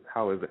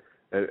 How is it?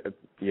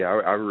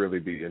 I'd really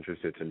be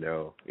interested to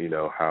know,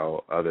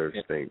 how others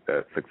think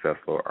that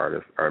successful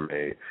artists are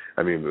made.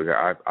 I mean,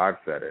 I've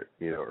said it,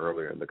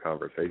 earlier in the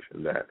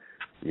conversation that,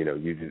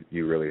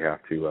 you really have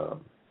to,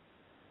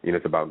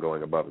 it's about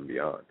going above and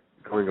beyond.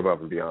 Going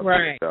above and beyond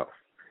for yourself.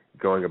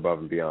 Going above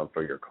and beyond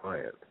for your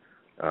client.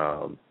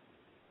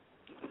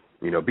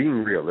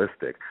 Being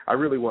realistic. I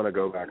really want to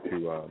go back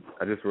to,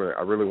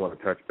 I really want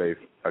to touch base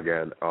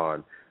again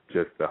on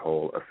just the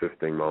whole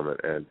assisting moment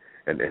and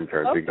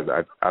interns, because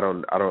I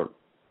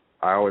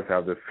always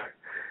have this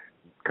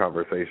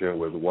conversation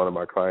with one of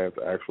my clients,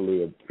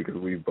 actually, because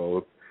we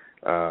both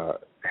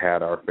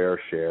had our fair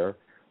share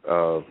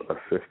of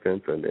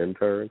assistants and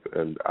interns,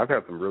 and I've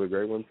had some really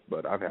great ones,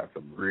 but I've had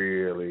some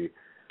really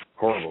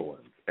horrible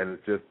ones, and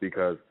it's just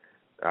because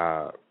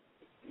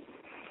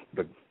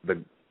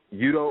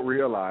you don't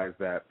realize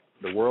that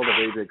the world of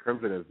AJ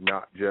Crimson is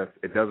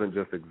it doesn't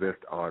just exist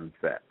on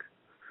set.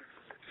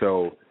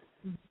 So,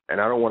 and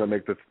I don't want to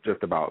make this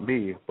just about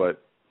me,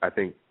 but I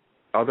think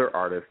other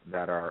artists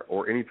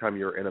or anytime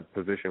you're in a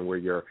position where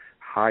you're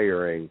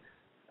hiring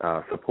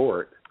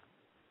support,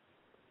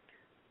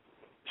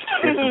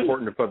 it's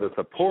important for the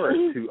support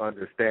to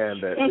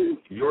understand that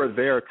you're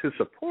there to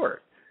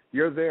support.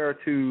 You're there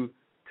to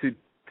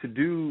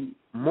do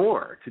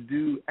more, to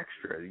do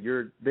extra.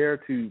 You're there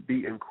to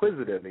be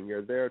inquisitive, and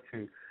you're there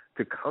to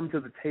come to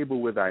the table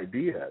with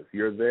ideas.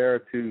 You're there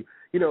to,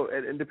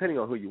 and depending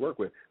on who you work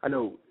with. I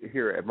know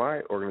here at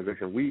my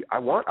organization, I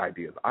want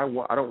ideas. I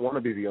don't want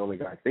to be the only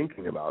guy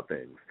thinking about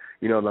things.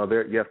 Now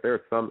there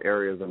are some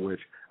areas in which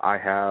I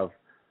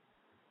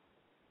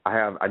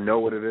know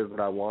what it is that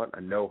I want. I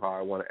know how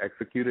I want to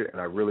execute it,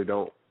 and I really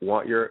don't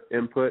want your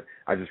input.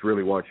 I just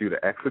really want you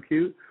to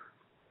execute.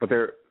 But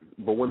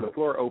when the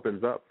floor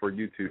opens up for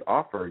you to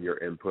offer your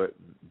input,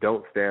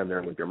 don't stand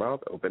there with your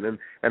mouth open. And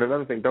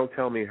another thing, don't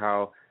tell me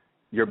how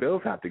your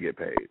bills have to get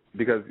paid,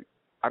 because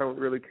I don't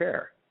really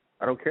care.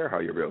 I don't care how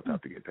your bills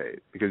have to get paid,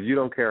 because you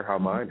don't care how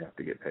mine have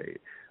to get paid.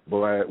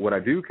 But what I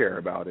do care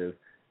about is,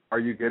 are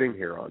you getting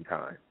here on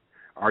time?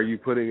 Are you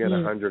putting in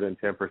 110%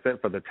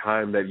 for the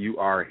time that you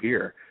are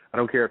here? I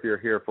don't care if you're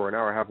here for an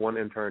hour. I have one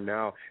intern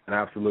now, and I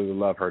absolutely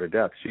love her to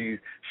death.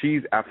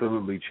 She's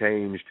absolutely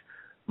changed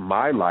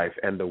my life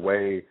and the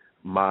way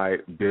my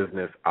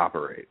business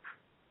operates.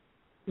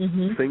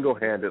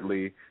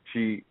 Single-handedly,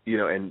 she,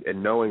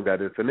 and knowing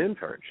that it's an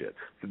internship.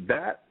 So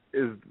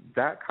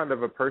that kind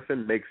of a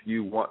person makes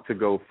you want to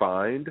go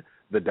find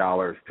the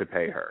dollars to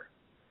pay her.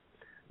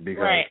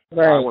 Because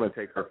I want to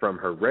take her from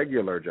her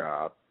regular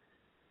job,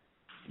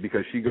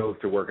 because she goes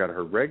to work at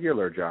her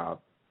regular job,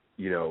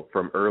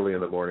 from early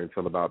in the morning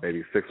until about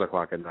maybe 6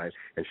 o'clock at night,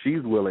 and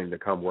she's willing to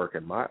come work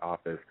in my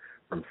office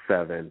from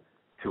 7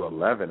 to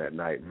 11 at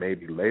night,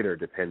 maybe later,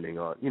 depending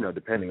on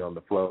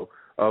the flow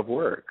of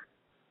work.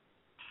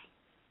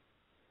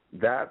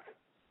 That's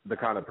the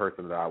kind of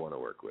person that I want to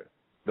work with.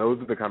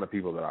 Those are the kind of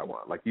people that I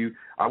want. Like you,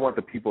 I want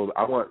the people.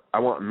 I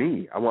want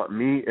me. I want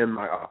me in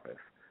my office.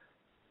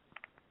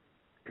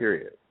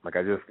 Period. Like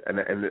and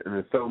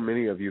there's so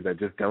many of you that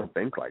just don't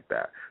think like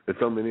that. There's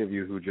so many of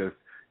you who just,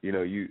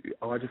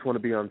 I just want to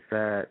be on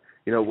set.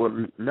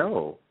 Well,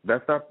 no,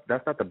 that's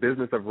not the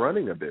business of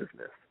running a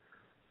business.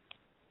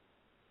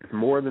 It's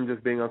more than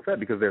just being on set,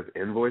 because there's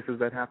invoices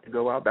that have to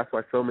go out. That's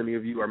why so many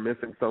of you are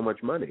missing so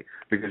much money,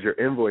 because your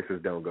invoices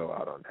don't go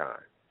out on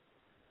time.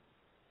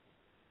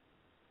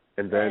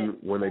 And then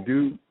when they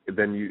do,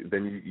 then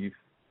you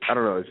I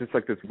don't know, it's just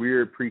like this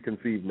weird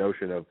preconceived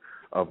notion of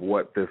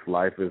what this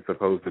life is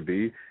supposed to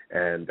be,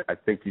 and I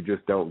think you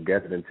just don't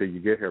get it until you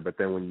get here. But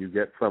then when you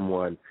get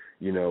someone,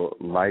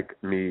 like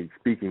me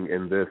speaking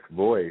in this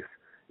voice,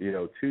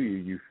 to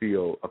you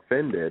feel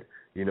offended,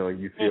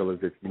 and you feel as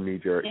if you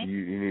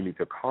need me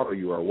to coddle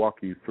you or walk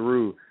you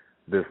through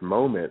this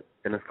moment,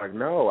 And it's like,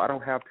 no, I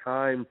don't have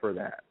time for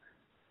that.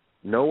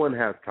 No one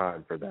has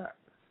time for that.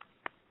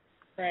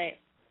 Right.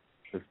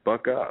 Just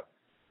buck up.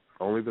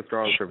 Only the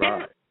strong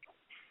survive.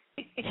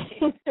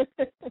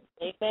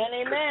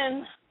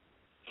 Amen.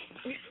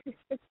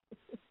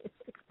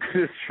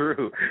 It's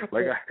true.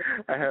 Like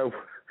I had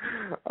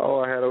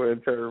an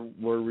intern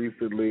more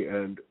recently,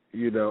 and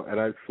and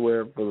I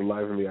swear for the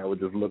life of me, I would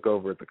just look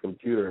over at the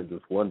computer and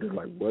just wonder,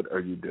 like, what are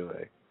you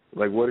doing?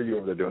 Like, what are you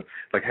over there doing?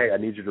 Like, hey, I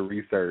need you to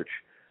research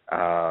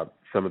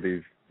some of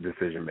these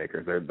decision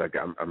makers. They're like,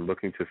 I'm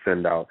looking to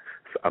send out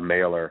a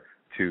mailer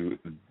to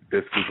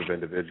this group of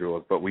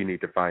individuals, but we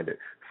need to find it.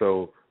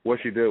 So what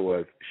she did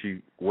was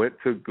she went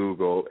to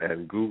Google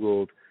and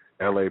Googled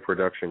LA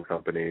production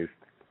companies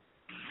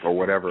or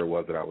whatever it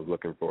was that I was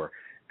looking for,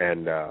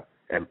 and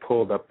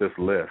pulled up this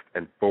list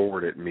and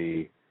forwarded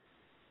me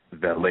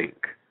the link.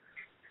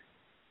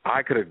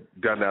 I could have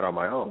done that on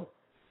my own.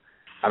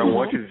 I don't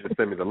want you to just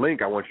send me the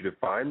link. I want you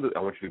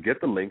to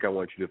get the link. I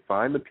want you to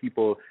find the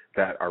people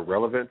that are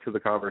relevant to the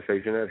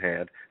conversation at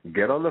hand,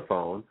 get on the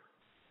phone,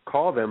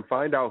 call them,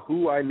 find out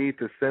who I need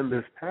to send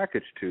this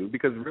package to,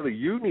 because really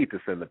you need to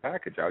send the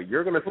package out.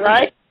 You're going to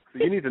send it, so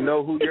you need to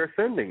know who you're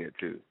sending it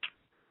to.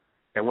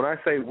 And when I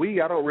say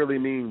we, I don't really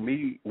mean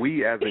me,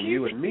 we as in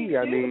you and me.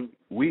 I mean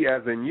we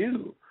as in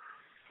you.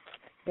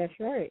 That's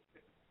right.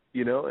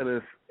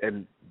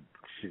 And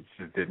she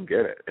just didn't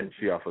get it, and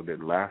she also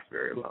didn't last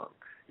very long.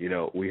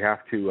 We have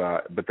to,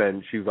 but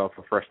then she was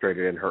also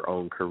frustrated in her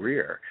own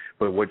career.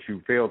 But what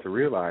you fail to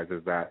realize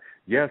is that,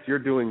 yes, you're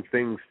doing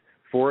things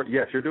for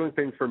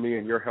me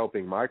and you're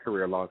helping my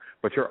career along,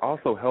 but you're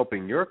also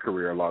helping your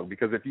career along,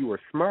 because if you were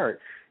smart,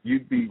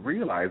 you'd be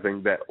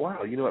realizing that,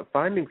 wow, you know what,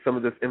 finding some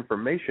of this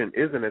information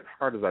isn't as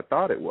hard as I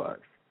thought it was.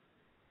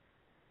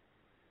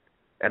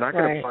 And I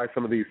can apply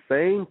some of these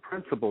same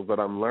principles that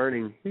I'm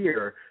learning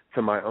here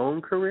to my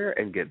own career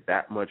and get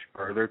that much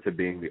further to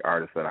being the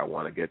artist that I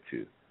want to get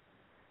to.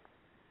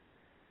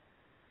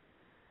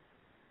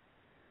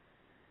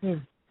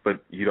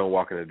 But you don't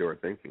walk in the door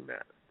thinking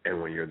that.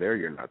 And when you're there,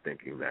 you're not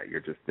thinking that. You're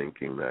just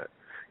thinking that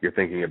you're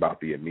thinking about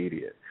the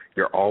immediate.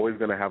 You're always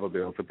going to have a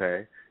bill to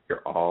pay.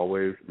 You're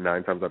always,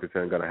 9 times out of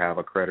 10, going to have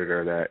a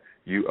creditor that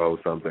you owe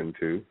something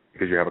to,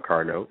 because you have a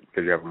car note,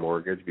 because you have a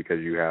mortgage, because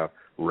you have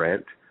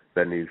rent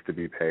that needs to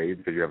be paid,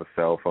 because you have a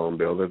cell phone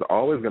bill. There's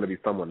always going to be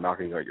someone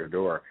knocking at your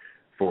door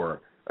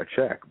for a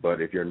check.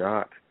 But if you're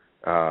not,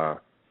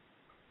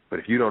 but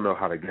if you don't know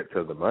how to get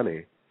to the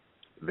money,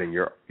 then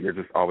you're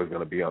just always going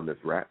to be on this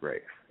rat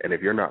race. And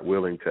if you're not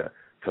willing to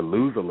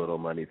lose a little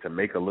money to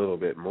make a little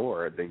bit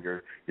more, then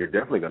you're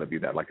definitely going to be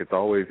that. Like, it's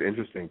always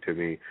interesting to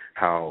me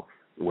how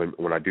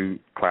when I do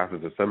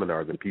classes or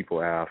seminars and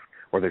people ask,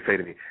 or they say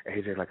to me,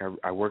 hey, Jay, like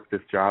I work this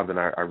job and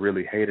I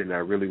really hate it and I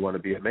really want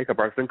to be a makeup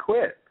artist, then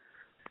quit.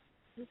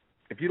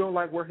 If you don't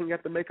like working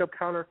at the makeup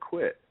counter,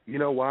 quit. You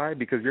know why?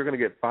 Because you're going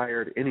to get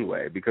fired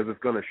anyway, because it's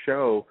going to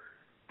show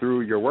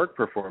through your work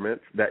performance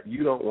that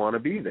you don't want to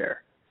be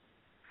there.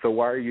 So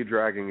why are you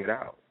dragging it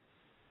out?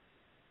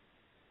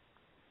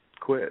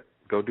 Quit.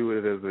 Go do what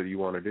it is that you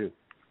want to do.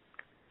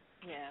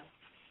 Yeah.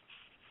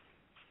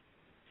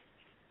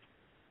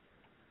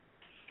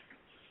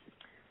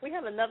 We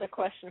have another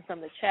question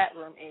from the chat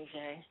room,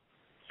 AJ.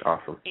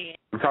 Awesome.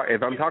 I'm sorry,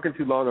 if I'm talking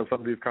too long on some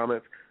of these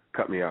comments,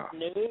 cut me off.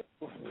 No,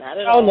 not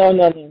at all. Oh,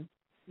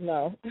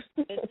 no.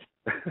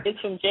 It's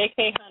from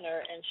J.K.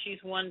 Hunter, and she's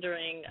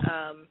wondering,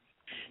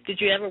 did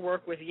you ever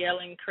work with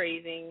yelling,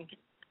 crazy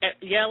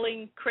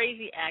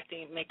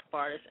acting makeup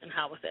artists, and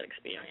how was that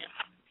experience?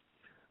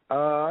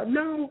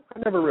 No, I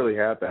never really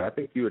had that. I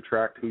think you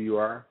attract who you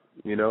are,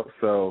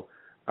 so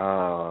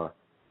and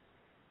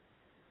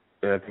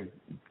I think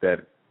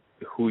that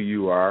who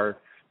you are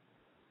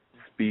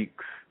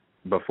speaks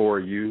before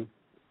you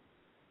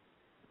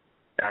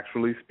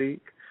actually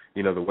speak.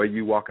 The way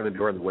you walk in the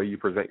door and the way you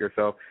present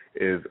yourself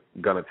is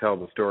going to tell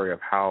the story of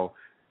how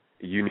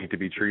you need to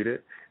be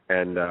treated.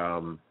 And I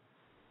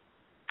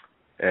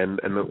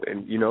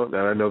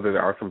know that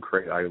there are some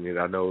crazy.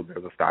 I know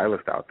there's a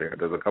stylist out there.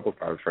 There's a couple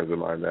stylist friends of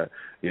mine that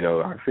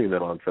I've seen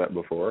them on set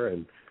before,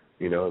 and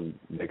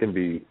they can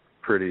be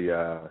pretty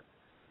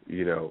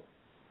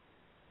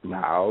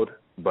loud,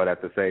 but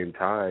at the same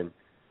time,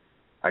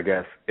 I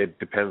guess it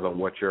depends on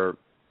what your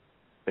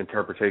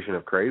interpretation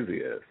of crazy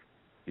is.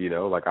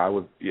 Like I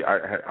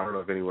don't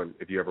know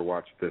if you ever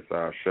watched this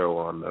show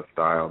on the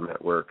Style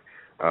Network.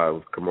 It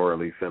was Kimora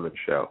Lee Simmons'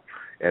 show,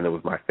 and it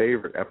was my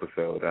favorite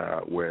episode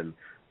when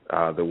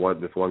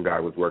this one guy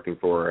was working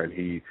for her, and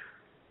he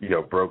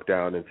broke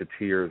down into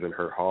tears in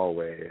her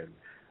hallway,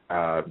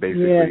 and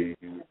basically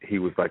he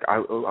was like,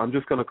 I'm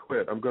just gonna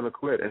quit. I'm gonna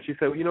quit. And she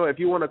said, well, if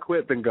you want to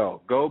quit, then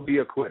go be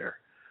a quitter,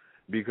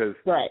 because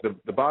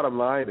the bottom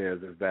line is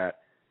that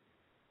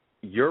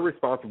you're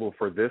responsible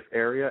for this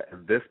area,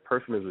 and this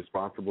person is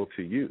responsible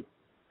to you,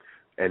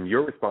 and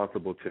you're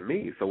responsible to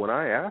me. So when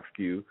I ask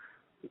you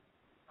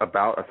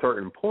about a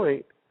certain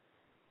point,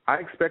 I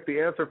expect the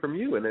answer from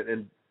you, and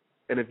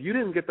if you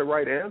didn't get the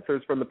right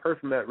answers from the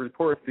person that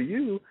reports to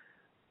you,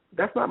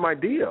 that's not my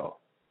deal.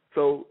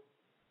 So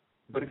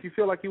But if you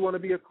feel like you want to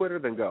be a quitter,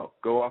 then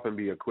go off and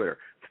be a quitter.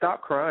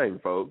 Stop crying,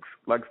 folks.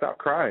 Like, stop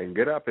crying.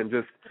 Get up and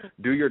just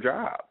do your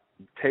job.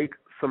 Take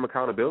some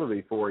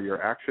accountability for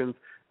your actions.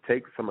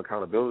 Take some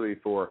accountability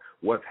for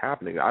what's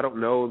happening. I don't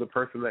know the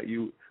person that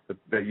you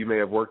may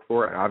have worked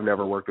for. I've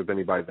never worked with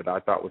anybody that I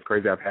thought was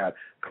crazy. I've had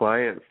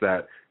clients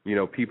that, you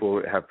know,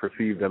 people have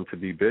perceived them to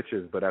be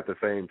bitches, but at the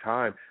same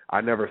time,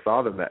 I never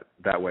saw them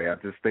that way. I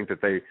just think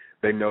that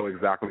they know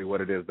exactly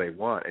what it is they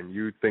want, and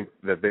you think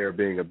that they're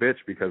being a bitch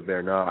because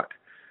they're not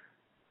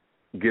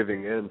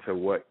giving in to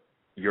what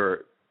you're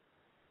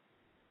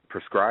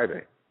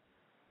prescribing.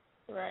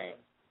 Right.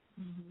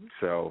 Mm-hmm.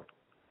 So,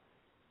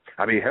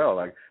 I mean, hell,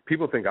 like,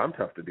 people think I'm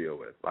tough to deal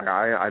with. Like,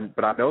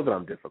 but I know that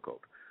I'm difficult.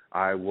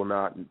 I will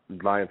not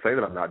lie and say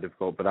that I'm not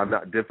difficult, but I'm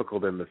not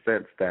difficult in the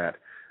sense that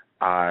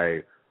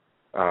I'm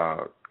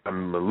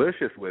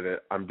malicious with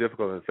it. I'm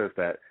difficult in the sense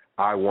that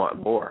I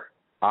want more.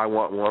 I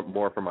want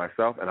more for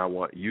myself, and I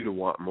want you to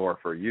want more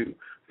for you.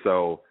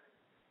 So,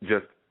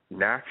 just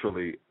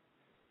naturally,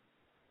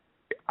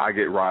 I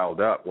get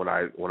riled up when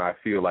I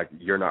feel like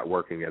you're not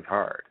working as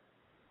hard,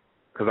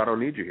 because I don't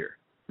need you here.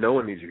 No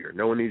one needs you here.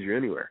 No one needs you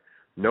anywhere.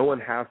 No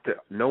one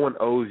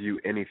owes you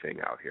anything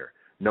out here.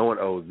 No one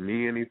owes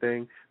me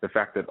anything. The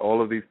fact that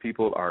all of these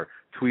people are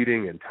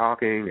tweeting and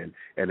talking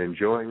and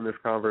enjoying this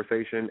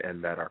conversation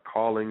and that are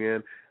calling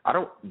in,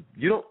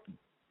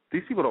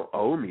 these people don't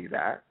owe me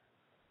that.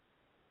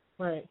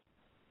 Right.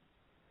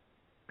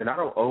 And I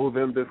don't owe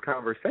them this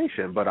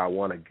conversation, but I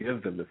want to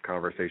give them this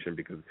conversation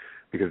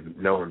because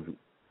no one's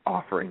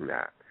offering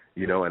that,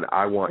 you know, and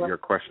I want your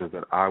questions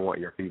and I want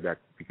your feedback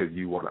because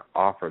you want to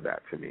offer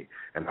that to me,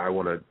 and I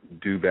want to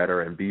do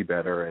better and be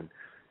better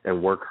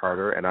and work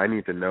harder, and I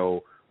need to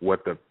know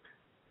what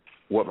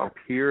my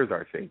peers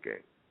are thinking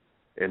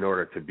in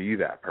order to be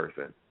that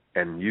person.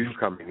 And you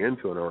coming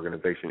into an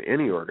organization,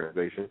 any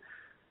organization,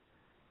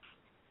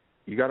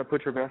 you got to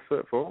put your best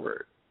foot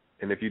forward.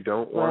 And if you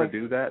don't want to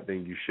do that,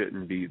 then you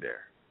shouldn't be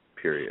there,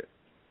 period.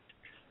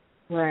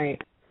 Right.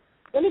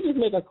 Let me just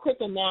make a quick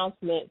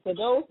announcement. For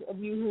those of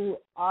you who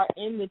are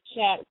in the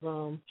chat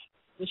room,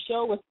 the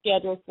show was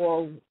scheduled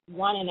for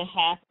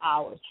 1.5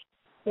 hours.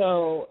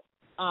 So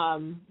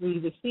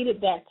we've exceeded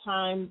that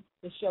time.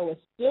 The show is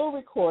still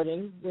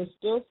recording. We're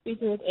still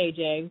speaking with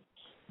AJ.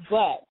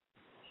 But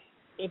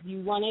if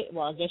you want it,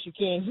 well, I guess you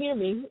can't hear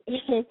me,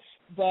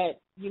 but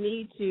you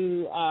need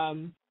to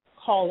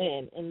call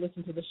in and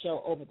listen to the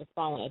show over the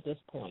phone at this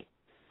point.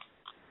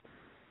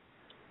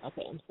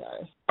 Okay, I'm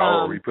sorry.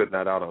 Are we putting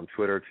that out on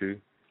Twitter too?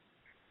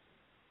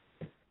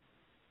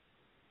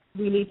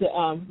 We need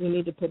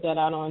to put that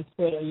out on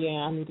Twitter. Yeah,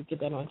 I need to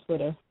get that on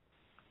Twitter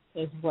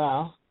as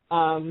well.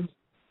 Hold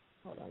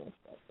on a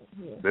second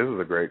here. This is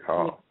a great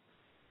call. Yeah.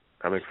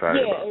 I'm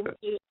excited about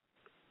this.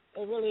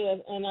 It really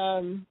is.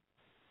 And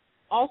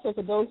also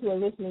for those who are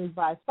listening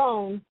by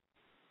phone,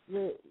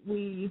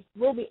 we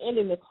will be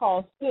ending the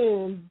call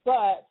soon,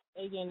 but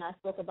again, I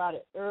spoke about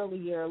it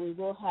earlier. We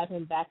will have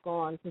him back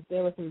on because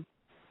there were some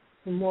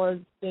more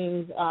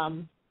things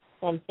from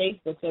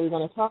Facebook that we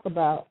want to talk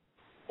about.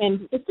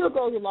 And it still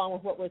goes along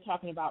with what we're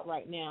talking about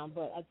right now,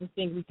 but I just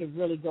think we could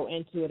really go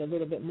into it a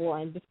little bit more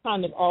and just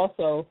kind of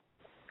also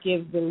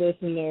give the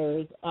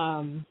listeners,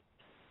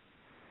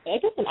 I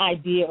guess, an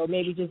idea, or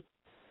maybe just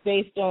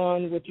based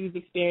on what you've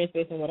experienced,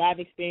 based on what I've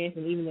experienced,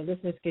 and even the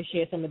listeners could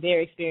share some of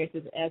their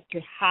experiences as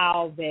to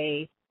how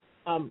they,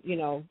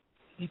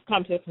 you've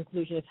come to a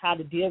conclusion as how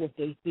to deal with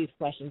these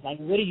questions. Like,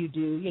 what do you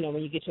do,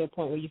 when you get to a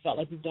point where you felt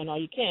like you've done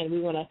all you can? We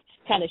want to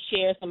kind of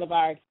share some of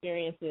our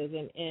experiences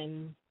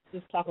and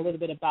just talk a little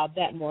bit about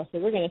that more. So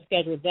we're going to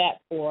schedule that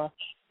for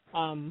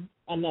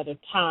another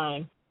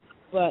time.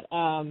 But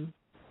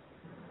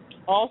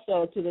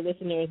also to the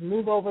listeners,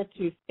 move over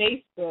to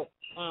Facebook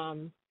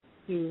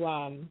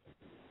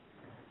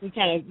we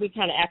kind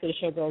of after the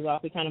show goes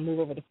off, we kind of move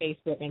over to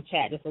Facebook and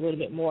chat just a little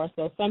bit more.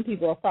 So some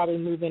people are probably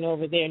moving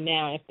over there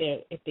now if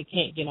they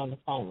can't get on the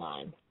phone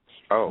line.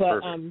 Oh,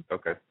 but, perfect.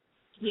 Okay.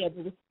 Yeah,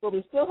 but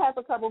we still have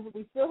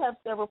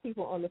several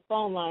people on the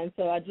phone line.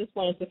 So I just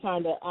wanted to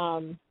kind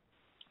of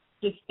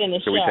just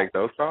finish. Can we take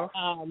those calls?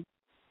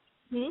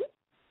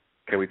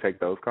 Can we take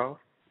those calls?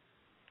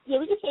 Yeah,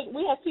 we can take.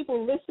 We have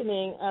people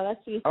listening. Let's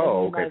see if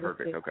okay,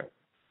 perfect. Okay.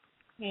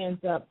 Hands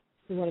up.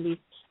 We want to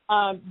be.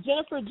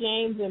 Jennifer,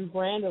 James, and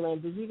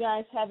Brandolyn, did you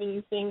guys have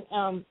anything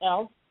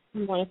else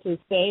you wanted to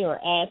say or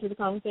add to the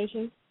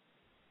conversation?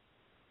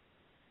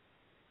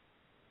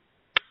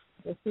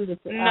 Let's see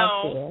what's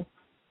out there.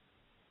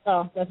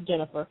 Oh, that's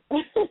Jennifer.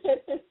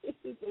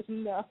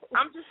 No.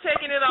 I'm just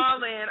taking it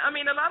all in. I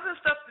mean, a lot of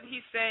the stuff that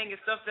he's saying is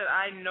stuff that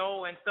I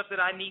know and stuff that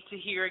I need to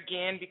hear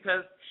again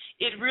because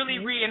it really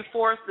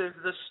reinforces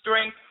the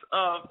strengths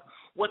of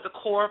what the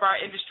core of our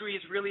industry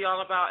is really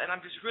all about, and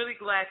I'm just really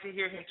glad to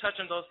hear him touch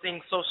on those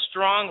things so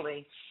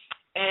strongly,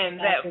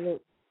 and that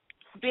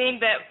being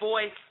that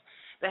voice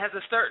that has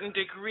a certain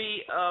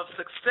degree of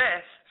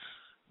success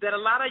that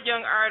a lot of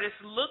young artists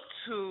look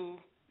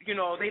to,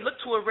 they look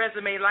to a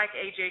resume like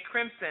A.J.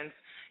 Crimson's,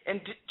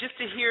 and just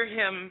to hear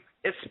him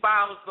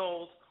espouse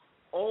those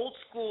old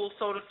school,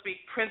 so to speak,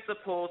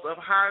 principles of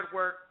hard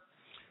work,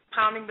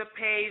 pounding the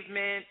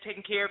pavement,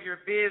 taking care of your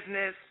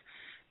business.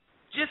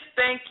 Just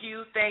thank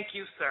you,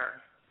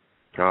 sir.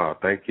 Oh,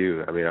 thank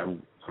you. I mean,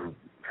 I'm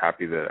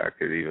happy that I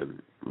could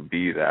even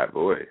be that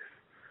voice.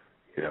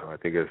 You know, I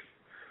think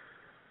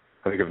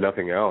if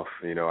nothing else,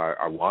 you know,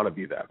 I want to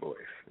be that voice.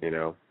 You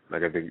know,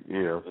 like I think,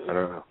 you know, I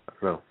don't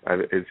know.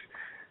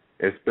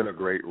 It's been a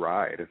great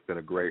ride. It's been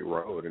a great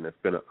road, and it's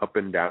been an up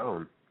and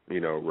down, you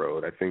know,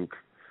 road. I think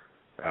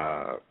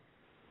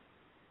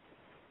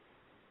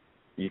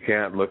you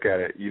can't look at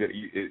it.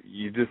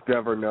 You just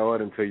never know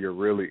it until you're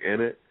really in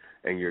it,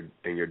 and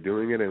you're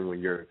doing it. And when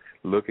you're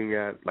looking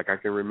at, like, I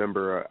can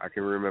remember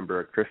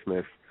a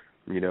Christmas,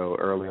 you know,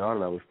 early on,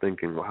 and I was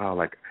thinking, wow,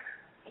 like,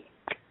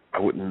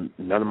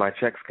 none of my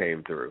checks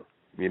came through,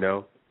 you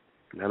know,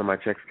 and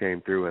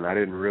I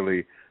didn't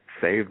really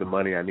save the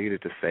money I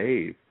needed to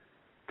save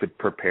to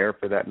prepare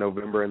for that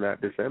November and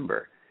that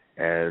December.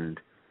 And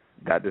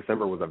that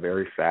December was a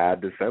very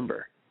sad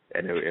December,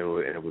 and it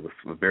was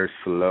a very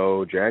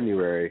slow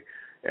January,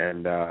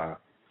 and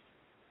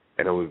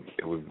it was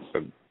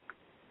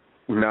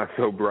not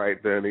so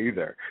bright then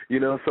either,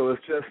 you know. So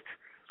it's just,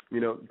 you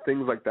know,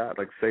 things like that,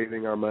 like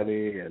saving our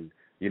money, and,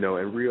 you know,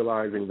 and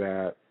realizing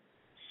that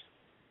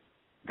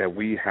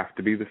we have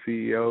to be the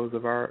CEOs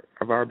of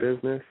our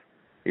business,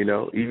 you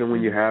know, even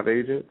when you have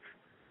agents,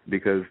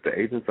 because the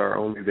agents are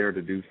only there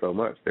to do so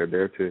much. They're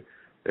there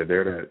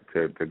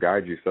to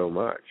guide you so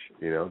much,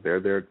 you know. They're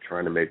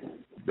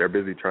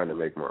busy trying to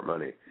make more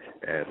money,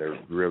 and they're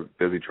real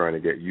busy trying to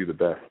get you the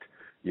best,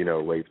 you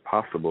know, ways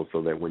possible,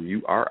 so that when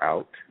you are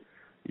out,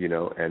 you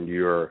know, and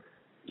you're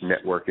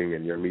networking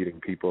and you're meeting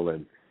people,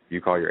 and you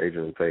call your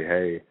agent and say,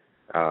 hey,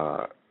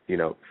 you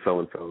know, so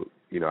and so,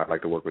 you know, I'd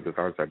like to work with this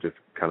artist. I just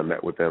kind of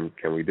met with them.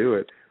 Can we do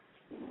it?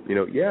 You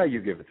know, yeah,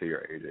 you give it to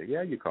your agent.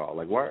 Yeah, you call.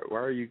 Like, why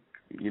are you,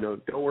 you know,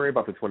 don't worry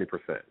about the 20%,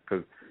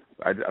 because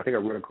I think I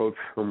read a quote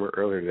somewhere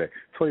earlier today.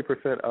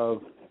 20%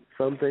 of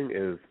something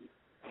is,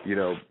 you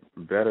know,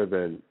 better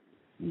than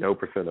no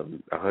percent of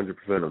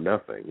 100% of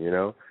nothing, you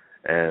know.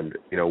 And,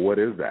 you know, what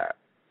is that?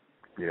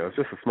 You know, it's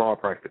just a small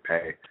price to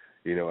pay,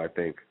 you know, I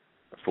think,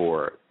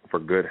 for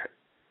good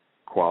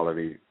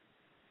quality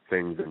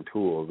things and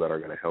tools that are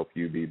going to help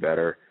you be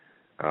better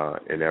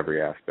in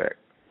every aspect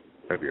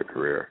of your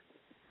career,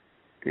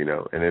 you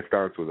know. And it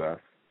starts with us.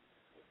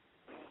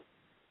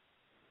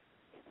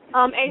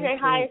 AJ,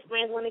 hi, it's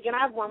Brandon again. I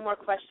have one more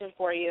question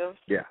for you.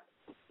 Yeah.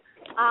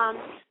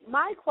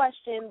 My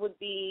question would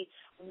be,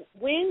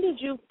 when did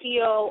you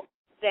feel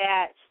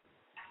that,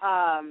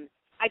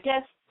 I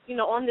guess, you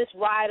know, on this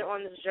ride,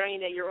 on this journey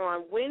that you're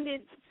on, when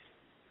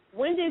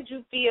did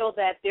you feel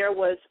that there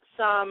was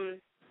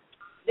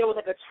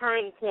like a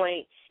turning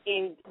point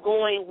in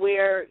going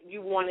where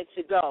you wanted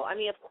to go? I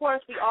mean, of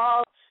course, we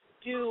all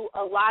do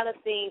a lot of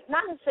things,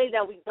 not to say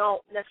that we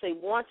don't necessarily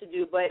want to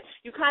do, but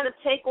you kind of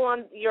take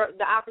on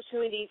the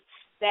opportunities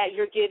that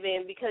you're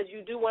given because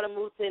you do want to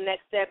move to the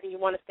next step and you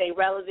want to stay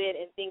relevant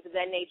and things of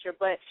that nature.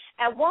 But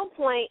at one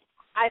point,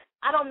 I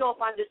don't know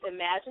if I'm just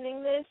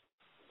imagining this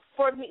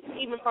for me,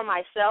 even for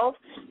myself,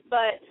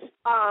 but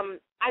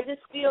I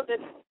just feel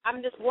that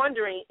I'm just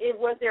wondering,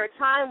 was there a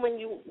time when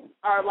you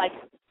are like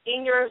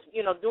in your,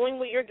 you know, doing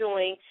what you're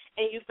doing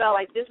and you felt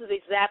like this is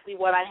exactly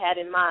what I had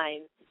in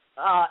mind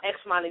X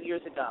amount of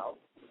years ago?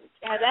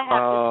 Has that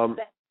happened?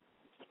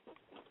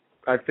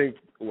 I think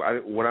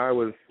when I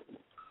was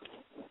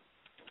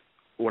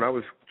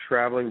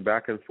traveling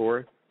back and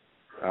forth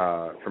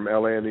from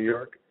LA and New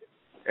York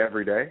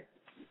every day,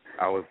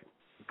 I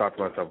thought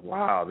to myself,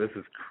 wow, this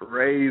is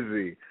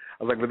crazy.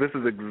 I was like, but this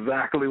is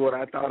exactly what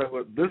I thought it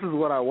was. This is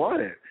what I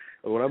wanted.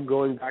 And when I'm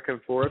going back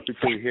and forth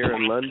between here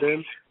and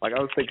London, like, I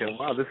was thinking,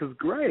 wow, this is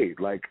great.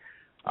 Like,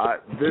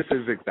 this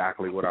is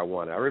exactly what I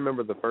wanted. I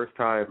remember the first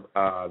time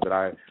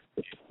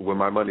when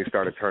my money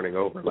started turning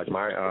over, like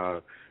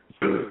I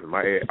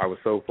was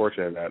so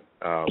fortunate that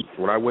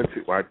when I went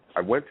to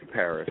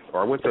Paris,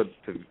 or I went to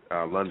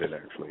London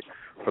actually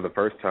for the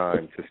first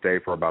time to stay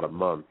for about a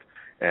month,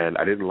 and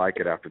I didn't like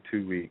it after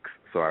 2 weeks,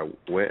 so I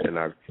went and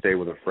I stayed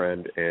with a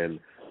friend in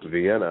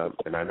Vienna,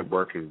 and I ended up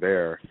working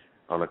there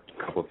on a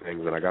couple of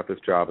things, and I got this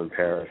job in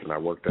Paris, and I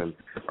worked on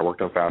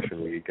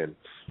Fashion Week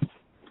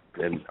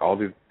and all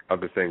these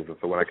other things. And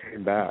so when I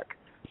came back,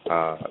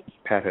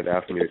 Pat had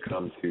asked me to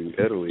come to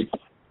Italy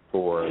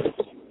for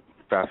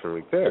Fashion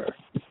Week there,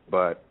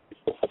 but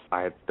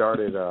I had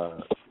started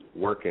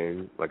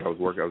working. Like I was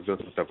doing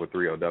some stuff with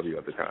 3OW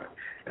at the time,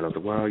 and I was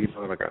like, well, you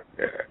know, like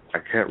I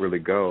can't really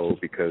go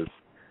because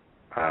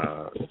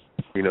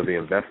you know, the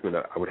investment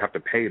I would have to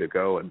pay to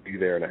go and be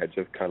there, and I had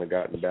just kind of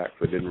gotten back,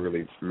 so it didn't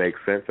really make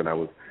sense, and I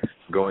was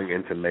going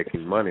into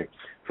making money.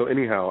 So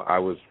anyhow, I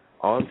was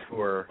on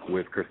tour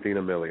with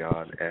Christina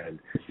Milian, and,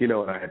 you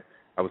know,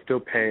 I was still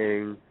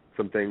paying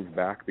some things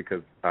back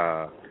because,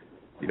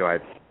 you know, I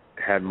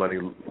had money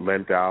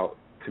lent out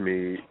to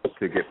me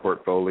to get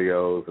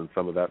portfolios and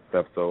some of that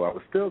stuff, so I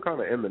was still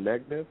kind of in the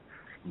negative,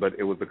 but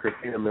it was the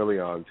Christina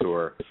Milian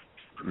tour,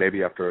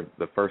 maybe after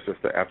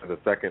the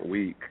second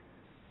week,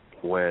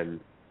 when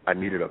I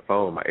needed a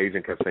phone. My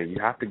agent kept saying, you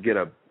have to get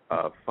a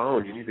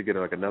phone. You need to get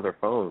like another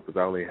phone because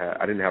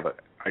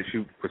she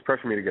was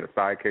pressuring me to get a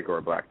Sidekick or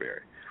a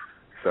BlackBerry.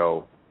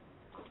 So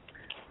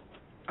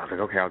I was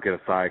like, okay, I'll get a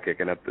Sidekick.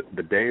 And at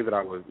the day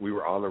that we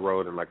were on the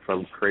road in like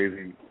some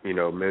crazy,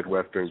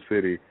 Midwestern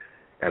city,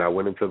 and I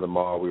went into the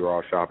mall, we were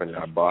all shopping, and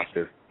I bought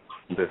this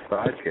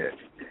Sidekick.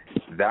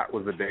 That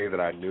was the day that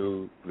I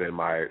knew that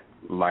my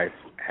life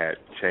had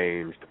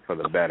changed for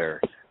the better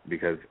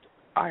because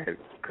I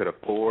could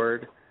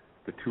afford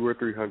the $200 or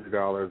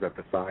 $300 that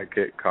the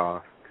Sidekick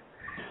cost.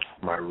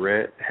 My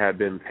rent had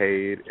been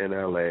paid in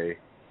L.A.,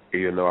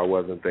 even though I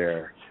wasn't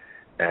there,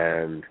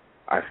 and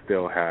I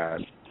still had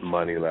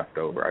money left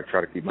over. I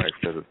try to keep my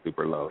expenses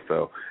super low,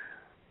 so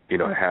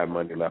I had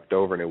money left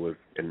over, and it was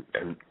and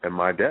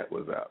my debt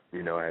was up.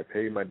 I had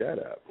paid my debt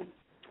up.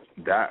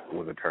 That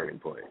was a turning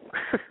point.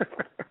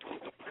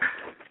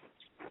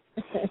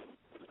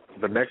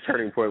 The next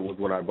turning point was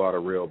when I bought a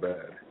real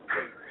bed.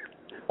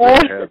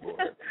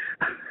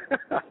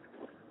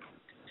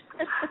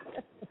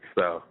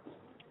 So.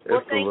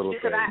 Well, thank you,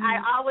 because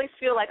I always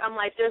feel like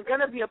there's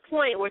going to be a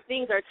point where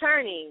things are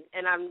turning,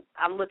 and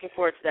I'm looking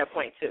forward to that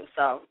point too.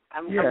 So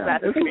I'm glad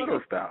to it's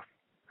little stuff.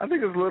 I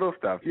think it's little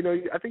stuff.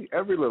 I think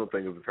every little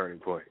thing is a turning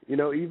point.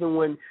 Even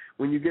when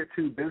you get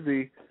too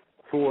busy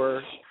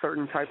for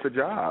certain types of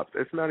jobs,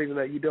 it's not even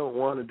that you don't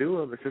want to do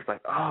them. It's just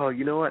like, oh,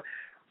 you know what?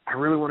 I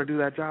really want to do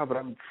that job, but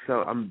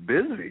I'm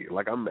busy.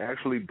 Like I'm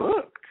actually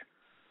booked.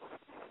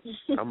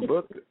 I'm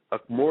booked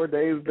more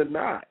days than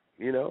not.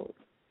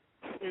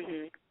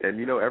 Mm-hmm.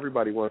 And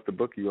everybody wants to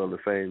book you on the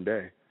same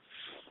day.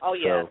 Oh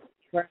yeah,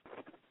 so,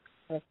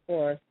 of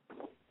course.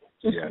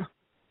 Yeah,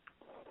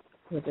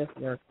 it just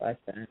works like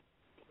that.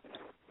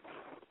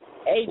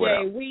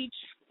 AJ, we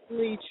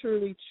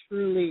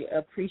truly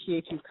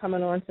appreciate you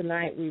coming on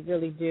tonight. We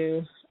really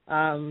do.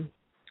 I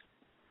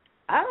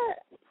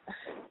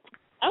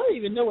don't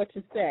even know what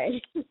to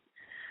say.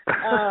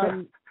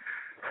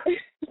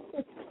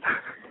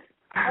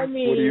 I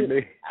mean, what do you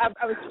mean?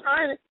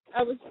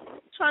 I was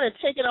trying to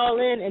take it all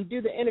in and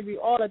do the interview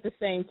all at the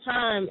same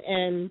time,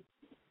 and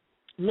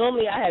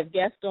normally I have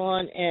guests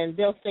on and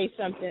they'll say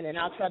something and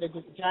I'll try to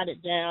just jot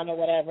it down or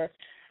whatever.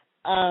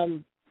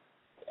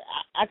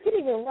 I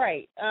couldn't even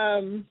write.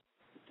 I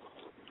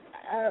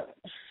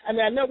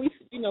know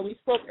we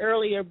spoke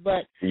earlier,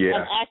 but yeah.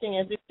 I'm acting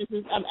as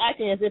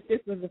if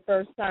this was the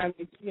first time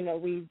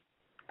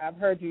I've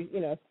heard you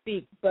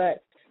speak,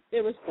 but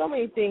there were so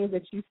many things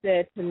that you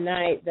said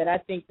tonight that I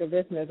think the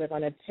listeners are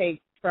going to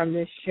take from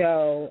this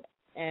show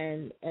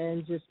and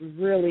just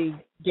really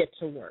get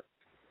to work.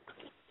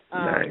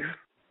 Nice.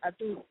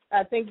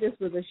 I think this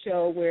was a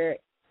show where,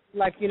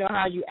 like,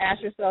 how you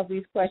ask yourself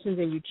these questions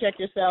and you check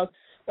yourself.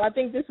 Well, I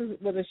think this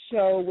was a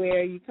show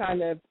where you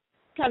kind of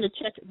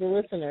check the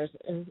listeners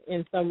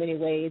in so many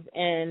ways,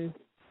 and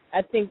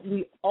I think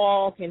we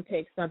all can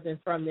take something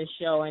from this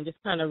show and just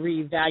kind of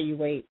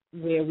reevaluate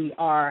where we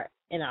are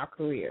in our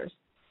careers.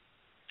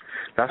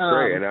 That's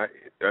great, and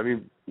I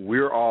mean,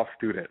 we're all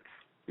students.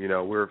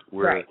 We're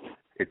right.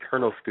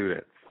 Eternal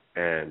students,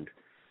 and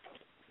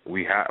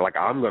we have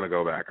I'm going to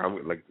go back. I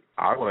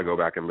want to go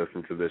back and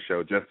listen to this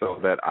show just so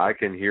that I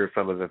can hear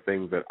some of the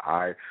things that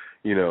I,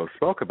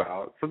 spoke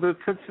about,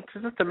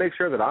 just to make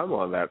sure that I'm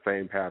on that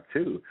same path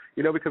too.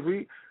 Because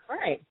we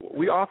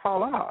all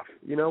fall off.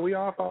 We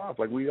all fall off.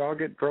 Like we all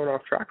get thrown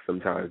off track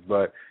sometimes.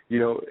 But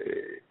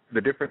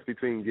the difference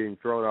between getting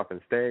thrown off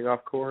and staying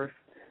off course,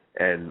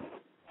 and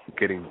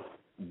getting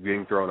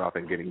thrown off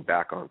and getting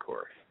back on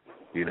course.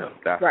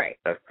 That's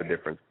the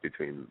difference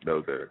between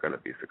those that are going to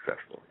be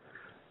successful.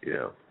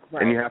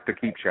 Right. And you have to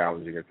keep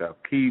challenging yourself,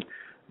 keep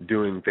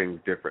doing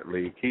things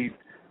differently, keep.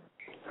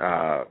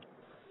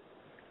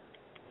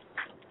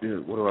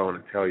 What do I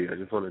want to tell you? I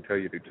just want to tell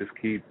you to just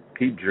keep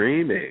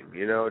dreaming.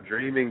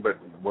 Dreaming, but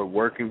we're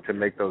working to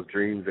make those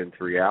dreams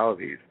into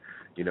realities.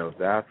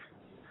 That's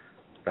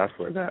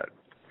where that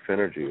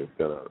synergy is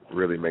going to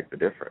really make the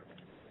difference.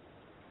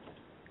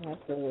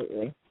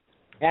 Absolutely.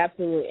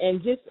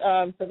 And just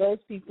for those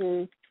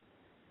people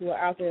who are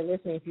out there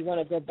listening, if you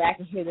want to go back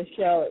and hear the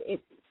show, it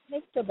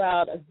takes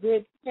about a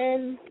good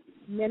 10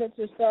 minutes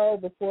or so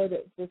before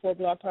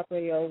Blog Talk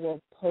Radio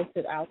will post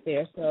it out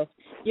there. So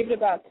give it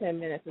about 10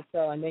 minutes or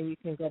so, and then you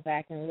can go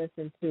back and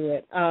listen to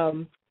it.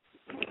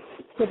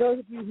 For those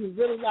of you who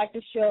really like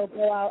the show,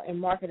 go out and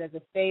mark it as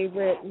a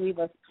favorite. Leave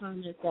us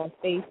comments on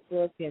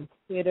Facebook and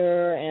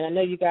Twitter. And I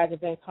know you guys have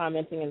been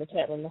commenting in the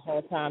chat room the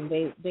whole time.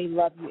 They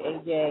love you,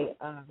 AJ.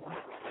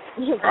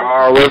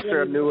 I wish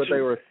I knew what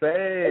they were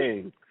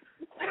saying.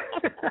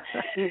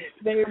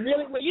 They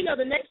really,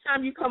 the next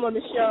time you come on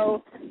the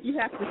show, you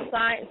have to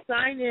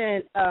sign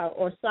in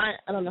or sign.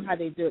 I don't know how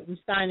they do it. You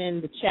sign in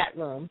the chat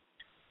room.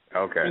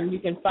 Okay. And you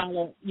can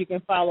follow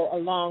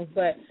along,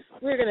 but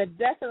we're going to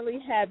definitely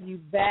have you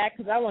back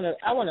because I want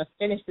to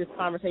finish this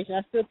conversation.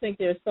 I still think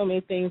there's so many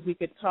things we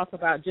could talk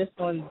about just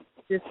on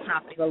this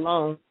topic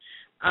alone.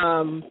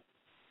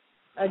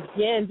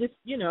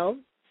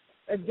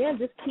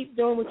 Just keep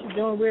doing what you're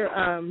doing. We're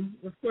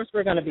of course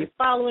we're going to be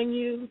following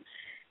you,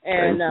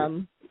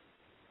 and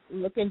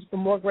looking for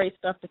more great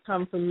stuff to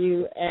come from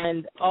you.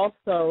 And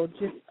also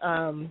just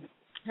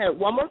had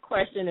one more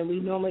question, and we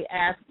normally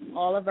ask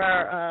all of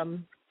our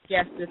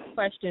guests this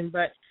question,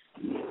 but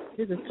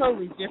this is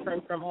totally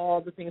different from all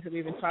the things that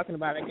we've been talking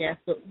about, I guess.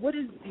 But what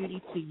is beauty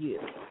to you?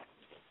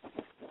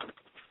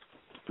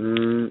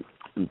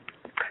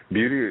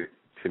 Beauty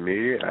to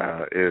me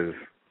is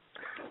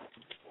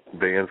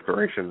the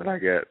inspiration that I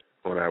get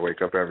when I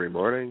wake up every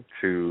morning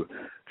to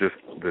just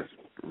this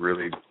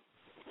really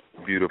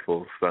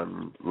beautiful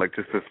sun, like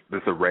just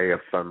this array of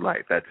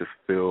sunlight that just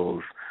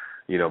fills,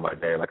 my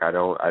day. Like I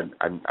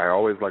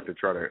always like to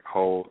try to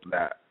hold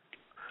that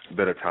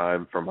bit of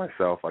time for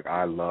myself. Like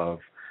I love,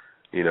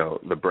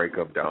 the break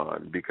of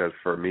dawn, because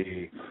for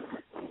me,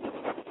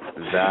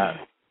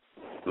 that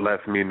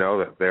lets me know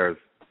that there's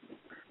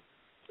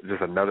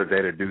just another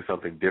day to do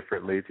something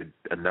differently,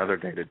 another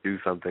day to do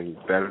something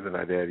better than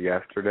I did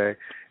yesterday,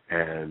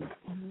 and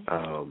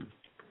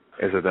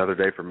it's another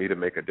day for me to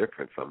make a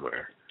difference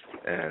somewhere.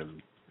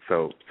 And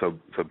so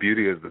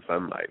beauty is the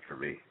sunlight for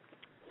me.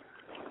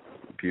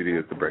 Beauty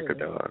is the break of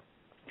dawn.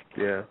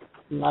 Yeah.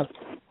 Love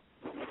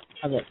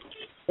it.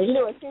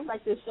 Well, it seems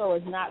like this show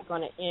is not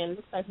going to end.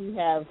 Looks like we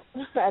have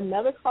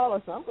another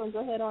caller, so I'm going to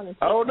go ahead on and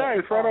take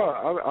nice. Right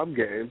on. I'm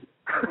game.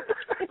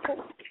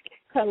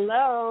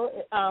 Hello,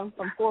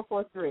 from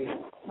 443.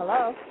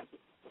 Hello.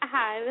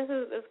 Hi, this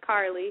is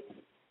Carly.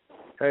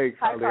 Hey,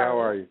 Carly, how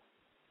are you?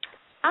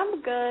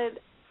 I'm good.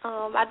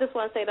 I just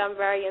want to say that I'm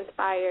very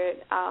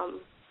inspired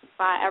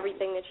by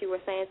everything that you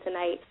were saying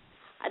tonight.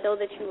 I know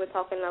that you were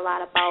talking a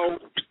lot about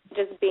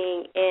just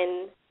being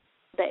in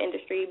the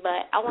industry,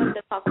 but I wanted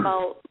to talk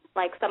about,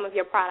 like, some of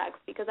your products,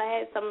 because I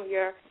had some of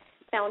your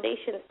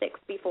foundation sticks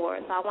before,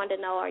 so I wanted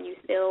to know, are you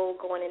still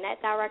going in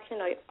that direction,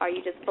 or are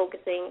you just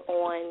focusing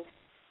on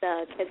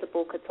the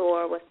Kissable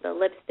Couture with the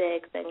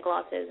lipsticks and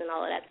glosses and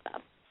all of that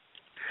stuff?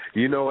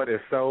 You know what?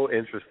 It's so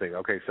interesting.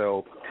 Okay,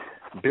 so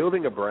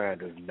building a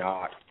brand is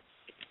not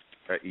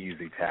an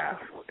easy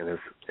task, and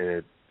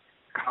it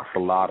costs a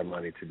lot of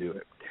money to do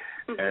it.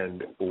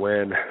 And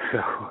and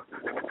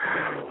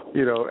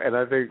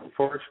I think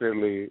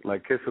fortunately,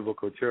 like, Kissable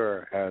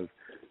Couture has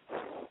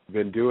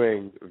been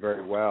doing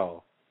very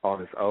well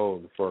on its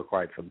own for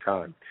quite some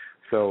time.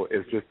 So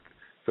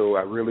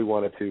I really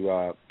wanted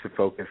to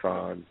focus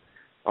on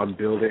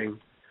building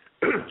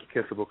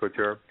Kissable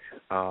Couture.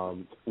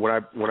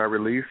 When I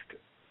released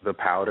the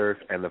powders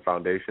and the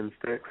foundation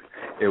sticks,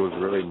 it was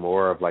really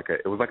more of like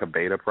a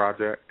beta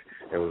project.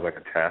 It was like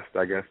a test,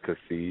 I guess, to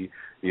see,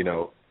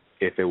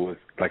 if it was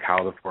like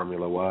how the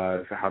formula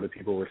was, how did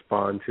people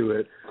respond to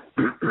it.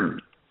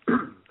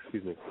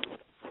 Excuse me.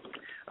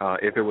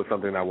 If it was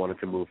something I wanted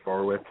to move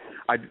forward with.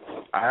 I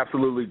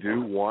absolutely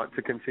do want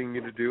to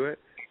continue to do it.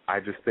 I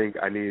just think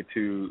I need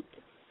to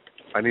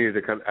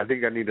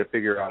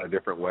figure out a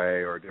different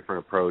way or a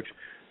different approach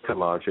to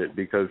launch it,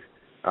 because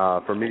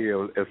for me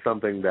it's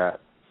something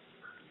that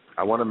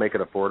I want to make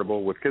it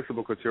affordable. With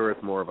Kissable Couture,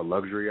 it's more of a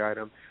luxury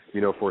item.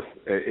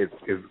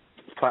 It's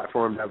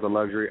platformed as a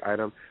luxury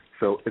item.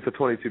 So it's a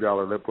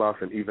 $22 lip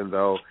gloss, and even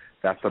though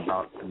that's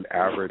about an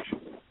average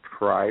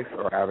price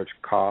or average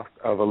cost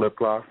of a lip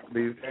gloss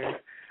these days,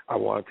 I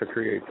want to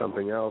create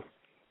something else.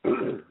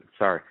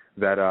 That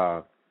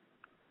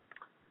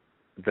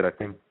I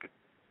think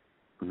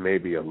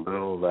maybe a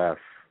little less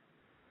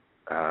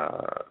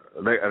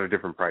at a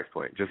different price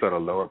point, just at a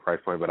lower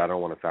price point, but I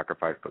don't want to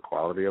sacrifice the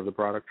quality of the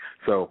product.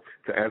 So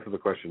to answer the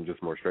question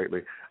just more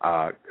straightly,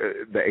 the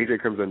AJ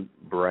Crimson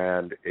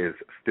brand is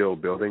still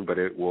building, but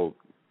it will,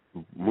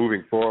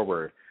 moving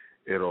forward,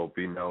 it'll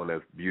be known as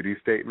Beauty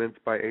Statements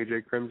by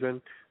AJ Crimson.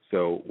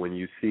 So when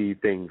you see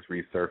things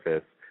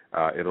resurface,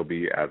 it'll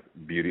be as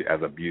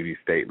a Beauty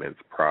Statements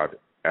product.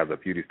 And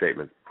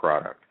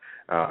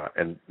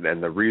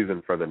the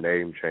reason for the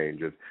name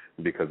change is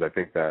because I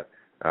think that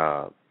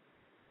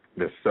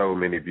there's so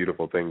many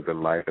beautiful things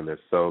in life, and there's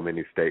so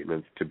many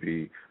statements to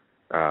be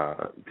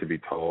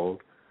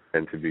told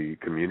and to be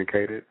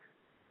communicated,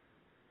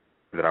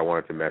 that I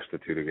wanted to mesh the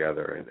two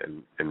together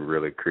and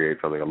really create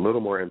something a little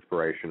more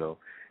inspirational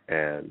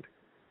and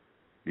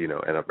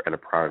a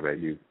product that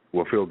you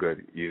will feel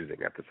good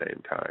using at the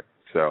same time.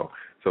 So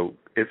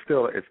it's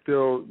still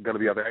going to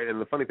be out there.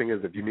 And the funny thing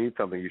is, if you need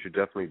something, you should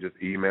definitely just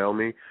email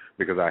me,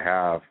 because I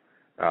have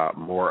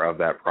more of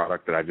that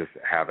product that I just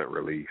haven't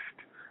released.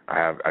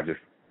 I just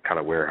kind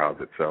of warehouse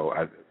it. So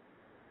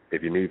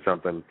if you need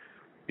something,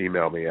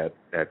 email me at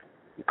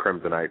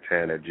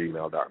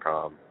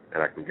crimsonite10@gmail.com,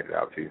 and I can get it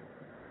out to you.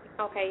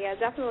 Okay, yeah,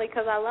 definitely,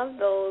 because I love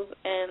those,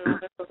 and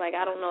I was like,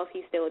 I don't know if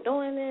he's still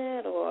doing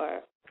it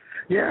or.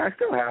 Yeah, I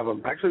still have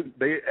them. Actually,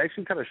 they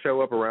kind of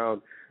show up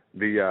around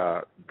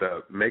the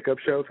makeup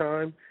show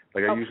time.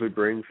 Like, I usually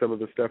bring some of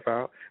the stuff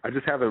out. I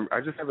just haven't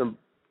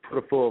put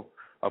a full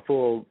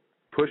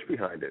push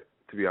behind it,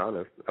 to be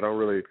honest. I don't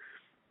really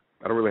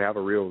have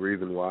a real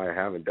reason why I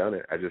haven't done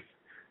it. I just,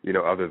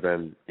 other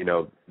than,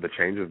 the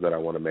changes that I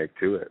want to make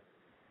to it.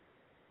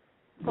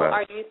 So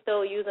are you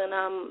still using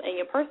them in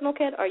your personal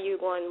kit, or are you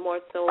going more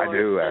so? I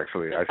do,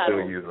 actually. I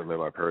still use them in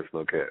my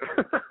personal kit.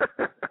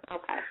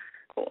 Okay.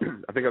 Cool.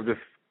 I think I'm just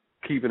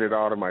keeping it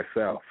all to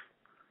myself.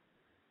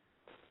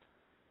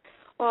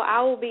 Well,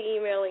 I will be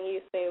emailing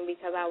you soon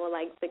because I would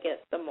like to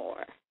get some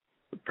more.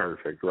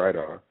 Perfect. Right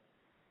on.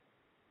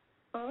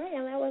 All right,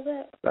 and that was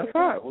it. That's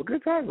right. Well,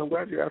 good times. I'm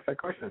glad you asked that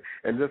question.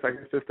 And just, I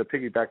guess, just to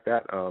piggyback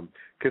that,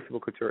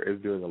 Kissable Couture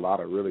is doing a lot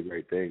of really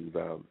great things.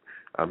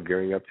 I'm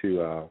gearing up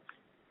to,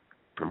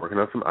 I'm working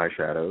on some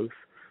eyeshadows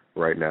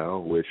right now,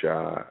 which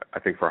I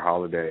think for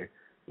holiday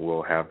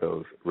we'll have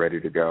those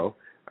ready to go.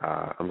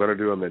 I'm going to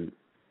do them in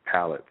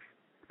palettes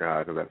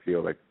because I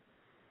feel like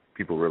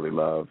people really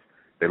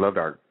they loved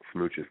our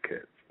Smooches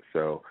kits.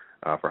 So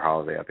for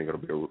holiday, I think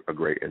it'll be a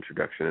great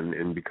introduction.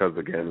 And because,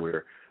 again,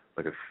 we're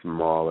like a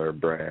smaller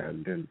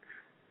brand and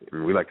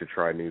we like to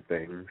try new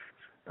things,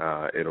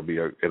 it'll be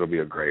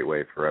a great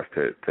way for us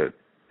to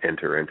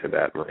enter into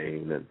that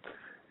lane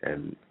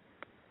and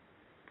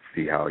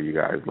see how you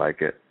guys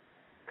like it.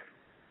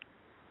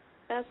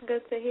 That's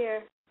good to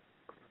hear.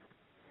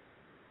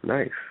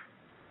 Nice.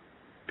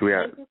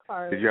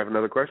 Did you have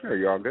another question, or are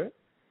you all good?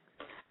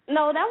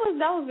 No, that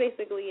was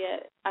basically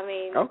it. I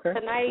mean, okay.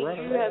 Tonight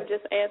you have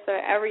just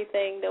answered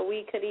everything that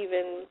we could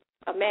even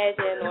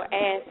imagine or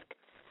ask.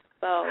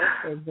 So,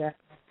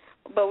 exactly.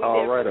 But we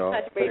didn't really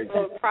touch base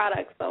on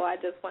products, so I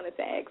just wanted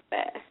to ask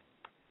that.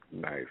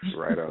 Nice,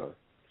 right on.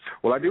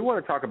 Well, I do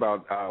want to talk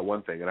about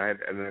one thing, and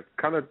it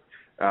kind of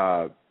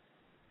I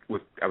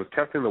was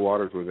testing the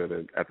waters with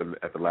it at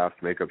the last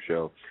makeup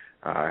show.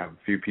 I have a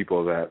few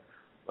people that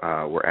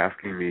were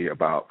asking me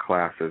about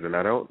classes, and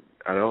I don't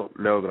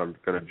know that I'm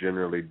going to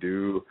generally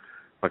do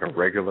like a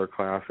regular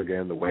class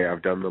again the way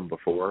I've done them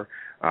before,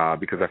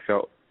 because I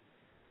felt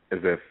as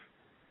if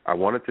I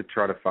wanted to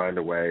try to find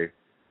a way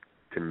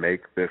to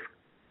make this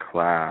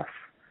class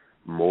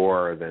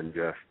more than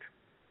just,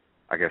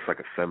 I guess, like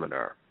a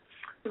seminar.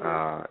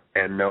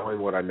 And knowing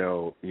what I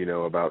know,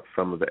 about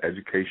some of the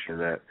education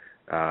that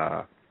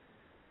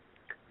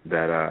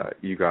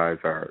you guys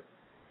are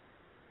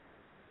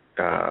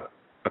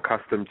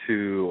accustomed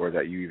to, or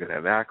that you even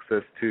have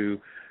access to,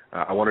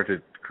 I wanted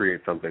to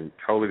create something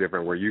totally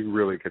different where you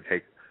really could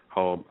take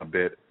home a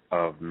bit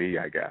of me,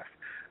 I guess.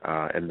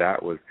 And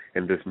that was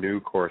in this new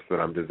course that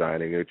I'm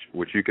designing,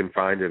 which you can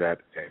find it at,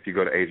 if you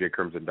go to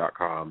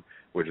ajcrimson.com,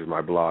 which is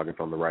my blog. It's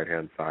on the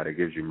right-hand side. It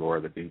gives you more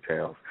of the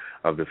details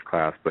of this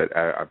class. But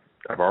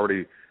I've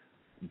already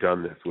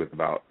done this with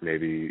about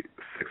maybe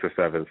 6 or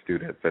 7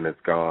 students, and it's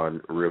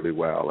gone really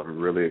well. I'm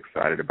really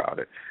excited about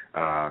it.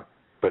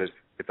 But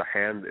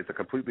it's a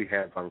completely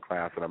hands-on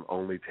class, and I'm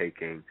only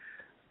taking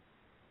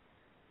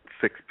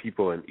 6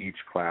 people in each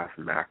class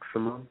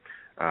maximum.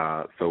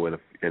 So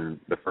in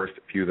the first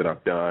few that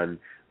I've done,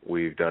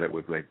 we've done it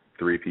with like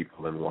 3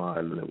 people in one,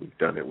 and then we've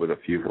done it with a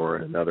few more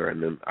in another,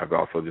 and then I've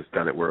also just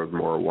done it where it was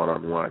more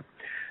one-on-one.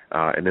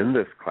 And in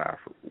this class,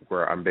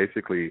 where I'm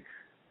basically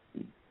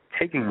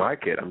taking my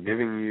kit, I'm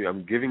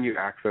giving you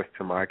access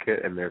to my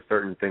kit, and there's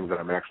certain things that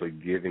I'm actually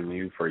giving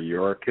you for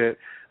your kit.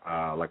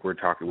 Like we're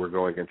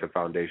going into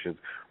foundations.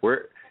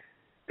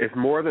 It's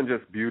more than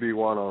just beauty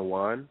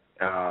one-on-one.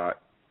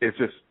 It's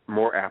just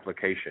more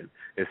application.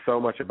 It's so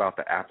much about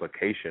the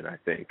application, I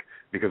think,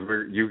 because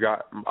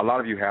a lot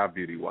of you have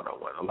beauty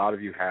one-on-one. A lot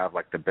of you have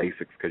like the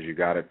basics because you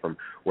got it from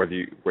whether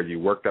you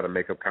worked at a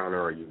makeup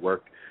counter, or you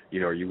worked,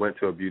 you went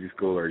to a beauty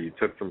school, or you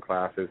took some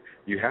classes.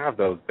 You have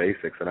those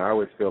basics, and I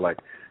always feel like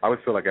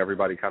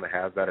everybody kind of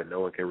has that, and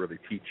no one can really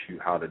teach you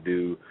how to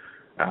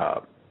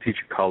teach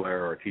you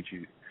color or teach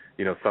you,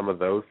 some of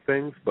those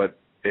things. But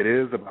it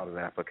is about an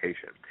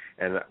application,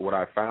 and what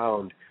I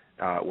found.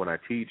 When I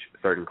teach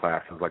certain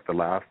classes, like the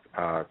last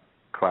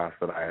class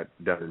that I had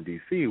done in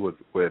D.C. was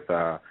with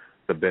the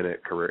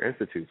Bennett Career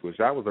Institutes, which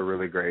that was a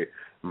really great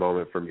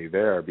moment for me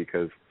there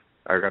because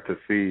I got to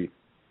see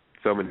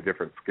so many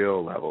different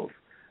skill levels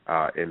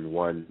in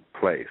one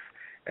place.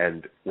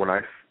 And when I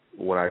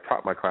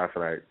taught my class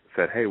and I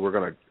said, hey, we're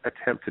going to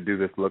attempt to do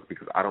this look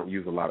because I don't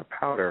use a lot of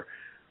powder,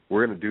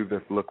 we're going to do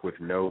this look with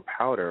no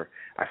powder,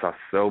 I saw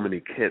so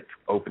many kits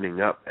opening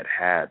up that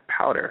had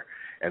powder,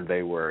 and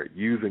they were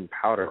using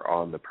powder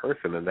on the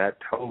person, and that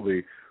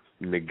totally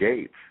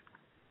negates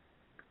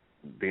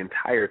the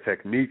entire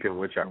technique in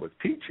which I was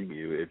teaching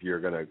you if you're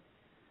going to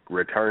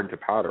return to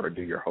powder or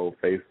do your whole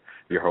face,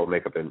 your whole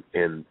makeup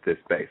in this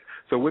space.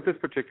 So with this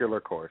particular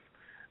course,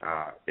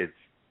 it's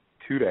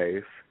 2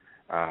 days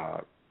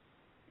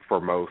for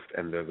most,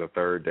 and there's a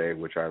third day,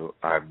 which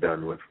I've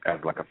done with as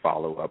like a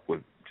follow-up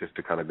with just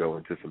to kind of go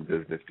into some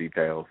business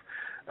details.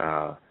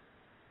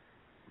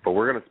 But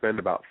we're going to spend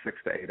about 6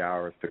 to 8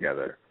 hours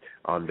together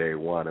on day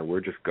one, and we're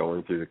just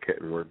going through the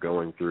kit, and we're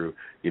going through,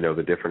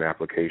 the different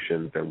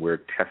applications, and we're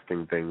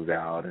testing things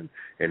out,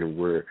 and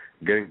we're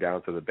getting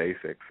down to the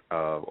basics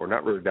or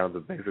not really down to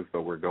the basics,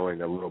 but we're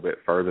going a little bit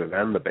further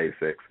than the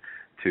basics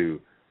to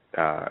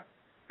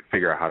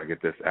figure out how to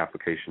get this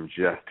application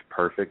just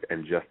perfect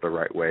and just the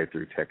right way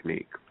through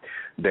technique.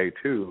 Day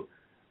 2,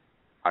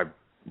 I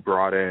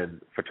brought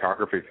in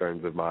photography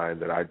friends of mine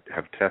that I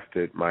have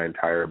tested my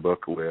entire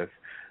book with,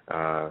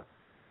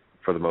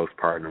 for the most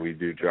part, and we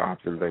do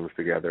jobs and things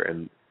together,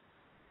 and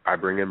I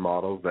bring in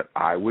models that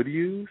I would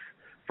use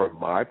for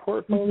my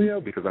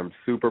portfolio because I'm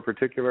super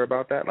particular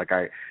about that. Like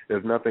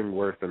there's nothing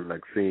worse than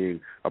like seeing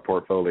a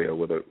portfolio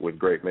with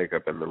great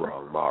makeup and the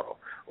wrong model,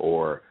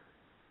 or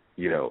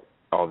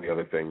all the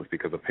other things,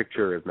 because a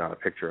picture is not a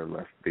picture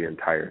unless the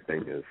entire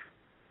thing is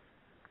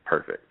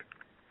perfect.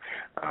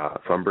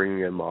 So I'm bringing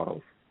in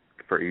models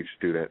for each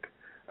student,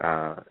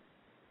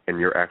 and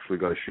you're actually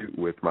going to shoot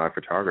with my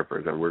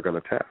photographers, and we're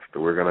going to test.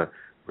 We're going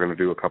to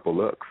do a couple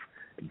looks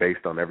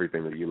based on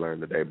everything that you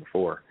learned the day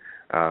before.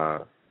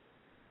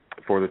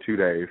 For the 2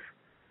 days,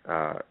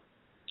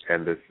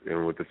 and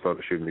with this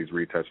photo shoot and these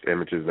retouched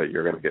images that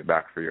you're going to get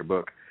back for your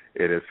book,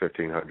 it is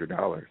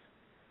 $1,500.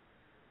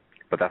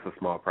 But that's a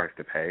small price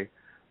to pay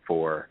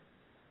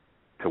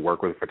to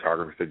work with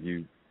photographers that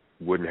you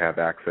wouldn't have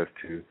access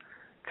to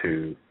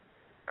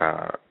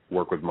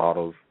work with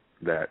models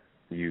that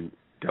you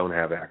don't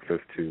have access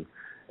to,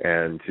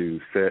 and to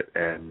sit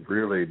and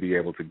really be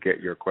able to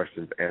get your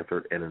questions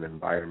answered in an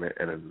environment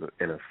and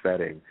in a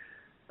setting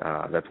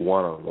that's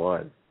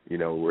one-on-one.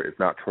 It's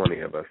not 20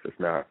 of us, it's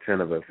not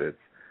 10 of us,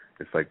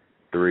 it's like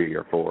 3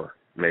 or 4,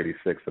 maybe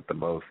 6 at the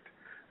most.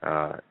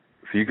 So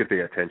you get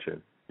the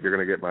attention. You're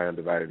going to get my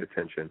undivided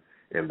attention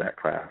in that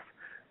class.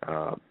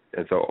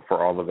 And so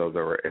for all of those that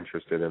are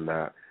interested in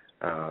that,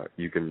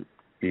 you can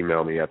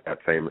email me at that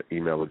same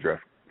email address,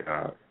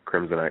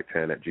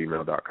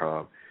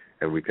 crimsonite10@gmail.com,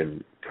 and we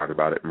can talk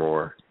about it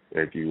more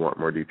if you want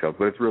more details.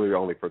 But it's really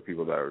only for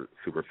people that are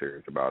super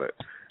serious about it.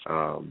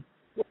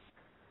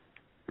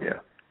 Yeah.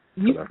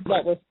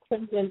 That was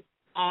Crimson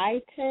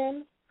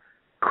I-10?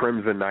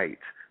 Crimsonite.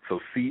 So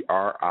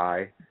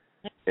CRIMSONITE,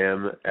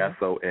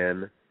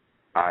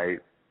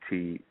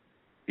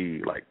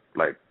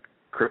 like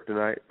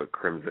kryptonite, but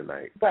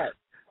Crimsonite. Right.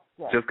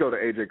 Just go to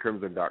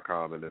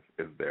ajcrimson.com and it's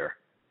there.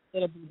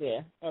 It'll be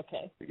there.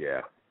 Okay.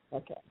 Yeah.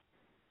 Okay.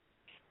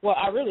 Well,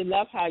 I really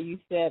love how you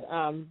said,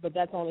 but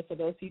that's only for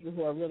those people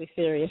who are really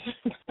serious.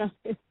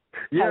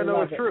 Yeah,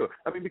 no, it's true.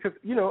 I mean, because,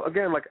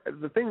 again, like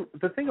the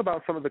thing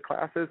about some of the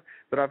classes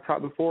that I've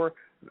taught before,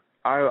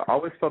 I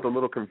always felt a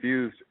little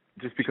confused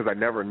just because I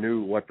never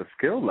knew what the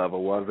skill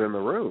level was in the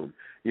room.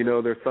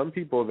 There's some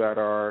people that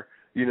are,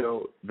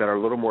 that are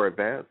a little more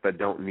advanced that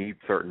don't need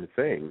certain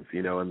things,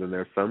 and then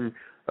there's some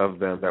of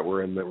them that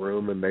were in the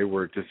room and they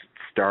were just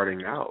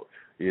starting out,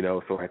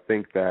 So I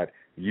think that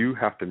you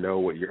have to know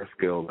what your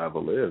skill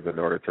level is in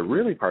order to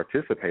really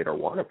participate or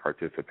want to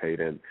participate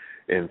in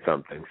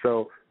something.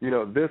 So,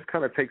 this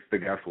kind of takes the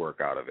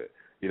guesswork out of it.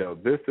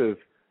 This is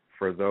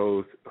for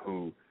those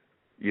who,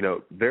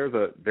 there's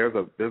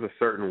a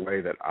certain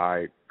way that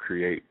I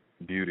create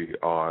beauty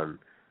on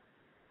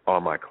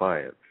my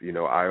clients.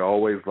 I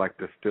always like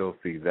to still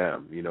see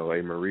them.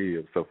 A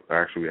Marie, so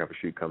actually we have a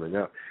shoot coming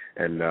up,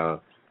 and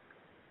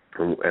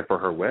for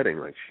her wedding,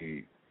 like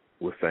she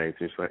was saying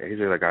to me, she's like,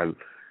 AJ, like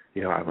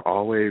I've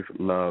always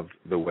loved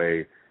the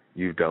way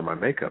you've done my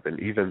makeup, and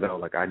even though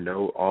like I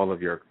know all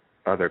of your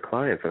other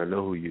clients and I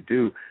know who you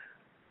do,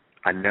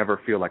 I never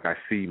feel like I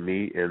see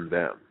me in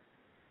them.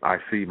 I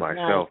see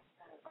myself.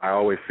 I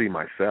always see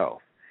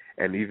myself.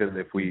 And even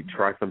if we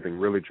try something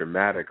really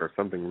dramatic or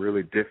something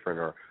really different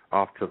or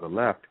off to the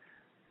left,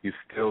 you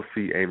still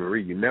see A.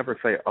 Marie. You never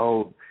say,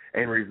 oh,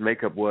 A. Marie's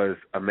makeup was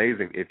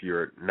amazing if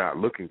you're not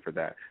looking for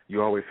that.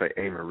 You always say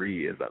A.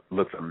 Marie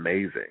looks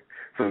amazing.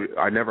 So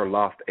I never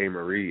lost A.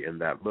 Marie in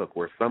that look,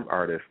 where some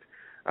artists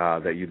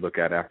that you look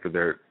at after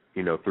they're,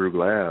 through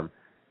glam,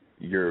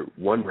 you're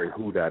wondering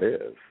who that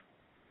is.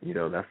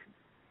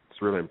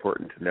 It's really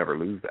important to never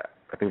lose that.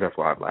 I think that's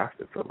why I've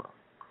lasted so long.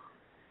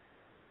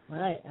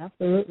 Right,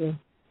 absolutely.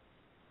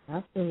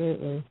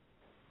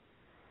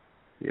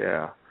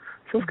 Yeah.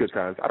 So it's good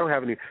times. I don't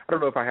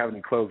know if I have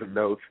any closing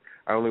notes.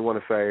 I only want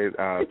to say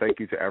thank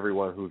you to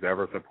everyone who's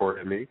ever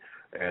supported me,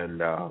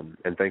 and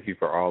thank you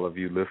for all of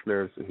you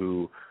listeners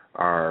who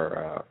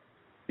are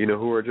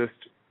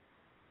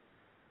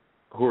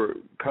who are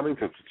coming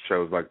to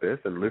shows like this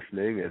and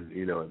listening and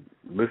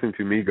listening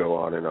to me go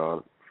on and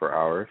on for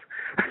hours.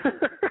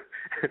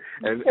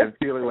 and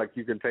feeling like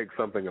you can take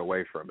something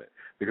away from it,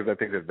 because I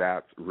think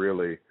that's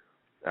really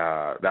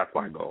that's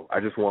my goal. I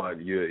just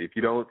want you, if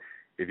you don't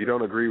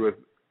agree with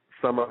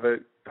some of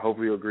it,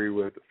 hopefully you'll agree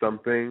with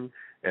something,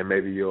 and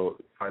maybe you'll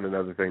find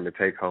another thing to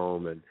take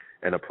home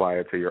and apply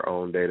it to your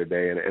own day to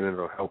day, and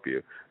it'll help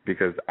you.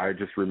 Because I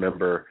just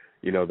remember,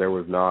 there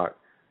was not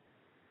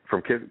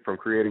from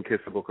creating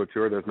Kissable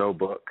Couture, there's no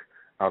book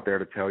out there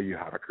to tell you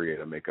how to create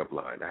a makeup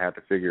line. I had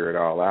to figure it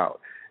all out.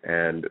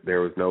 And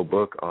there was no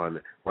book on,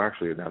 well,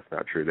 actually, that's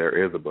not true.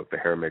 There is a book, The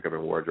Hair, Makeup,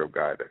 and Wardrobe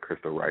Guide, that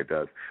Crystal Wright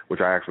does,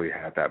 which I actually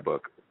had that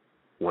book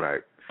when I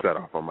set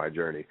off on my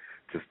journey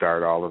to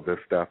start all of this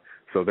stuff.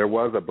 So there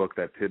was a book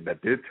that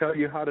did tell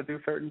you how to do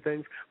certain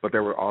things, but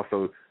there were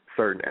also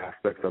certain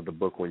aspects of the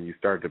book when you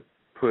start to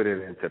put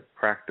it into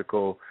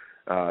practical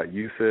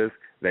uses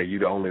that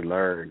you'd only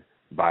learn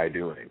by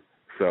doing.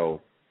 So,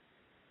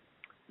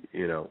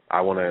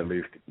 I want to at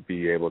least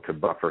be able to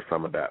buffer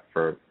some of that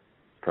for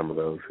some of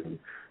those who,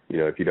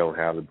 if you don't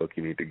have the book,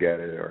 you need to get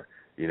it, or,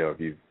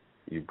 if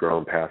you've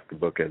grown past the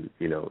book and,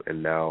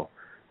 and now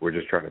we're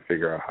just trying to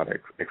figure out how to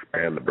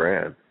expand the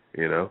brand,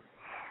 you know.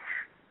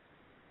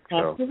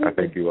 So Absolutely. I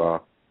thank you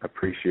all. I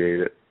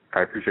appreciate it.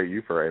 I appreciate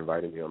you for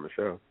inviting me on the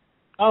show.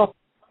 Oh,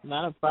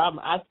 not a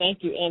problem. I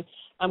thank you, and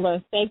I'm going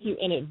to thank you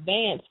in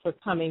advance for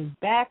coming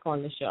back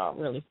on the show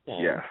really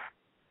soon. Yes,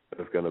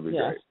 it's going to be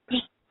great.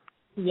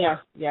 Yes.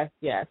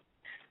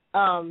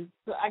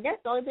 So I guess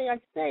the only thing I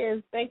can say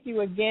is thank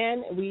you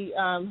again. We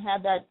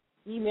have that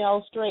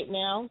email straight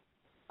now,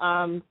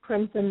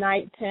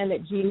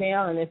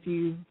 crimsonnight10@gmail, and if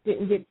you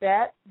didn't get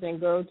that, then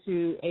go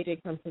to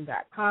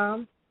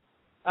ajcrimson.com.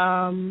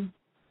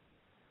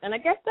 And I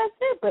guess that's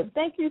it, but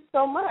thank you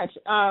so much.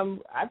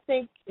 I'm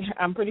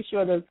pretty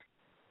sure the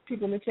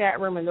people in the chat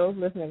room and those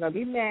listening are going to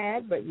be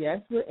mad, but yes,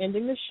 we're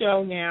ending the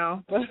show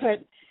now, but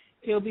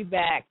he'll be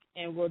back,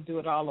 and we'll do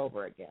it all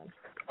over again.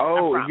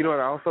 Oh, you know what?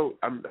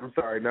 I'm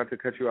sorry, not to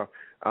cut you off.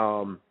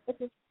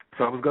 Okay.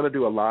 So I was going to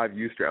do a live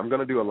Ustream. I'm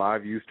going to do a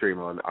live Ustream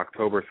on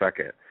October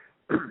 2nd,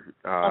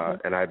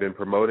 and I've been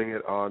promoting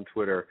it on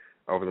Twitter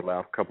over the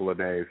last couple of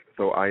days.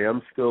 So I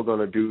am still going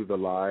to do the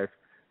live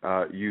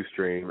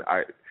Ustream.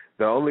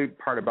 The only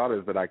part about it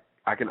is that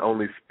I can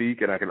only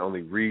speak and I can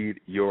only read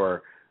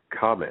your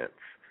comments.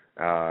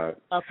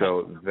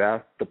 So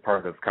that's the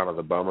part that's kind of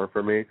the bummer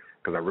for me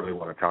because I really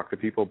want to talk to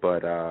people.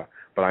 But I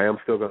am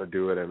still going to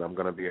do it, and I'm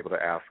going to be able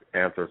to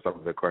answer some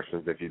of the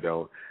questions if you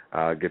don't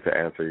get to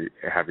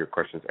have your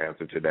questions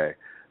answered today.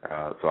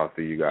 So I'll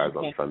see you guys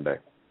on Sunday.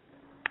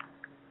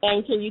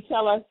 And can you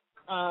tell us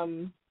how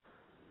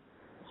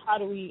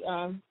do we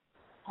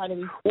get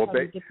to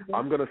this?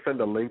 I'm going to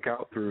send a link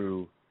out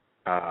through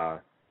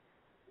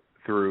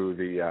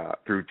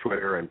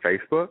Twitter and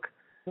Facebook,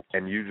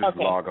 and you just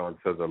log on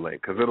to the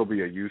link because it'll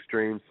be a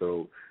Ustream.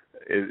 So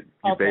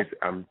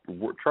I'm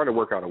trying to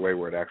work out a way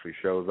where it actually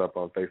shows up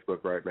on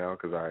Facebook right now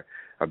because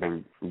I've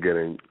been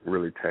getting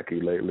really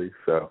techie lately.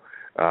 So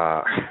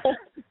I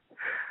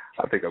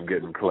think I'm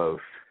getting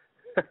close.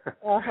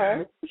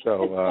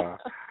 So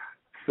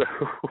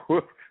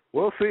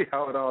we'll see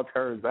how it all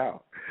turns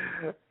out.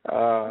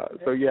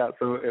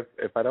 So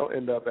if I don't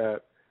end up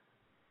at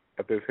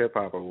this Hip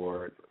Hop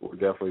Awards, we're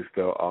definitely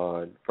still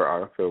on for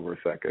October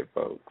 2nd,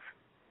 folks.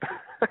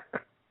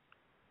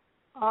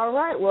 All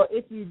right. Well,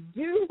 if you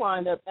do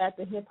wind up at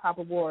the Hip Hop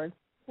Awards,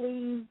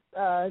 please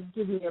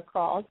give me a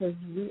call because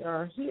we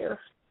are here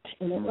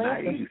in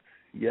Atlanta. Nice.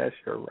 Yes,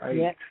 you're right.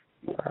 Yes.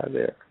 You are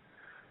there.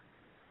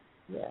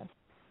 Yeah.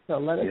 So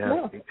let us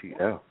know.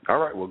 ATL. All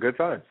right. Well, good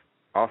times.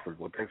 Awesome.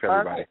 Well, thanks,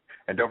 everybody. Right.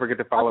 And don't forget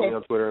to follow me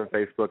on Twitter and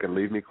Facebook and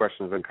leave me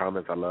questions and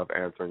comments. I love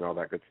answering all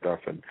that good stuff.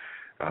 And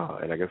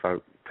I guess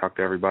I'll talk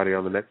to everybody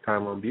on the next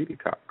time on Beauty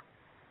Talk.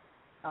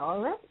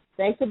 All right.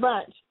 Thanks a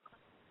bunch.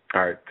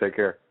 All right. Take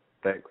care.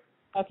 Thanks.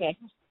 Okay.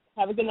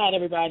 Have a good night,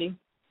 everybody.